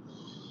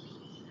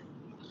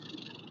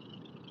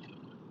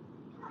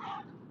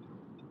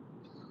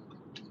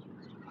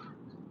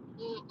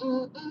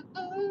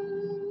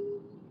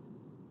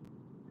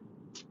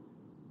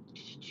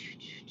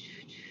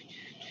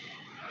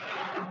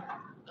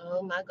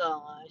 oh my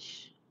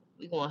gosh.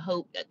 We're going to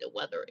hope that the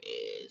weather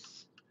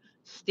is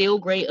still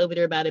great over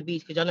there by the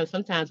beach because y'all know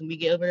sometimes when we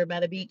get over there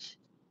by the beach,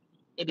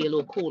 it'd be a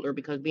little cooler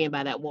because being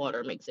by that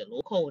water makes it a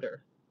little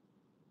colder.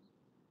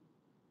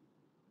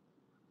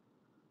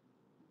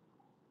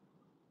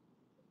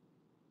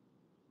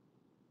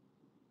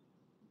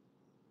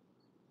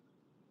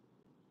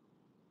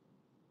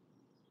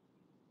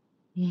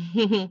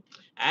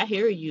 I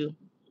hear you.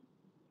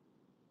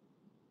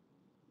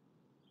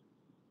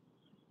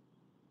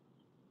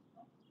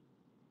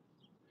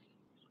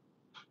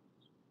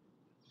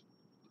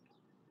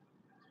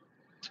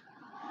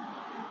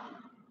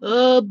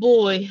 Oh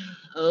boy.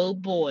 Oh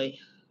boy.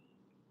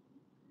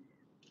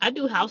 I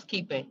do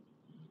housekeeping.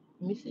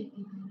 Let me see.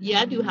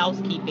 Yeah, I do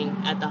housekeeping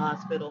at the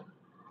hospital.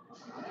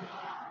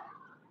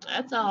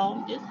 That's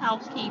all. Just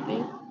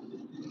housekeeping.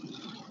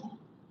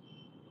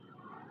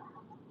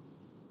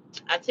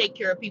 I take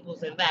care of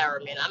people's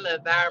environment. I'm an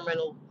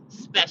environmental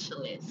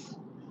specialist.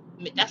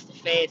 I mean, that's the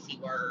fancy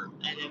word.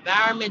 An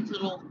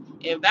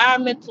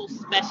environmental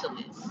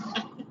specialist.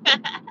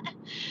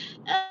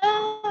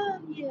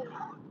 Yeah.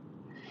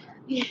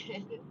 Yeah.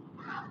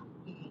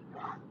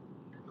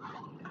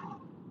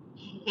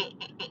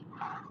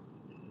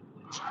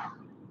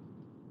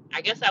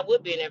 I guess I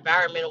would be an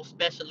environmental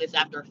specialist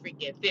after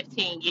freaking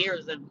 15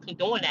 years of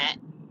doing that.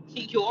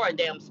 You're a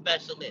damn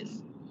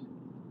specialist.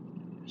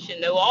 You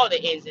should know all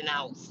the ins and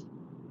outs.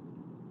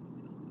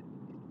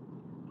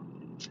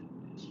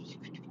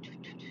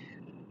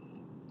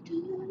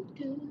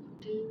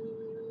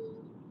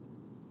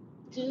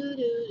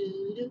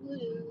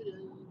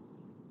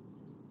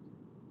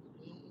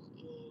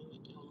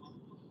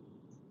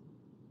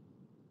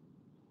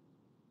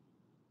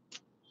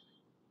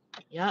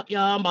 Yep,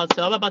 y'all. I'm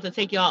about to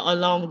take y'all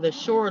along the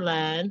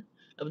shoreline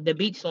of the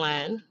beach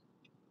line.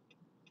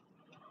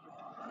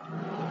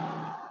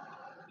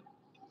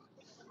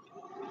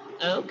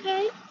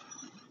 Okay.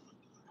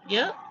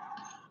 Yep.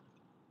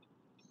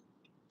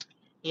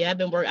 Yeah,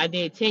 I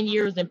did 10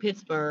 years in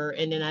Pittsburgh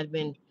and then I've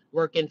been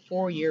working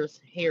 4 years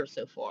here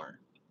so far.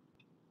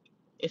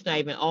 It's not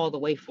even all the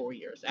way 4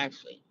 years,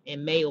 actually.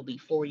 In May will be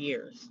 4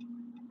 years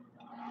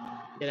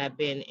that I've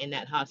been in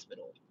that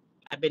hospital.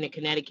 I've been in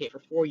Connecticut for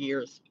 4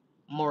 years,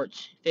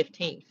 March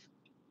 15th.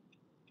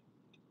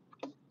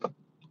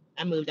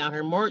 I moved down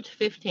here March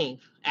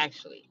 15th,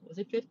 actually. Was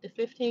it the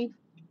 15th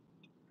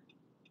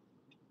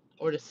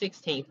or the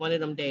 16th? One of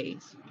them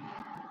days.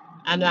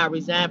 I know I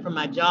resigned from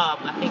my job.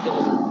 I think it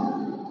was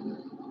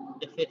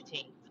the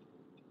 15th.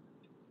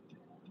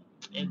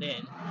 And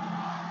then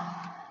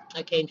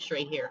I came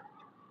straight here.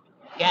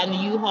 Got in the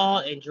U-Haul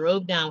and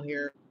drove down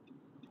here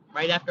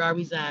right after I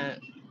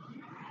resigned.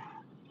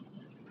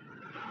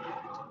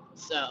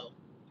 So,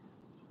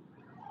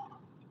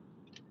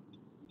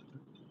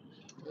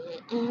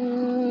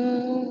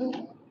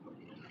 mm,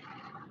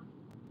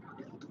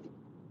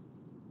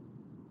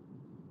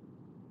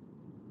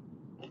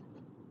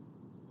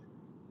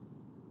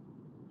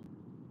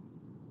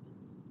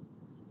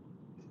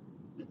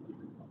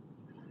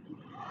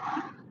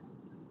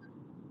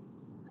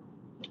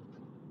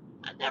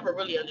 I never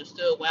really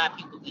understood why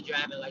people be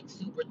driving like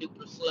super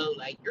duper slow.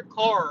 Like your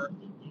car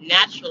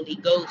naturally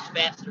goes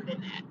faster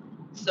than that.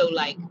 So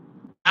like,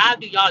 how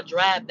do y'all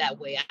drive that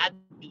way? I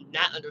do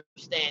not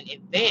understand.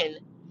 And then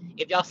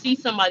if y'all see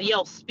somebody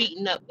else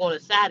speeding up on the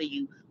side of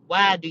you,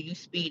 why do you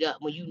speed up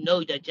when you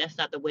know that that's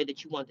not the way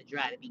that you want to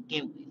drive to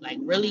begin with? Like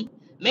really,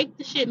 make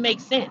the shit make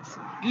sense.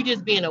 You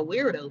just being a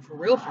weirdo for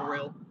real, for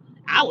real.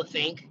 I would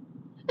think.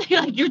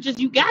 Like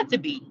you got to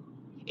be.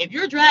 If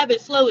you're driving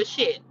slow as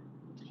shit,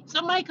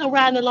 somebody come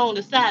riding along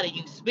the side of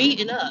you,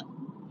 speeding up,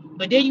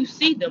 but then you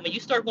see them and you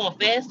start going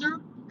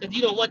faster because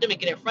you don't want them to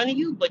get in front of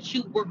you, but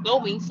you were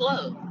going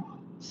slow.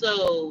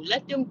 So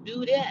let them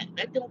do that.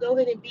 Let them go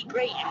ahead and be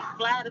great and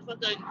fly the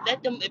fuck up.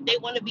 Let them, if they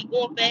want to be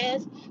going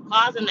fast,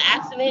 causing an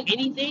accident,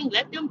 anything,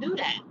 let them do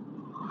that. You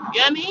know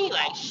what I mean?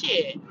 Like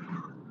shit.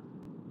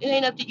 It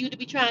ain't up to you to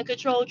be trying to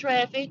control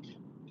traffic.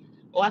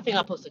 Oh, I think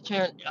I'm supposed to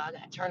turn. Oh, I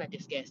gotta turn at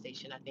this gas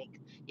station. I think.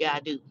 Yeah, I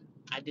do.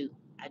 I do.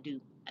 I do.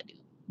 I do.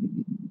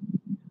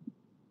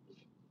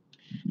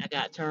 I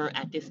gotta turn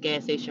at this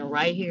gas station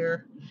right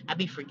here. I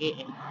be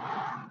forgetting.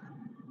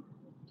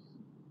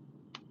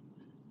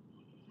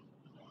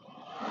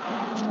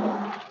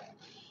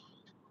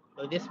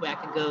 So this way I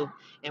could go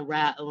and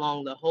ride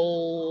along the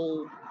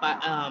whole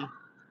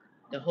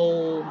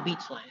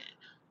beach line.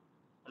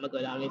 I'm gonna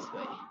go down this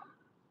way.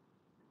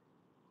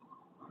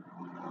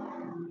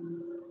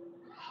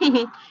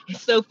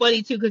 It's so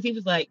funny too, because he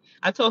was like,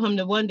 I told him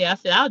the one day, I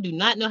said, I do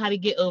not know how to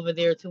get over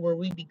there to where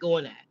we be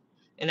going at.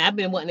 And I've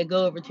been wanting to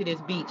go over to this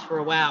beach for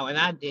a while, and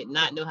I did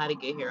not know how to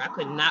get here. I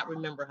could not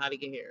remember how to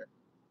get here.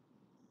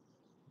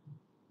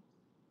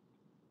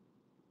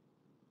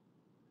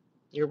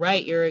 You're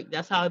right, Eric.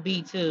 That's how it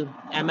be too.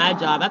 At my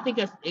job, I think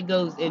it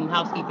goes in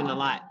housekeeping a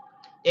lot.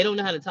 They don't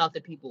know how to talk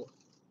to people.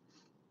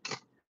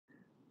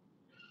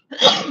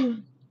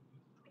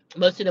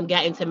 Most of them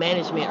got into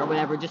management or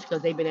whatever just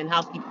because they've been in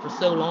housekeeping for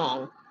so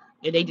long,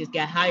 and they just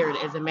got hired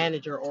as a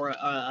manager or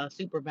a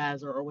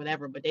supervisor or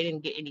whatever, but they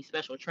didn't get any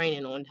special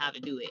training on how to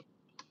do it.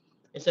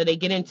 And so they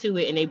get into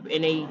it, and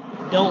they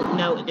don't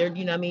know. They're,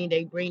 you know what I mean,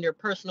 they bring their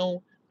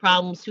personal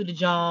problems to the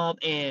job,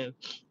 and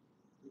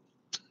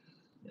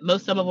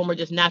most some of them are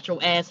just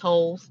natural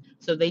assholes,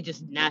 so they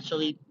just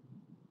naturally,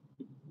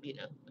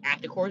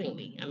 act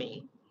accordingly. I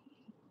mean,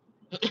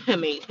 I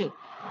mean,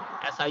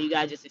 that's how you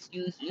guys just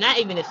not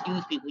even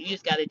excuse people. You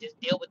just gotta just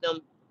deal with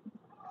them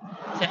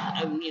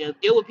to,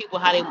 deal with people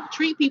how they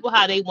treat people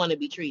how they want to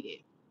be treated.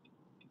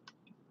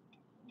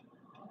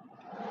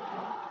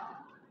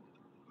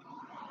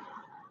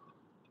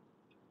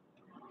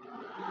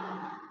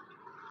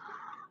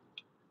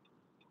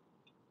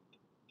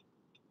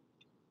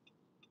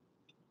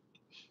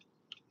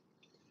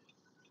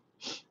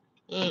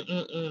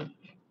 Mm-mm-mm.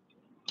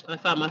 I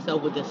found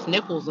myself with the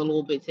sniffles a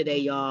little bit today,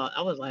 y'all.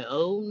 I was like,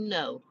 oh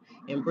no.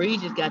 And Bree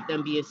just got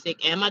them being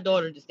sick, and my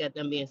daughter just got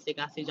them being sick.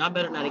 I said, y'all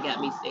better not have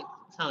got me sick.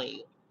 I'm telling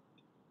you.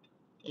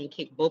 And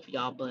kick both of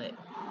y'all butt.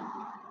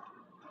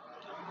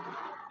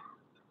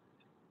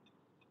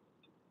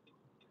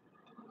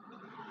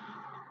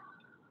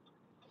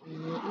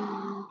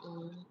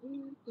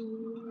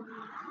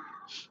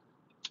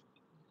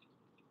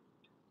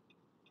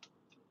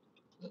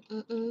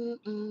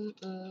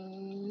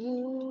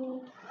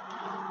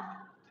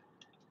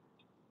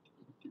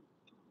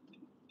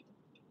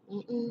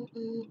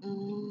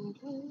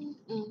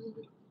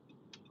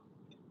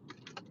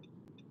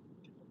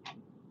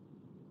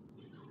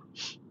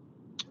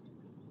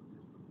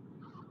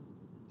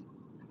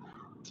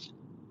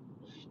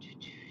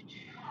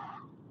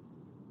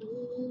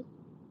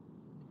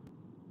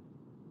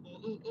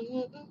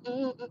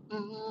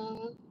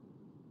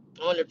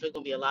 I wonder if there's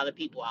gonna be a lot of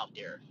people out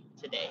there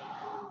today.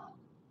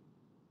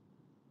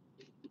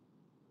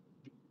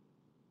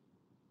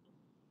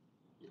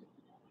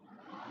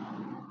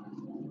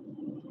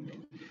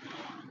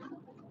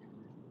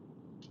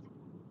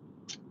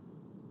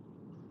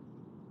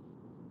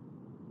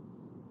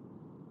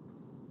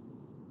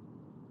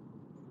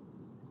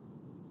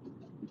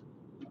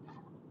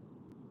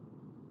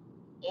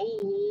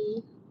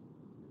 Oh,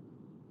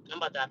 I'm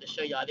about to have to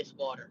show y'all this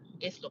water.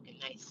 It's looking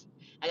nice.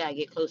 I gotta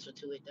get closer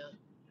to it though.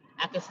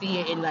 I can see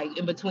it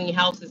in between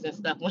houses and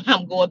stuff when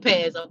I'm going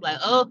past. I'm like,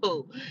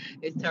 oh,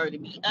 it's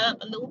turning me up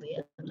a little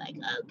bit. I'm like,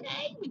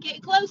 okay, we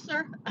get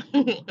closer.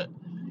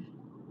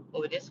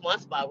 Over this one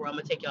spot where I'm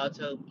gonna take y'all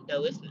to,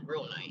 though, it's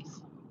real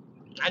nice.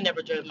 I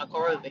never drove my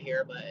car over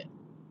here, but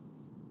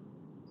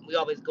we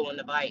always go on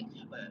the bike.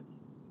 But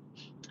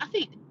I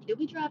think, did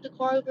we drive the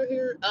car over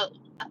here? Oh,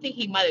 I think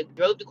he might have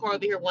drove the car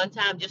over here one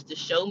time just to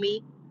show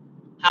me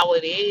how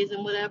it is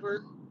and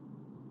whatever.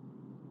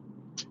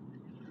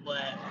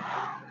 But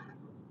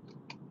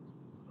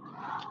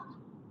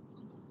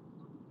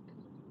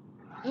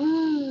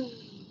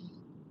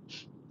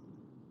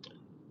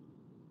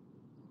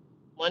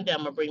one day I'm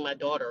gonna bring my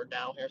daughter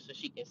down here so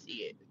she can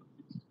see it.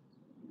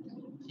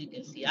 She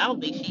can see. I don't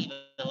think she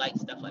even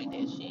likes stuff like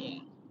this.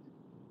 She'll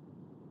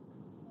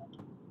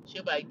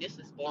be like, "This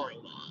is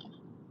boring, mom."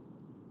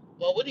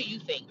 Well, what do you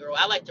think, girl?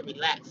 I like to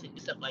relax and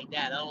do stuff like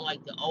that. I don't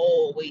like to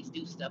always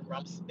do stuff where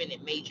I'm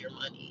spending major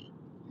money.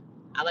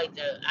 I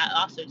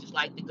also just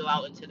like to go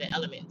out into the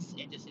elements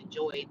and just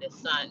enjoy the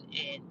sun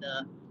and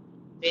the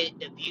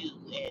view,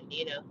 and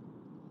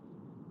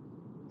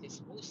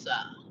just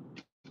woosah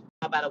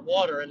by the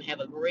water and have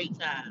a great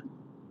time.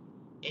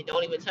 And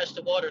don't even touch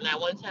the water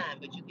not one time,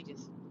 but you can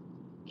just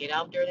get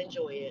out there and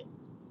enjoy it.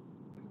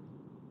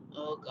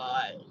 Oh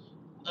God.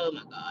 Oh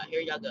my God.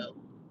 Here y'all go.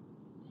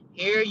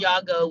 Here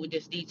y'all go with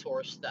this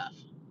detour stuff.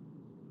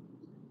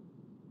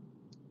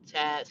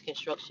 Tad's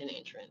construction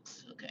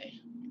entrance. Okay.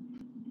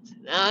 So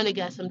now they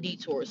got some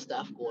detour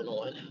stuff going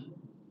on.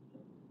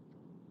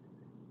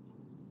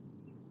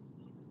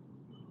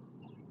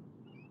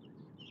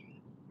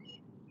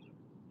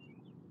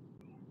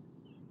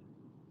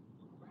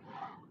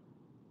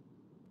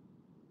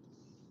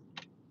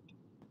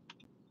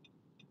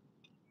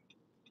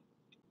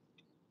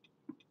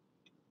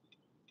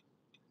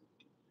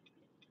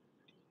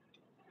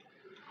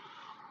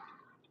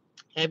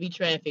 Heavy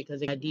traffic because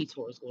they got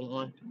detours going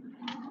on.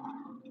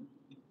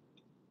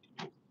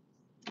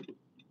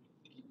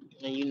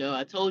 And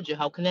I told you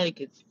how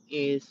Connecticut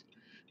is.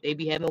 They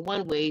be having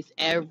one ways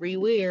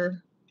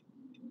everywhere,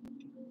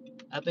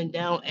 up and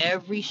down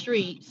every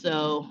street.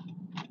 So,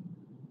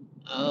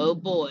 oh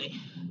boy.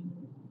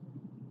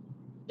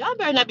 Y'all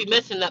better not be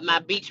messing up my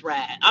beach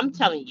ride. I'm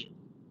telling you.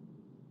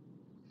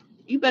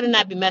 You better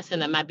not be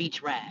messing up my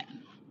beach ride.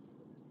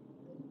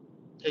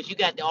 Because you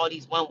got all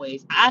these one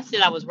ways. I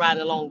said I was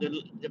riding along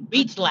the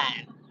beach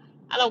line.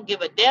 I don't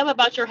give a damn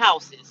about your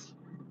houses.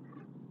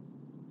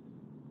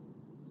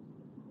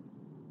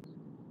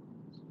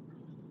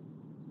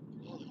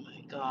 Oh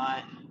my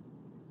God.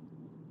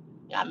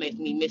 Y'all make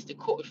me miss the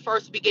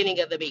first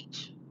beginning of the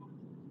beach.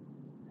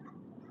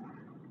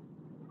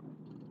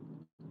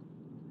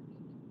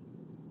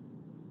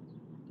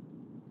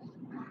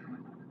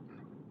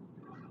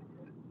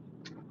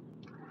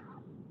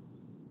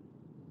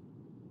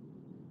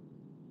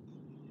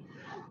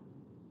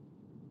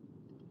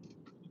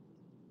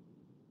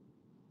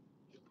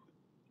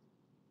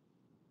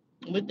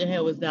 What the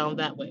hell is down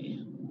that way?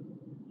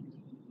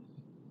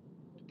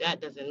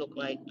 That doesn't look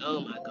like,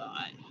 oh my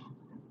God.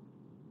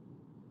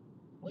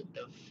 What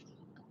the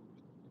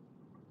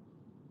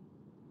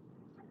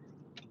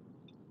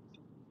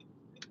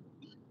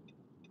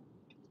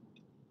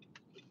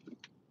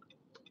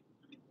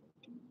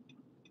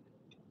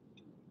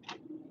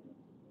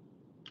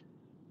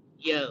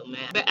Yo,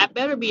 man. I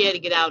better be able to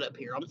get out up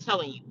here. I'm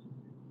telling you.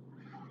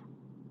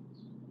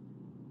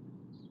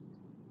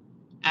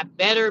 I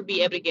better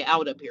be able to get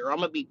out up here. I'm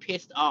going to be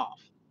pissed off.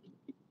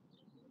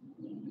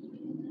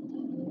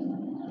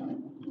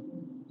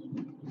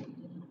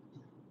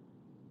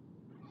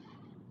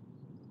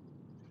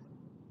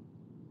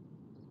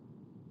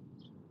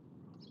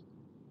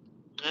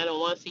 I don't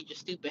want to see your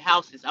stupid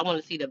houses. I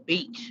want to see the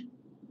beach.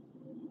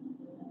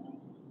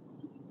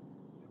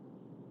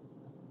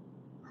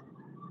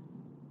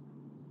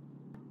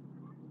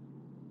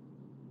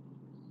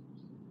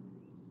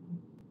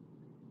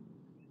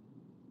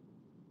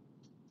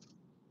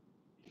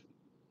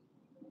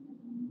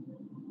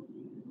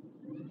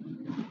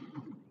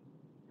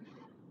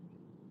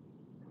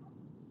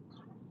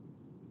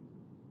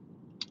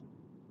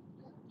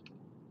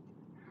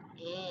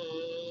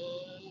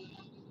 Mm.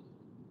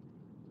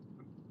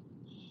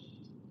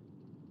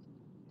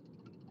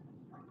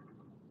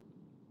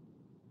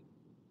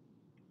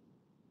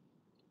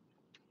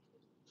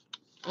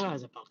 I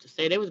was about to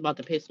say, they was about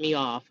to piss me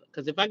off.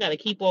 Because if I got to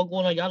keep on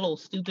going on y'all little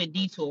stupid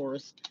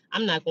detours,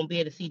 I'm not going to be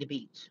able to see the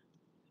beach.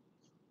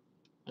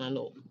 I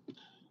know.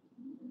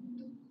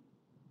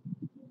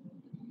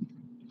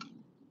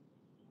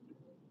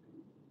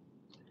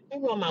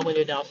 Let me roll my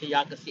window down so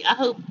y'all can see. I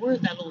hope,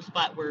 where's that little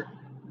spot where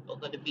we'll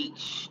go to the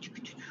beach?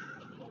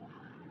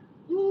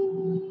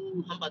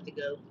 Ooh, I'm about to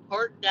go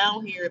park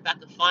down here if I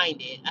can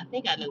find it. I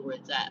think I know where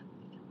it's at.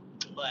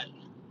 But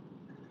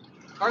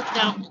park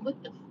down,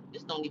 what the,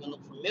 this don't even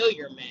look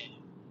familiar, man.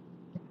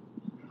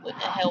 What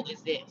the hell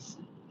is this?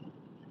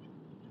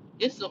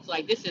 This looks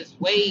like this is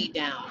way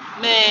down.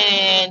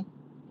 Man,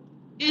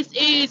 this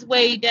is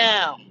way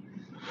down.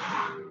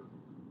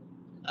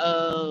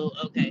 Oh,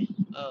 okay.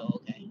 Oh,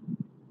 okay.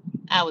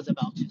 I was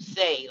about to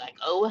say, like,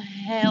 oh,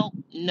 hell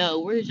no.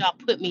 Where did y'all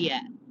put me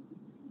at?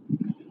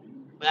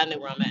 But I know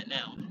where I'm at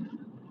now.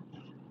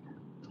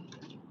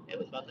 It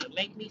was about to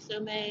make me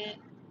so mad.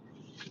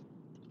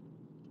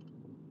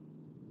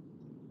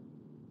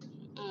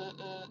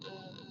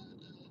 Mm-mm-mm.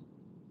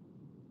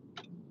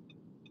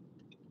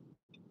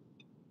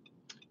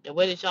 The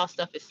way that y'all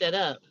stuff is set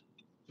up,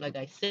 like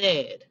I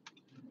said,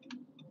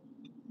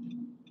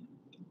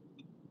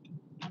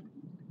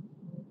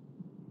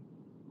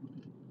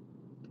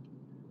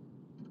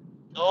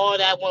 all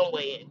that one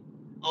way,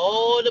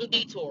 all them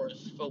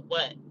detours for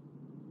what?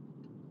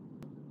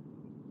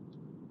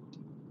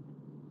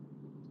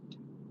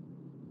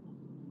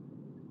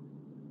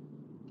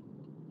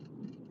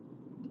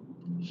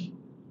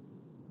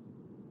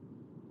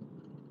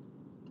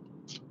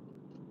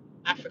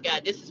 I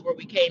forgot. This is where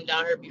we came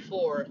down here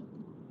before.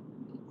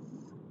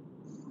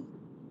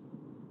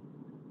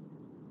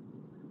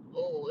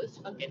 Oh, it's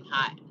fucking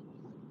hot.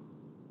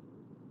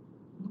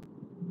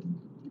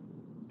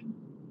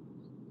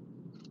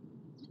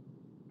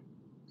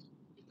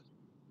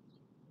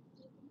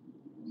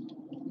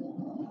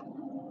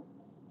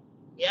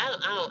 Yeah,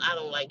 I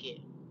don't like it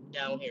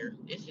down here.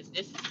 This is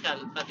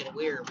kind of fucking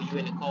weird when you're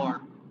in the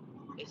car.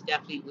 It's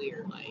definitely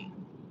weird. Like,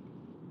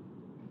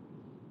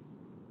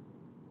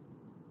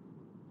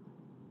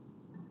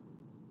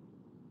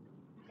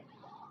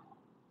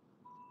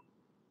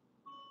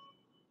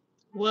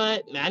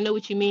 what? I know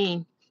what you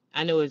mean.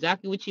 I know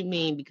exactly what you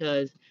mean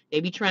because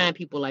they be trying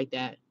people like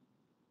that.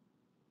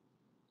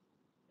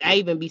 I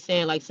even be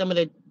saying like some of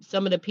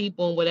the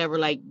people and whatever,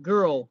 like,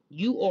 girl,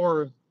 you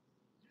are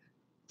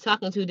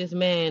talking to this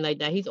man like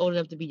that. He's old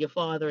enough to be your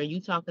father, and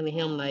you talking to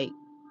him like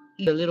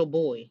he's a little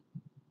boy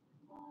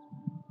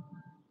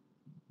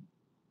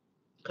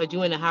because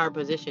you in a higher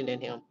position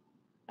than him.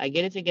 Like,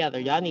 get it together.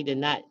 Y'all need to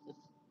not.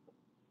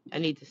 I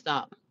need to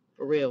stop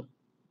for real.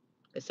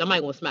 Cause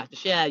somebody gonna smack the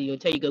shit out of you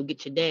and tell you go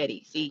get your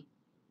daddy. See,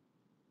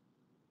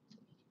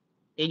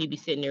 then you be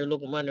sitting there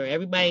looking, wondering.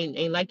 Everybody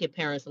ain't like your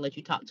parents and let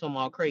you talk to them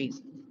all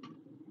crazy.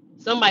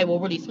 Somebody will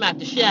really smack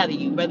the shit out of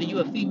you, whether you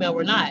a female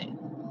or not,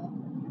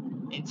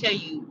 and tell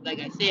you, like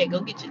I said,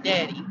 go get your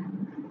daddy.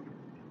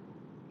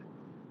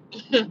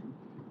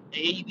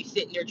 And then you be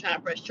sitting there trying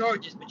to press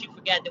charges, but you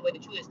forgot the way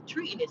that you was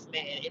treating this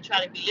man and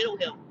trying to belittle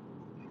him.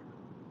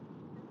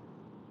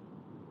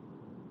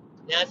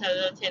 9 times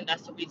out of 10,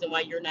 that's the reason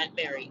why you're not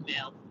married,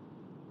 Mel.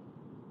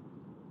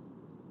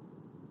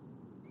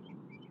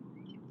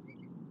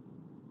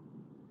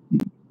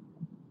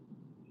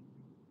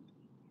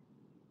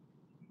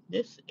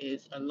 This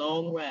is a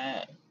long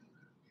ride.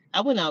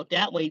 I went out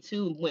that way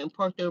too, went and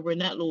parked over in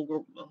that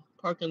little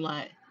parking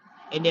lot,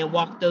 and then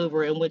walked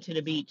over and went to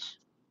the beach.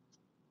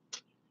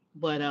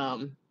 But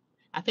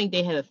I think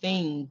they had a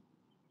thing,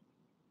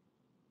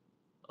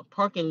 a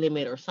parking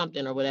limit or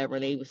something or whatever,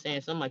 and they was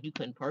saying something like you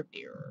couldn't park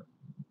there. Or,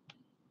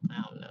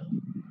 I don't know.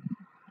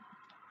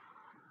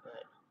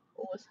 But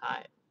oh, it's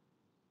hot.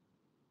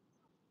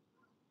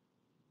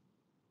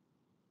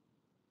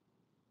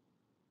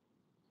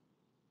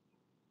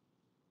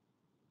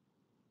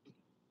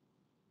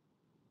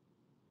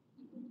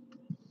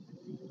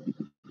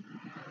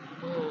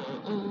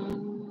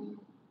 Mm-mm.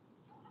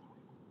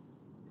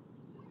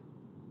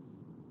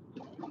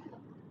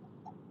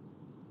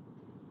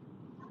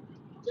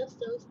 Just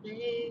those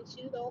things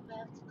you don't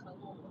have to come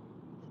on.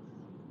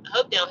 I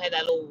hope they don't have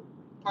that little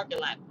parking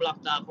lot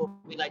blocked off where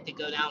we like to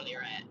go down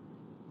there at.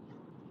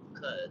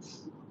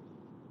 Cause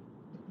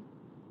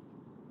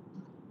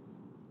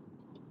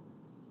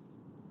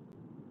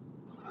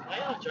why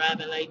y'all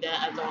driving like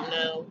that? I don't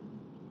know.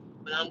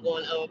 But I'm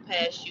going over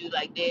past you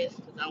like this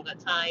because I don't got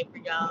time for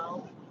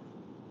y'all.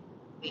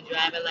 Be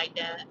driving like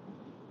that.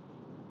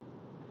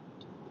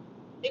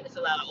 I think it's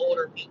a lot of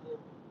older people.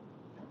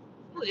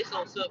 Ooh, this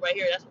little silk right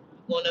here. That's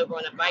going over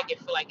on a bike and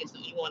feel like it's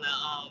you on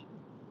a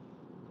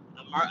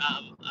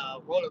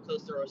roller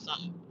coaster or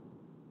something.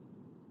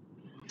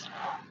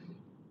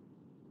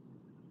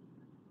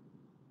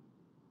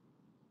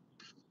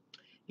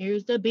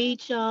 Here's the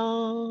beach,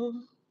 y'all.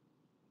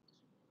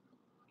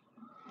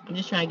 I'm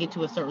just trying to get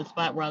to a certain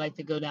spot where I like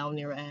to go down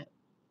there at.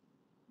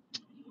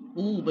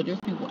 Ooh, but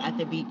there's people at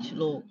the beach.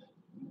 Look,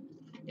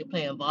 they're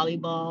playing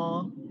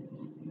volleyball.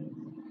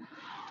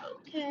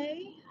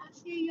 Okay, I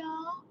see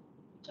y'all.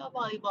 Put y'all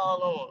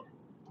volleyball on.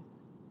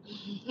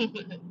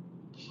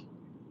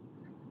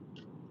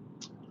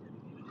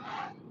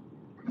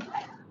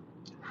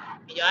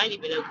 Y'all, I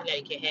didn't even know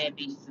Connecticut had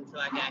beaches until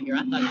I got here.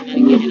 I thought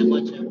Connecticut had a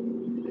bunch of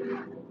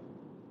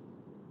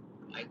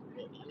like,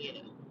 you know,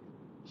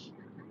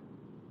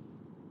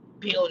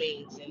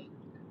 buildings and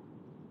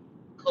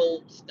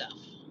cold stuff.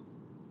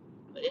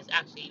 But it's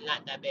actually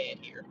not that bad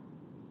here.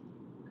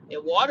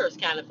 The water is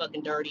kind of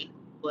fucking dirty,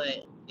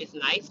 but it's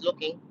nice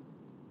looking.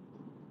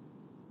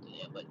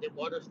 Yeah, but the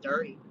water's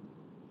dirty.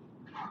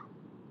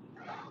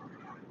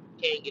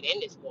 Can't get in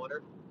this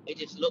water. It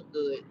just look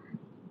good.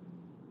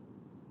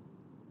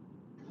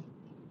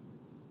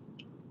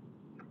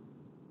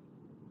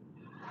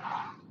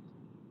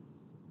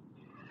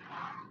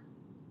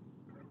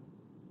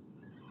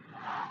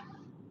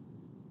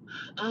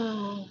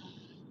 Um,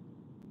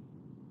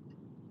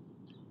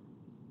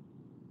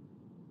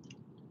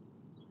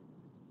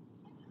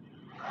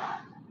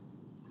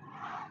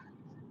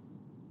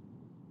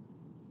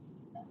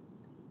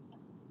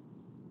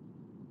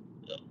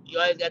 you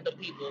always got the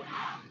people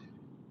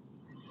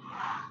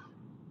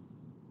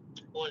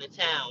on the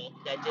town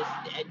that just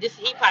this.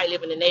 He probably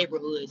live in the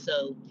neighborhood,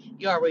 so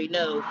you already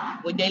know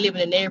when they live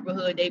in the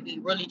neighborhood, they be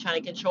really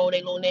trying to control their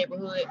little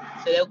neighborhood.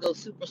 So they'll go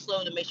super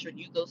slow to make sure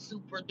you go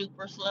super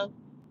duper slow.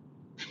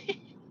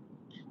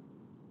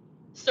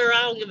 Sir,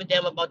 I don't give a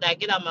damn about that.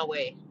 Get out of my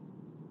way.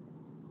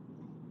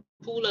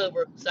 Pull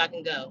over so I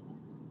can go.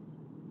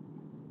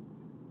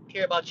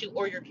 Care about you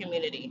or your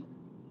community.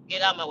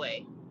 Get out of my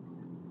way.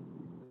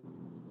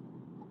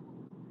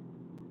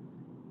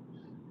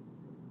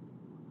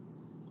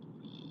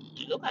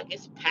 It look like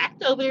it's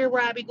packed over there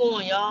where I be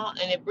going, y'all.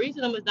 And if Breezy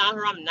them is down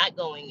here, I'm not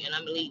going and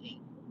I'm leaving.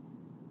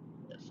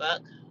 The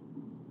fuck?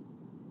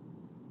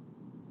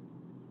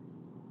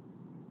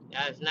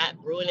 Y'all is not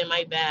ruining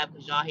my vibe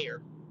because y'all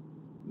here.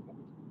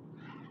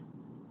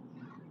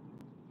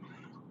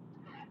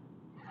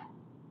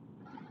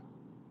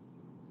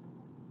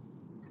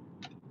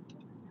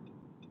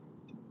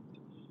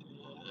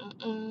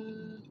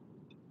 Mm-mm.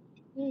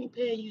 They ain't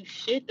paying you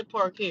shit to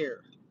park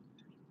here.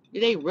 Do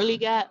they really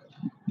got?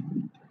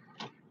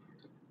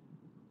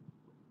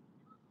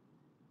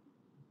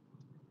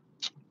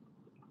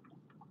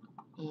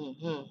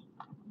 Mm-hmm.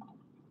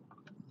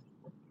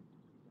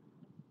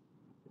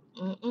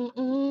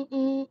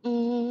 Mm-mm-mm-mm-mm.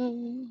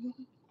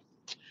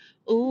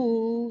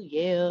 Ooh,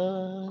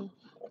 yeah.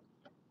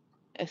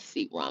 Let's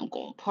see where I'm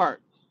going to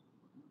park.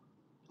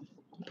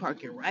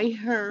 Park it right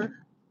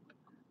here.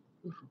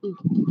 Ooh, ooh,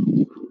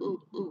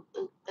 ooh, ooh,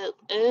 ooh,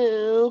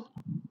 ooh.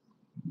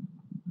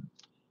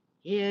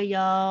 Yeah,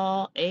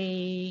 y'all.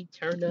 Hey,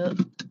 turn up.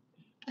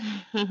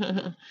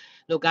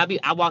 Look,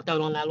 I walked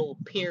out on that little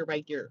pier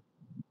right there.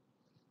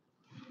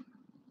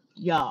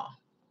 Y'all,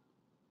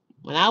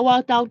 when I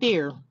walked out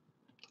there,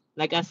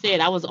 like I said,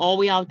 I was all the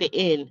way out the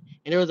end,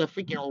 and there was a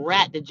freaking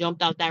rat that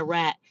jumped out that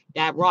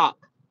rock,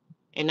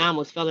 and I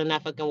almost fell in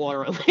that fucking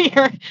water over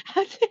here.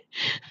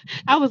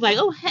 I was like,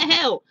 oh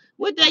hell,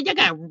 what the? You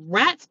got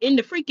rats in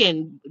the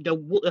freaking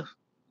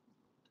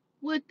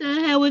what the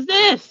hell is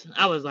this?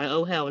 I was like,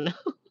 oh hell no.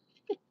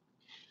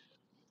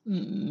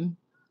 Mm-mm.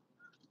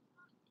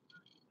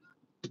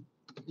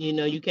 You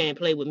know, you can't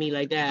play with me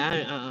like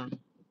that.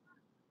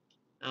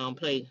 I don't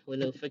play with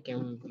no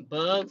freaking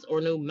bugs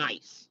or no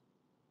mice.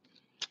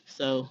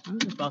 So I'm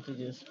just about to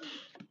just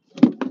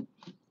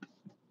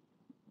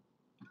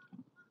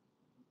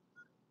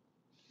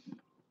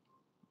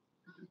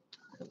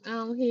come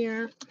out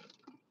here.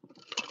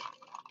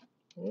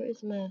 Where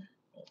is my?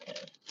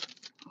 Okay,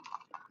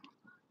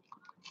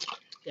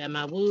 got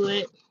my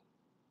wood.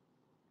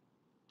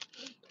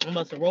 I'm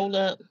about to roll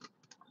up,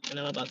 and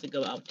I'm about to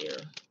go out there.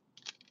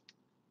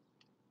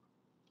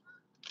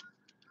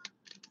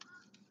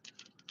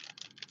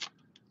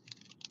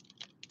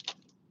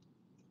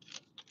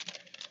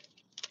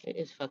 It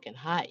is fucking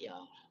hot,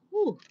 y'all.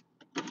 Whew.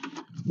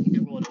 Need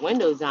to roll the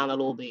windows down a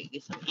little bit,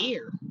 get some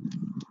air.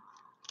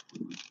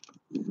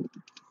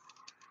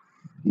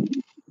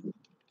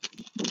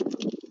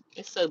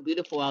 It's so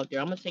beautiful out there.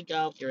 I'm gonna take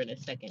y'all out there in a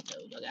second,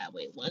 though. Y'all gotta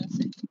wait 1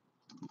 second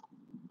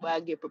while I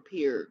get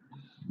prepared.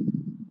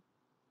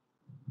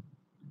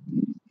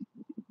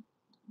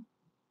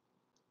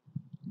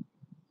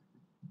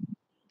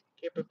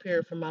 Get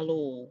prepared for my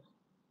little.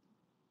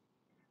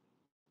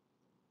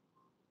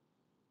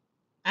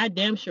 I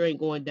damn sure ain't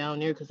going down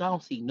there because I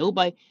don't see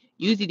nobody.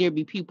 Usually there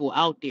be people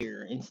out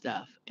there and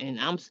stuff, and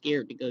I'm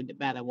scared to go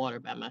by the water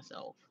by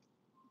myself.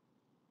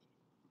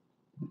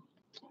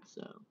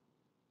 So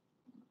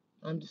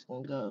I'm just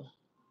gonna go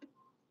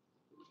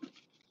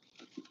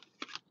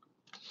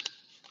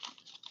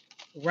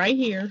right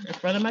here in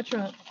front of my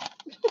truck.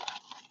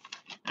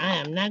 I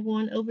am not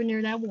going over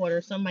near that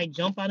water. Somebody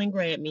jump out and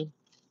grab me,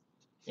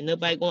 and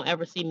nobody gonna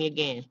ever see me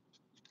again.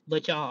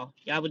 But y'all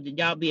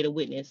be the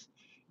witness.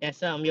 That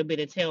something you'll be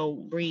able to tell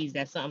Breeze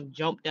that something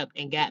jumped up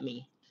and got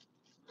me.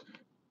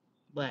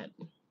 But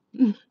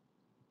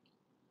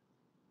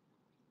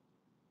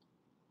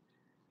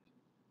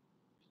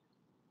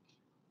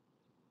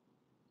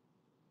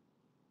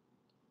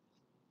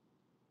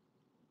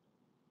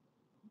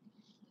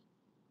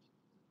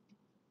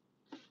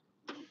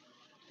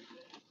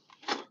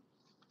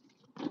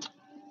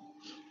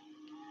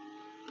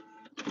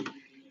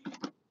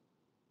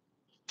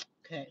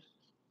okay,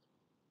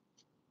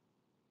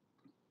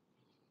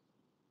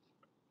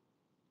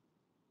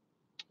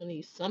 I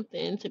need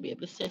something to be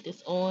able to set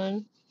this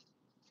on.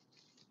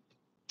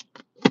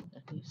 I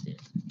can use this.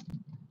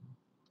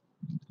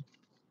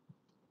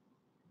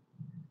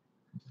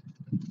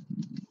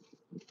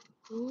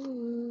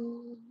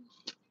 Ooh,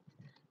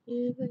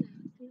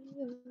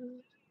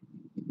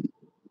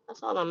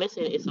 that's all I'm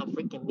missing is some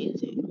freaking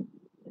music.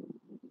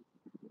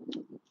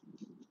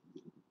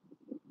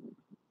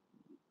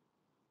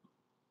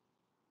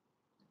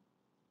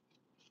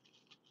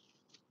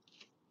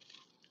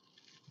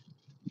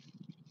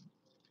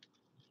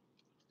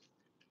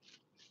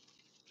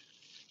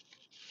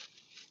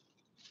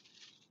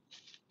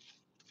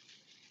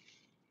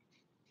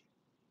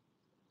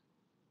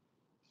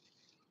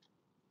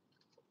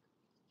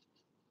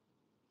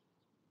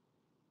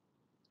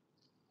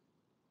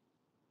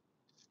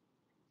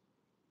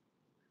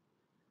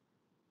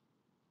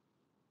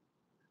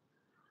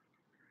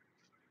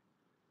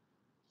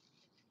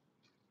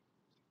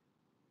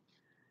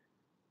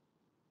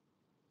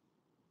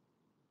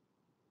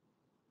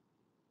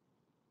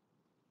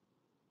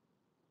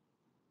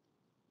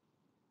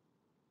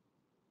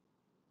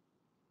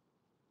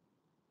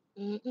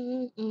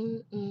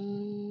 Mm-mm-mm-mm.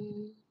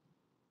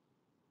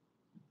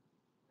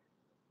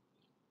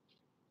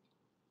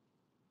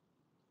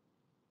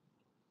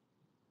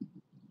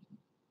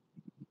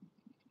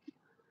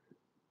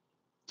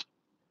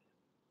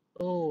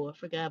 Oh, I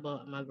forgot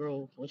about my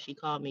girl when she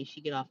called me.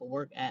 She get off of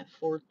work at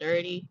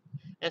 4:30.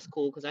 That's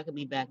cool because I could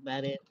be back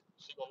by then.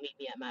 She gonna meet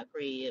me at my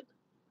crib.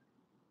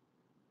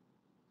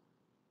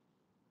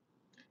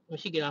 When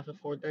she get off at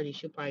 4:30,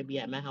 she'll probably be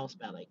at my house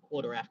by like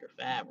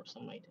 5:15 or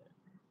something like that.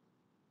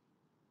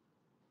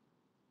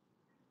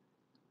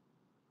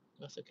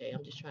 That's okay.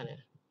 I'm just trying to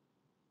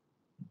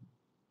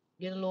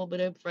get a little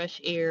bit of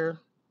fresh air,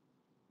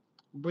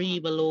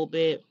 breathe a little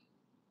bit.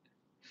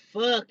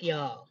 Fuck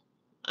y'all.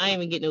 I ain't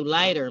even get no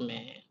lighter,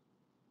 man.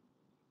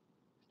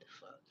 The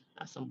fuck?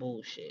 That's some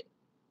bullshit.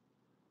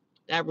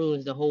 That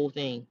ruins the whole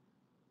thing.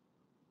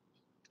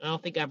 I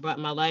don't think I brought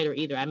my lighter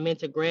either. I meant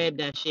to grab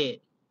that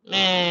shit.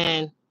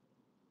 Man.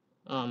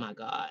 Oh my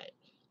God.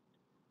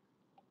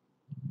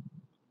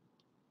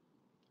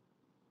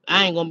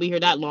 I ain't gonna be here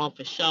that long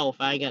for sure if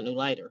I ain't got no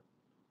lighter.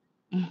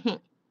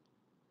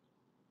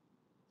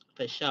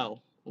 For sure.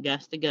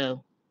 Got to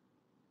go.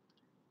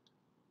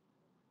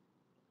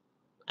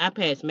 I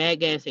passed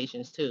mad gas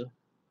stations too.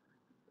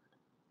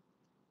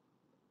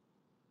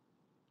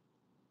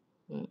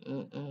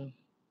 Mm-mm-mm.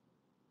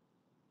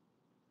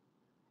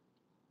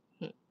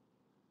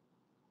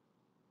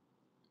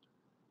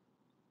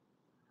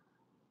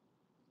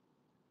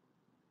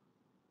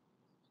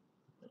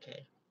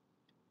 Okay.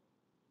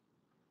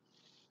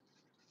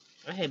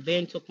 I had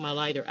Ben took my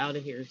lighter out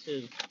of here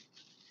too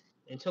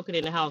and took it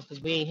in the house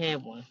because we ain't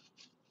have one.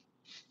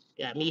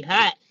 Got me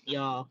hot,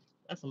 y'all.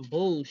 That's some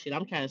bullshit.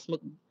 I'm trying to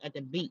smoke at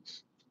the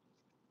beach.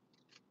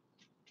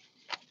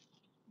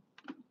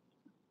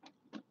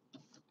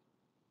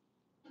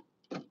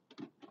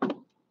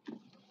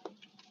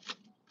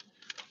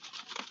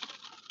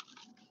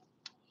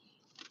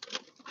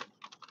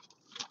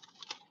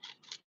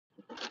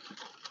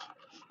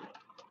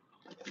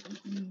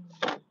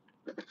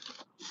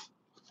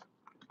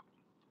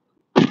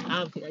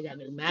 don't think I got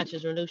no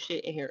matches or no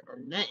shit in here or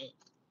nothing.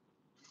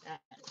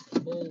 That's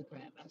bull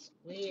crap. I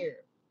swear.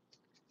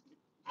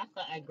 I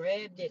thought I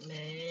grabbed it,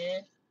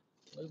 man.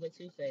 Moving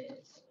too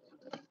fast.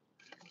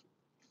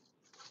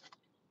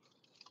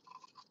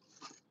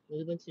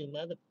 Moving too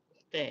mother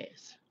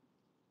fast.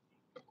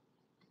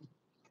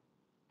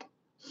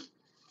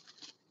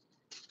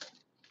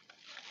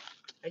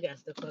 I got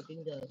to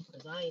fucking go.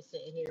 Because I ain't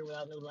sitting here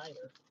without no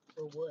lighter.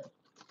 For what?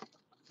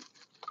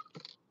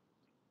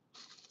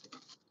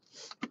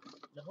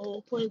 The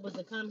whole point was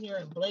to come here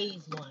and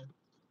blaze one.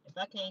 If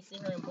I can't sit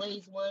here and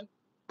blaze one,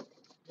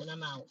 then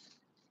I'm out.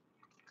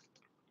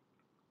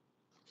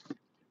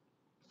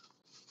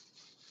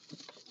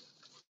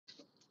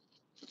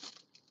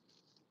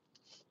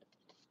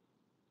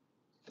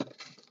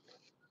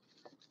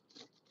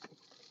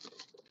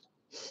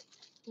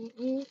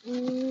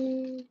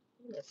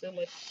 There's so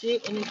much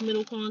shit in this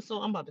middle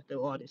console. I'm about to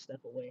throw all this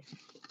stuff away.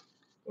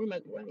 Where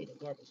I need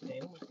a garbage can.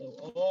 I'm gonna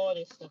throw all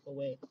this stuff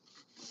away.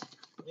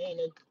 There ain't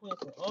no point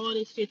for all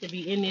this shit to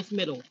be in this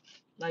middle.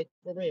 Like,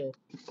 for real.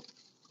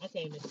 I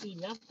can't even see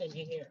nothing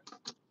in here.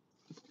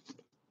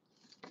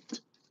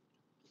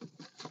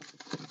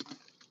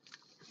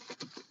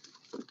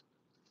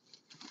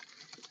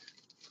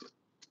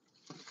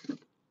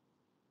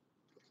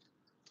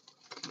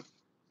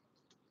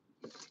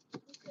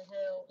 What the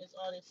hell is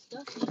all this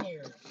stuff in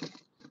here?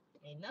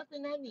 Ain't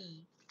nothing I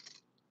need.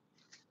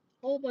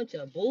 Whole bunch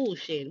of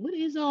bullshit. What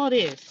is all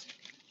this?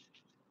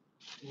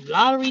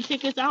 Lottery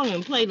tickets? I don't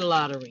even play the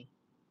lottery.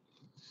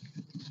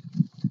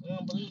 I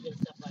don't believe in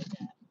stuff like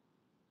that.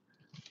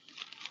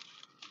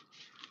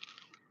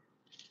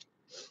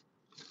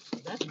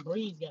 That's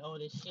Breeze got all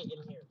this shit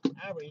in here.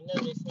 I already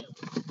know this him.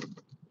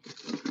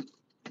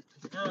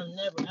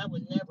 I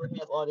would never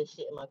have all this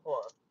shit in my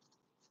car.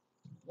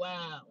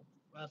 Wow.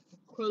 A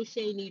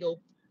crochet needle.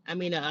 I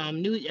mean,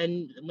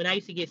 when I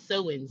used to get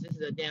sew-ins, this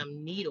is a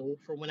damn needle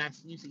for when I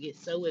used to get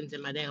sew-ins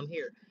in my damn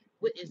hair.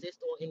 What is this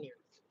doing in there?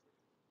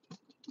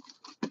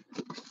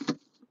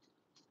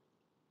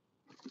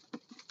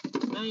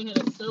 I ain't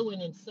had a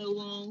sew-in so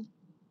long.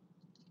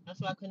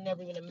 That's why I could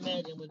never even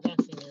imagine what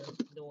that's in there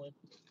doing.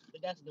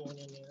 What that's doing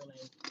in there.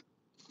 Like,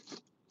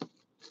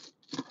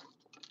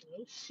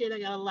 oh shit, I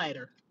got a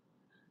lighter.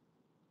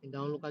 It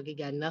don't look like it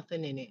got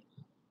nothing in it.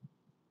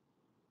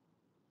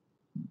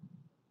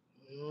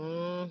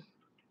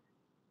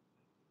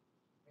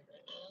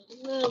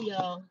 No,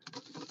 y'all.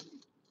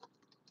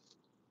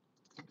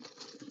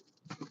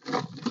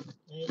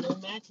 Ain't no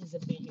matches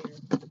up in here.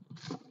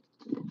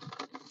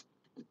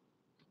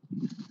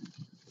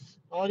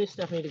 All this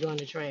stuff need to go in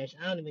the trash.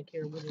 I don't even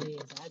care what it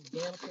is. I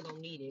damn sure don't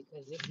need it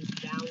because this is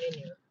down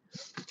in there.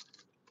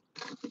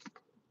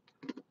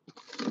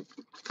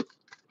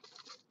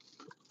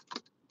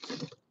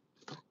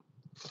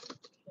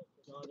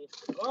 All this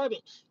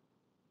garbage.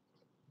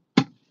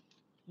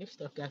 This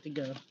stuff got to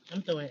go.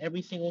 I'm throwing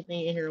every single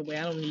thing in here away.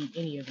 I don't need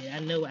any of it. I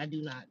know I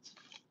do not.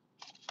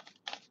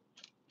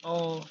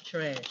 All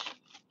trash.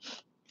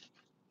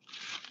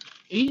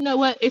 You know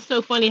what? It's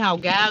so funny how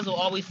guys will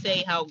always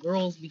say how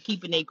girls be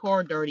keeping their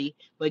car dirty,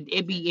 but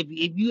it be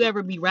if you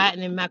ever be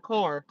riding in my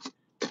car,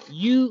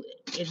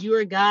 if you're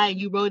a guy and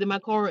you rode in my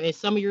car and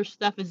some of your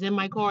stuff is in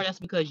my car, that's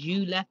because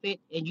you left it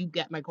and you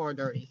got my car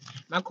dirty.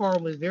 My car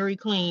was very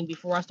clean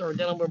before I started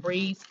dealing with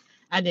Breeze.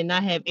 I did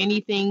not have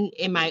anything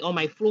on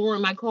my floor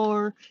in my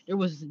car.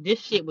 This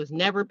shit was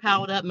never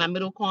piled up. My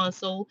middle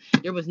console.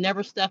 There was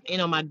never stuff in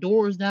on my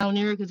doors down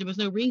there because there was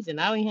no reason.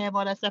 I didn't have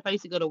all that stuff. I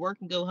used to go to work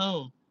and go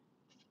home.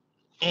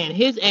 And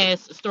his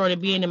ass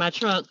started being in my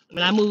truck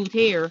when I moved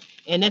here.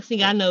 And next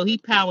thing I know, he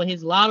piling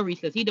his lotteries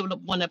because he the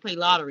one that played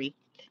lottery.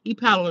 He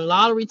piling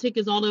lottery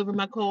tickets all over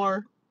my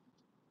car.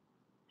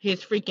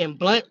 His freaking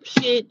blunt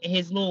shit,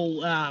 his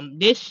little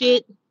this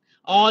shit,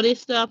 all this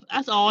stuff.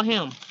 That's all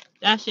him.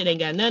 That shit ain't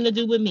got nothing to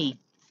do with me.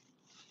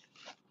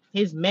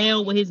 His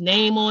mail with his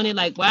name on it.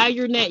 Like, why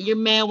your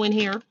mail in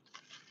here?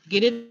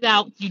 Get it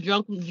out. You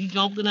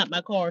junking up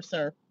my car,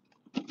 sir.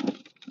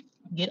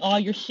 Get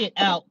all your shit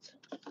out,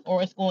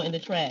 or it's going in the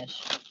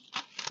trash.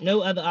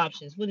 No other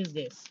options. What is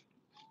this?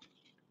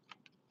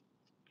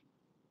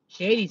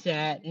 Shady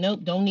side. Nope,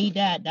 don't need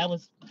that. That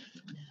was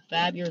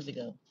 5 years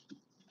ago.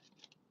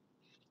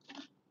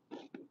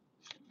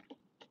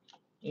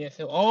 Yeah,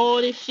 so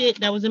all this shit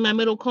that was in my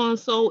middle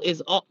console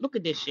is all. Look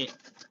at this shit.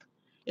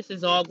 This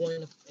is all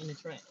going in the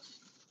trash.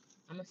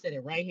 I'm gonna set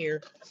it right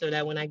here so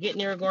that when I get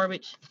near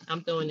garbage,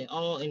 I'm throwing it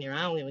all in there.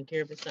 I don't even care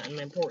if it's something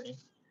important.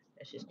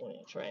 That's just going in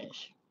the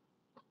trash.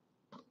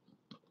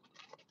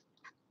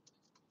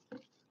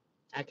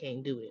 I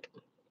can't do it.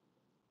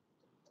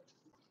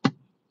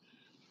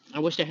 I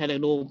wish I had a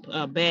little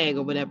bag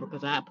or whatever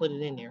because I put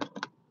it in there.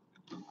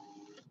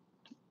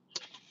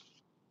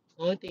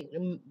 Only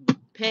thing,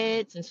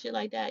 pads and shit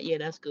like that, yeah,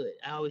 that's good.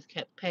 I always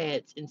kept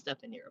pads and stuff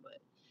in there, but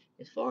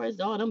as far as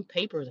all them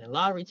papers and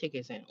lottery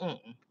tickets and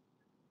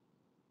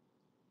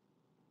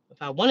if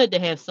I wanted to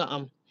have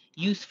something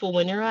useful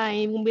in there, I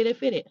ain't even gonna be able to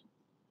fit it.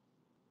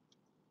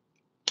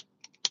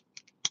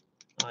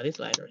 Oh, this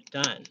lighter is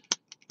done.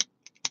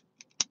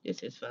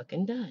 This is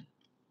fucking done.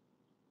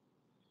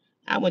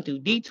 I went through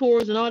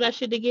detours and all that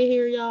shit to get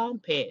here, y'all. I'm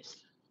pissed.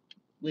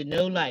 With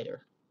no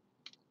lighter.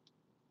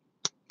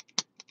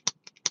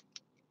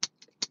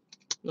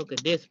 Look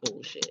at this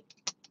bullshit.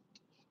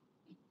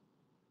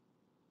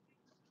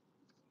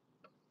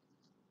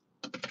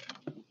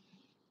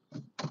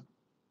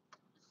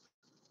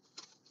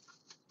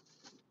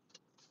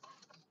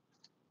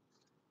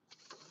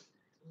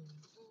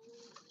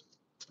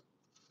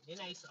 Then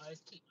I used to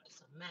always keep like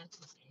some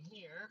matches in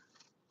here.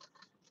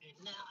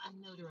 And now I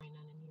know there ain't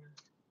none in here.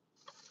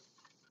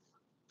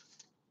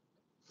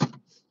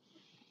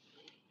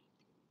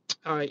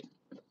 All right.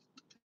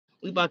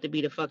 We about to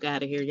be the fuck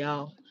out of here,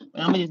 y'all.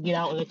 But I'm gonna just get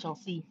out and let y'all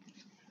see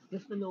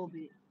just a little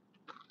bit.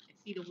 And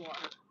see the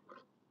water.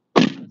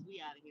 'Cause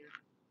we out of here.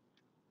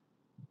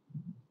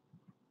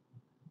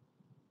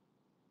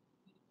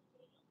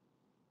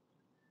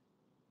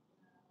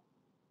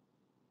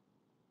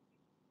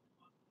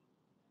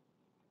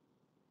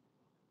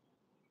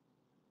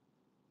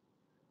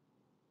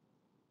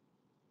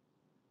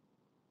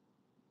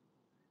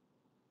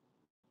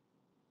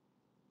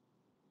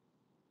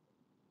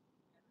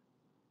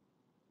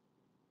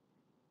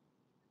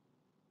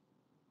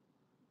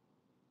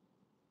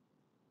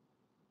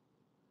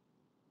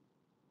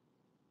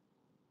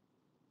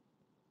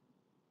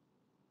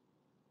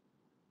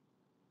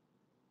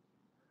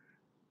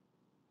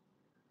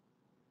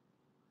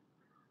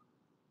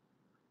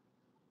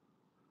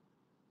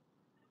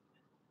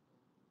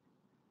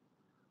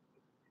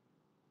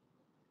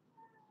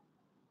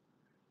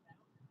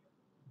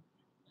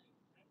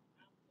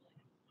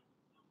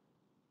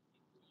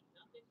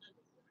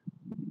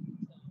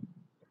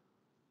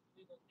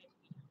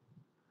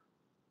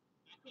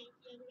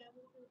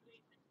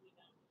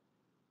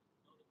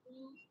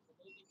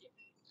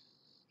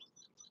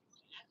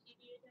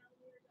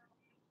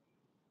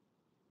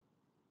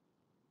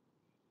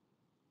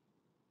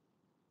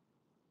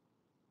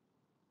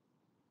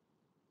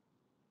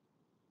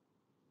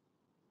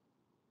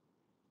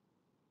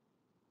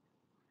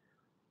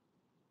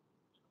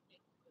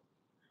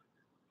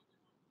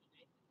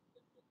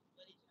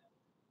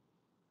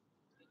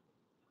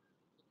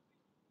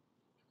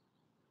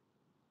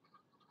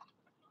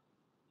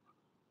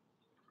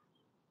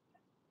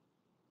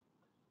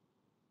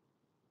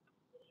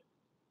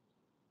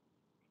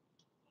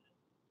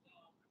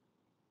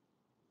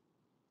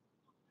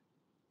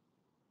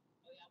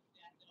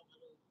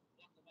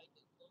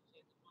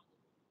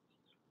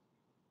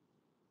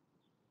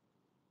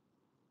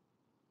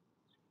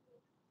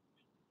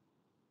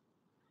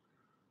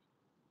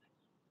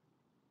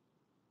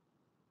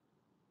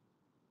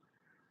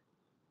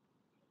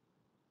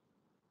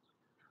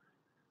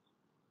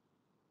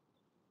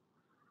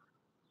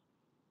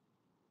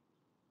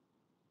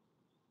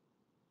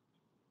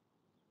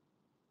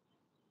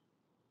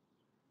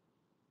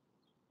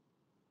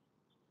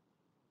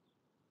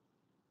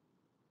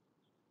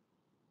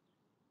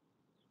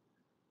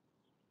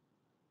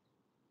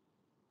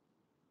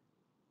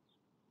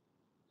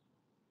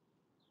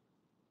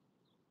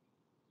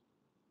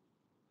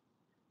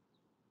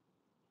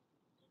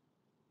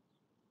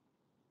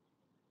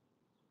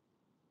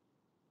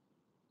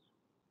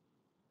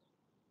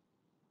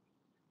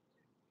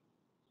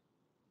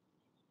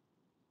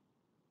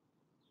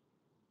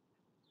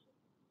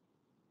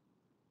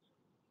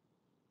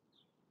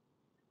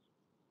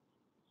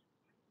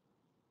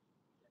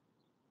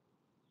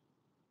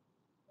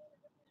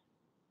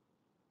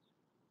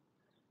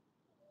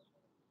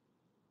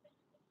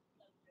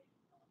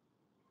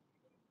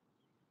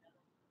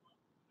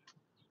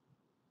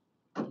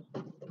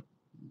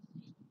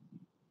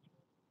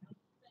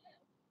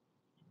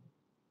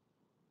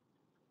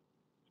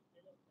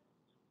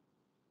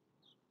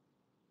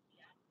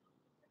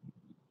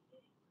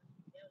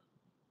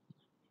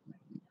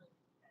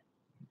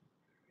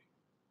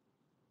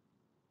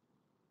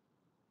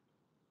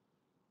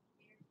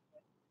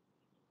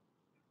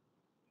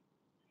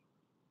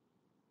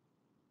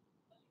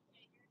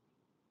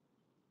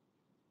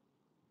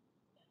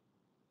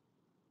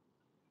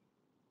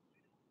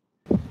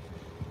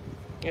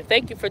 And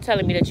thank you for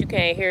telling me that you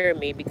can't hear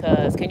me,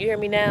 because can you hear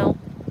me now?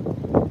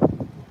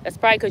 That's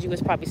probably because you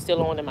was probably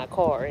still on in my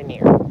car in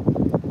there.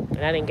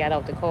 And I didn't get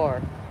out the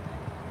car.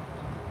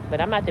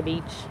 But I'm at the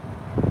beach.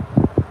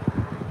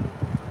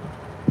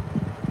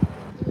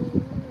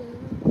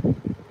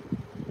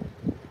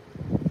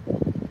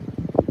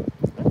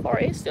 My car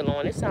is still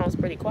on. It sounds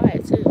pretty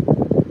quiet too.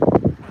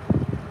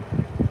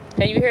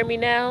 Can you hear me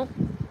now?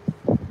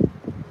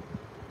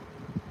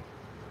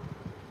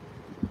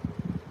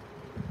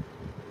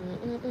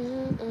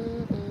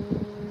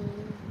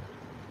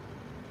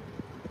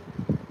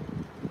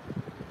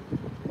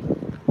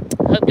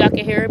 Hope y'all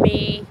can hear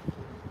me.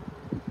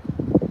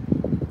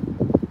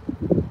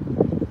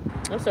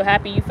 I'm so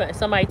happy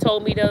somebody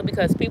told me though,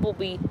 because people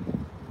be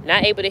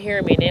not able to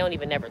hear me and they don't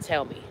even never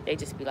tell me. They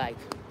just be like,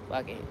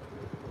 fucking.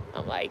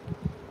 I'm like,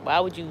 why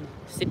would you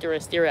sit there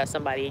and stare at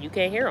somebody and you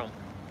can't hear them?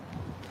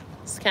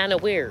 It's kind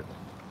of weird.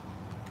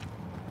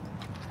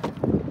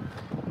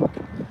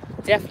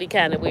 Definitely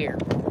kind of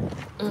weird.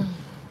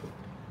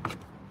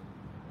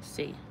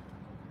 See.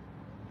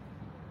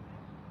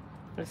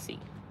 Let's see.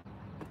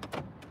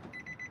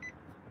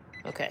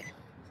 Okay.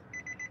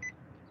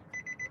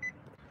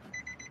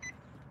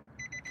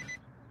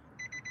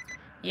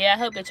 Yeah, I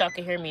hope that y'all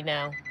can hear me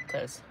now,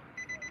 because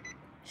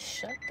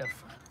shut the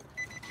fuck.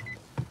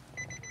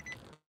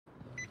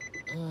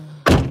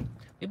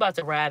 We about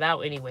to ride out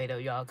anyway, though,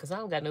 y'all, because I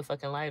don't got no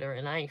fucking lighter,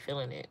 and I ain't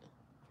feeling it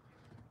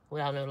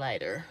without no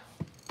lighter.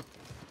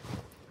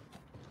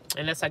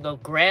 Unless I go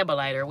grab a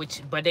lighter,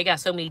 but they got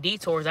so many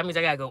detours. That means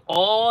I gotta go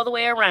all the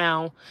way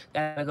around.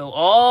 Gotta go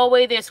all the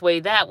way this way,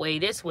 that way,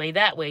 this way,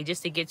 that way,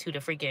 just to get to the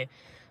freaking...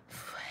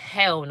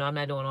 Hell no, I'm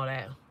not doing all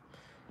that.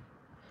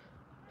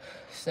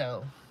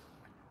 So,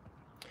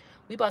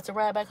 we about to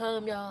ride back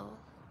home, y'all.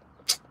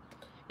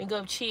 And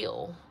go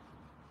chill.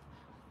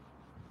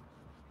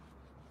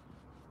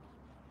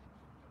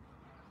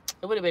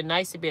 It would have been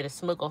nice to be able to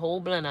smoke a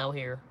whole blunt out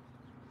here.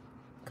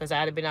 Because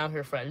I'd have been out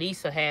here for at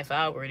least a half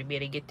hour to be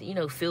able to get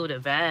the, feel the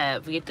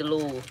vibe. Get the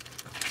little...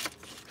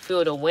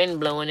 Feel the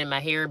wind blowing in my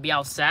hair. Be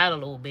outside a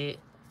little bit.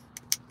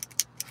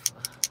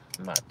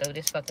 I'm about to throw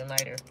this fucking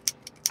lighter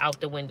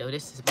out the window.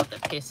 This is about to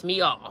piss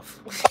me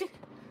off.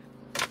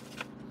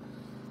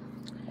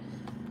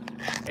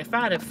 If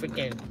I'd have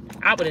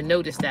I would have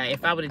noticed that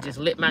if I would have just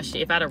lit my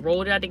shit. If I'd have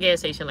rolled it out the gas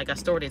station like I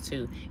started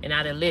to, and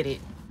I'd have lit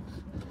it.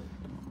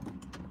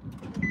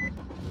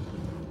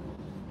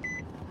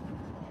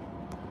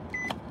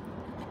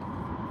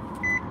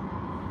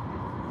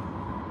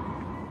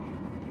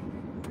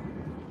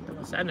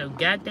 I know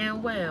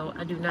goddamn well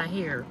I do not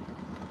hear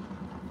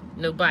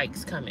no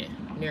bikes coming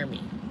near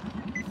me.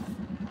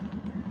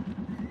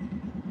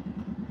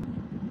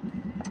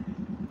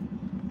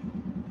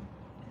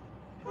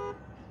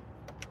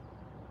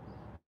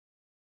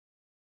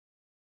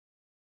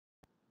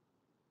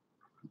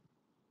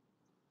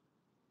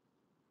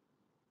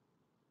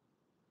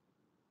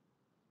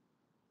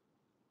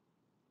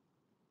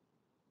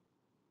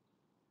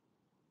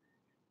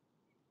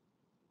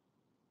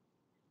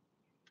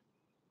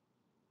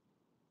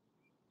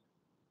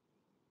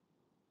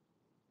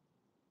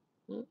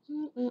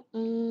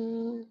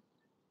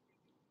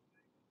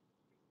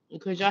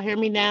 Could y'all hear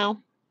me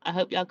now? I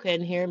hope y'all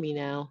couldn't hear me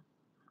now.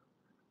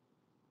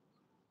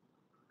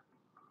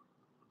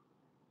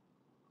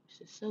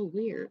 This is so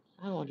weird.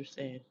 I don't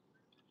understand.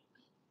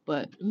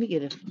 But let me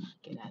get out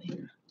of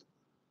here.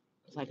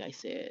 Like I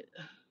said,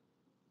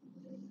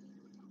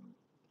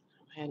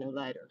 I had no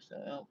lighter,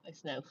 so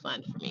it's no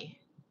fun for me.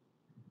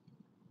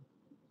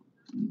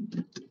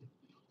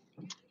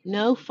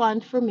 No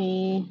fun for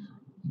me.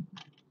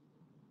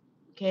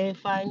 Can't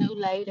find no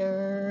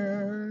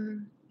lighter.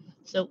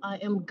 So I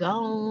am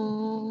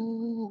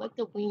gone like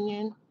the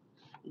wind.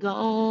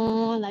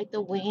 Gone like the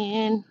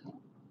wind.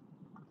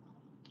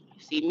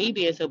 See, me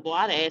being so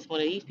bored, I'd ask one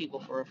of these people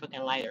for a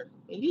fucking lighter.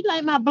 Can you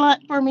light my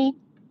blunt for me?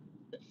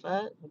 The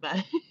fuck?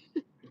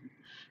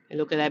 And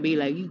look at that, be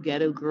like, you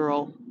ghetto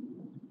girl.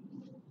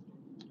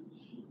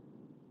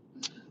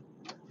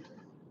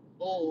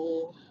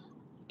 Oh,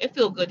 it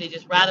feels good to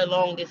just ride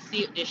along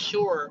this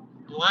shore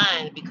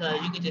line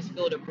because you can just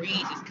feel the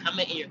breeze just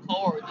coming in your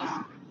car.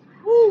 Just,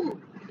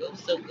 woo, it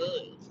feels so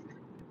good.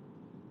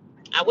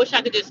 I wish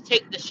I could just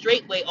take the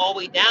straight way all the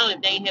way down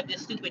if they didn't have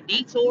this stupid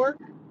detour.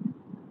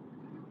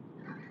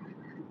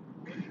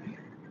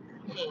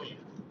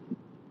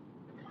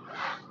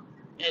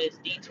 And it's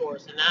detour,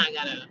 so now I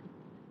gotta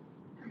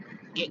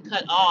get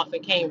cut off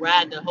and can't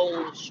ride the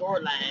whole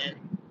shoreline.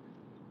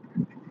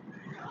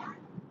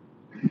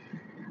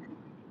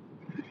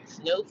 It's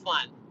no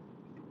fun.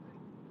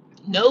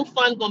 No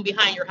fun going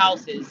behind your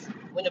houses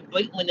when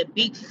the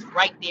beach is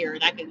right there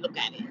and I can look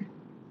at it.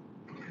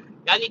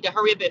 Y'all need to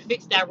hurry up and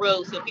fix that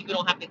road so people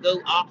don't have to go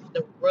off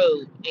the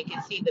road and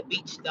can see the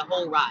beach the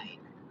whole ride.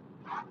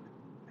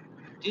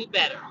 Do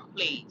better,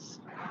 please.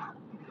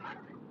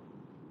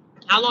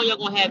 How long y'all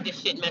gonna have this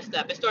shit messed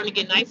up? It's starting to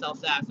get nice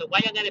outside, so why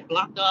y'all got it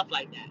blocked off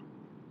like that?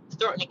 It's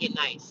starting to get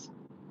nice.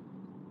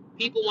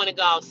 People want to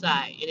go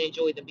outside and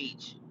enjoy the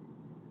beach.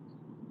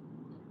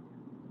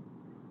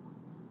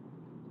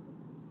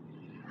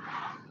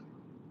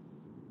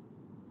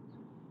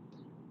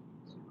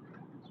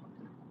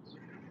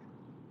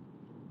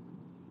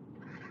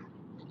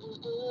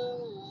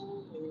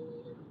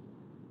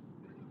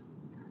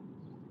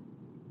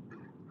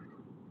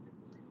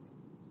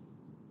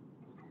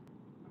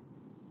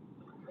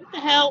 What the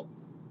hell?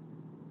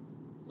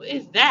 What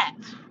is that?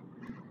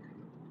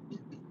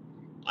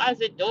 Why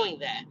is it doing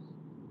that?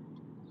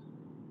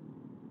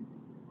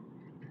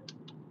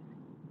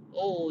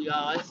 Oh,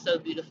 y'all, it's so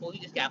beautiful.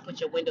 You just gotta put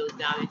your windows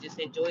down and just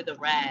enjoy the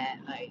ride.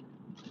 Like,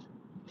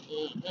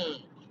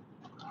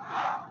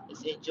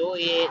 just enjoy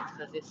it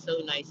because it's so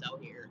nice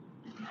out here.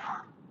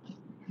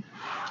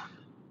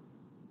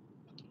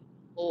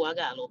 Oh, I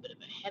got a little bit of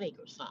a headache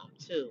or something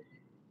too.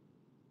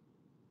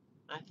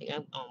 I think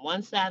I'm on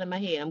one side of my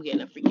head. I'm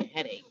getting a freaking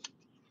headache.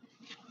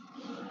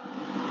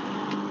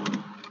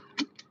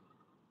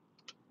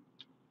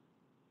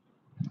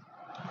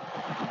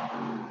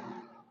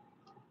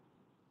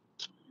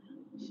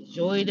 Just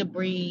enjoy enjoy the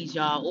breeze,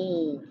 y'all.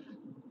 Ooh,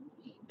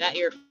 that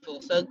air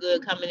feels so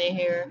good coming in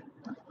here.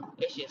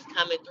 It's just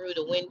coming through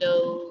the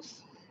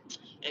windows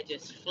and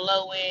just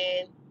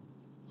flowing.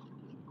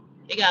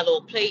 They got a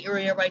little play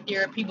area right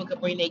there. People can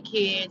bring their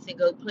kids and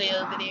go play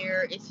over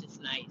there. It's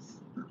just nice.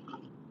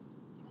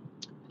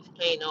 It's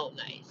plain old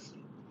nice.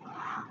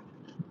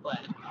 But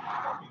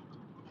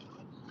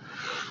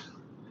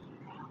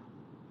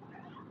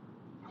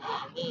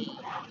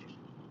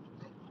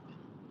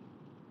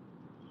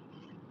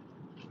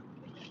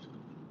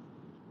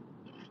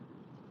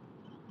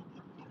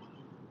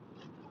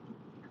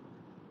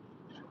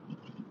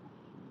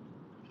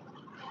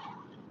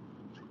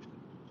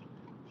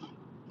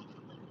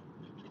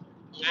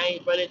I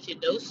ain't run into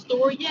no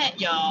store yet,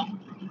 y'all.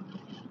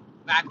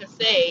 But I could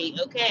say,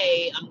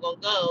 okay, I'm gonna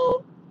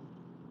go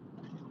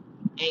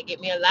and get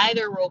me a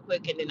lighter real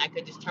quick, and then I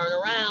could just turn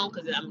around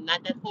because I'm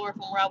not that far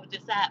from where I was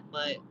just at.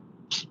 But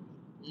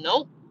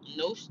nope,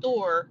 no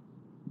store.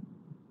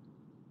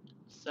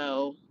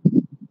 So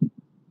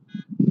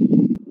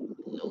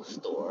no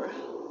store.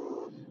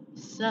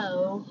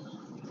 So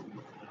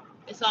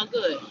it's all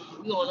good.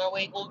 We on our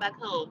way going back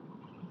home.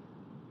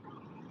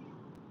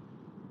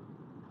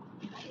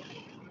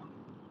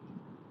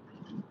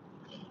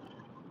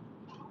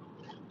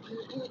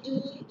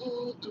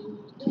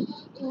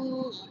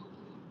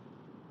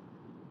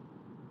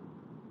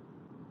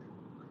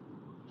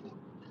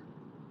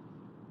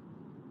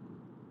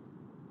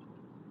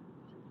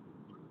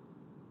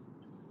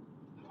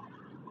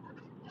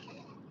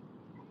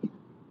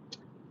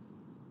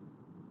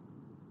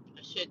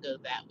 I should go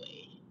that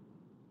way,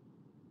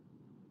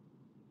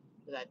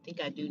 but I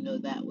think I do know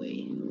that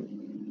way.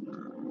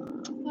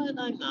 But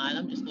I'm not.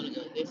 I'm just gonna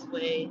go this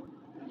way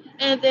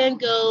and then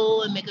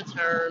go and make a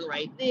turn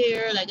right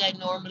there, like I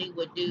normally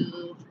would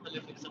do,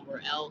 coming from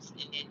somewhere else,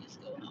 and then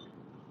just go home.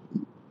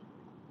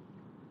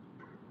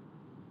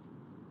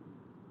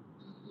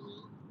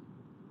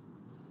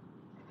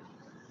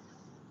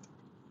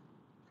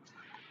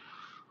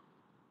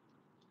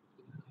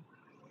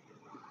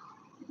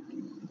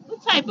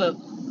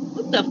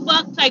 What the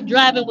fuck type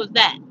driving was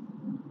that?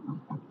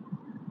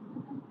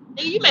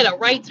 Nigga, you made a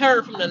right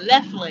turn from the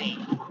left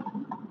lane.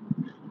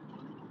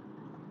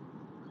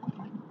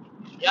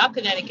 Y'all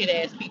Connecticut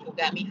ass people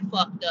got me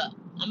fucked up.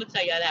 I'm gonna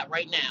tell y'all that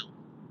right now.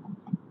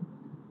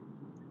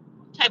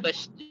 Type of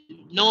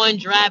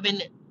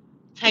non-driving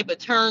type of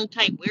turn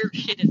type weird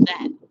shit is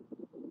that?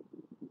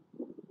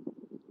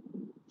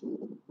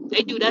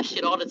 They do that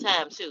shit all the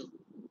time too.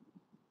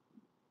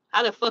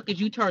 How the fuck is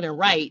you turning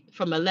right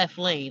from a left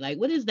lane? Like,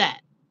 what is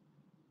that?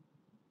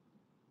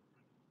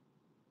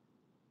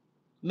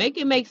 Make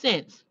it make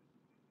sense.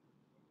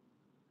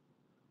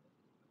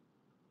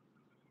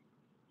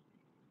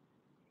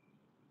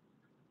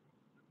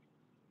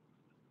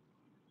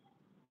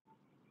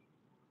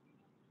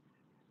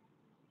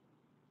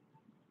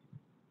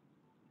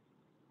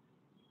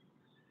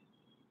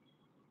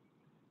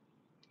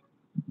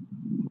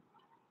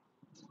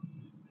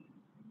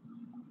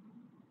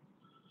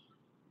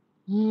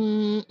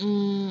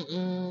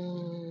 Mm-mm-mm.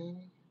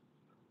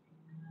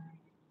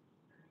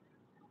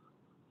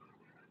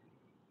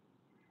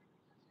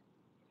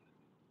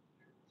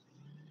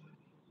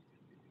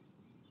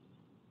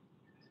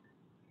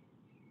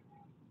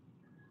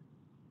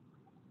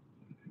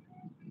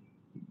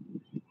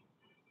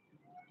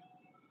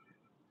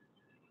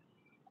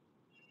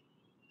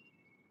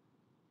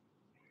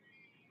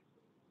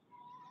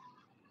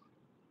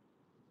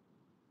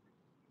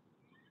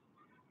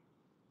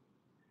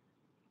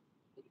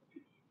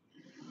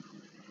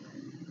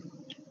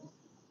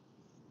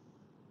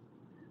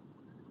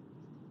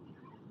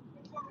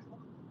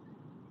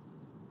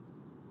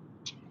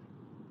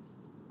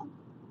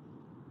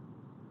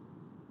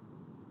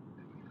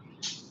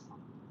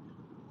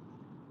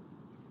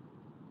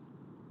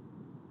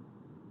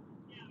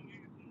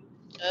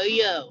 Oh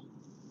yo,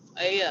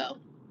 oh yo.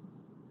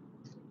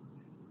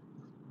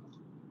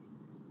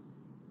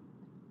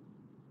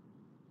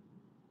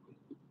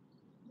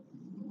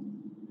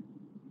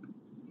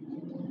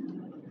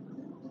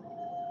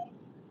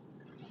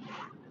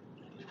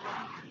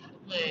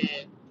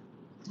 Man,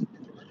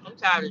 I'm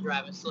tired of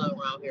driving slow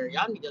around here.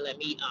 Y'all need to let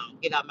me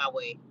get out my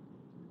way.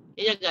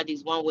 They just got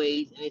these one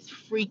ways and it's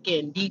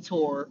freaking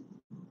detour,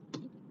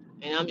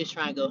 and I'm just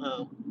trying to go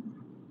home.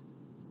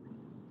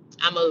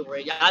 I'm over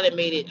it. Y'all done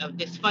made it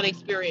this fun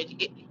experience.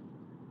 Y'all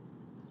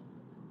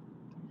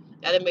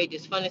done made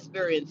this fun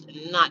experience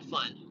not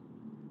fun.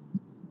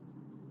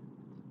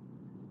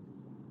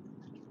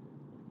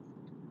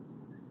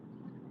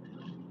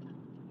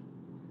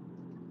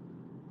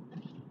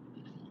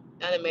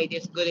 Y'all done made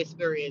this good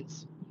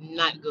experience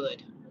not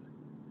good.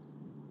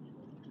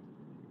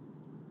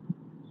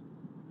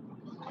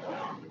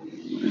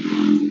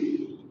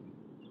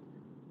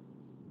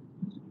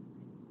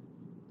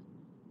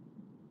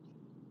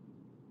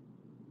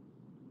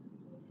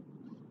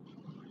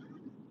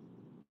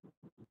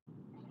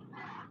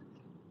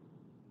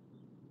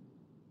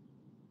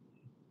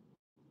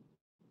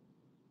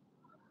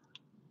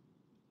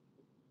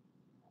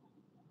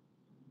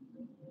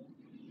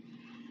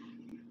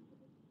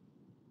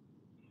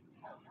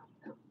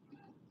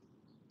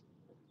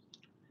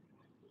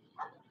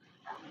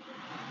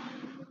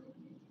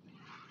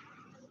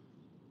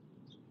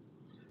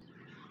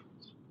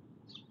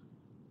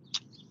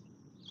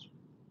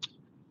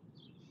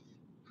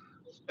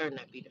 This better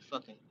not be the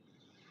fucking.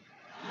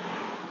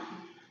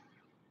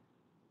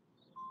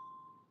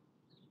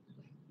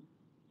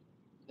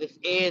 This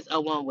is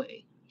a one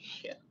way.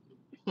 Shit.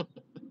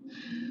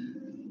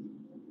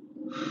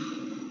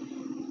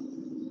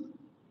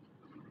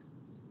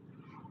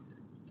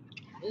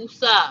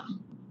 Usa.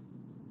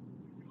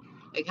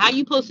 Like, how you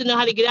supposed to know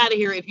how to get out of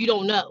here if you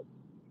don't know?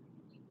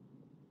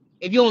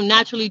 If you don't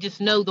naturally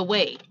just know the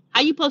way, how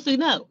you supposed to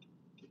know?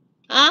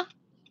 Huh?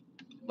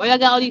 Why y'all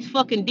got all these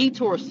fucking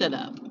detours set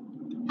up?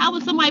 How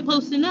was somebody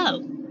supposed to know?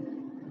 You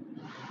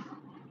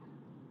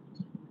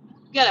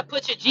gotta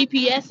put your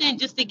GPS in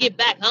just to get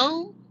back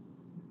home?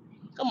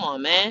 Come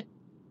on, man.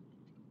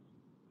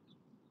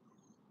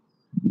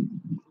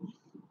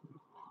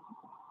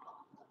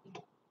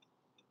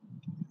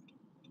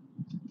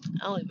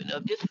 I don't even know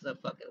if this is a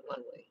fucking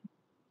one way.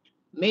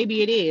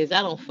 Maybe it is.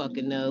 I don't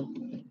fucking know.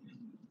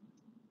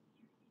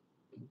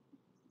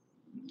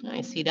 I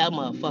ain't see that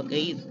motherfucker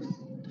either.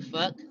 The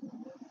fuck?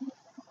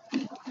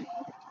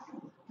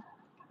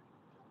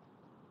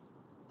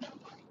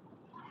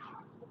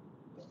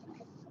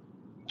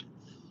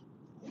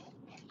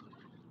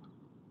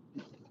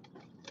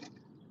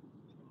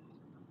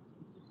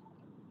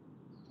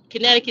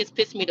 Connecticut's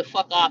pissed me the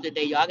fuck off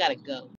today, y'all. I gotta go.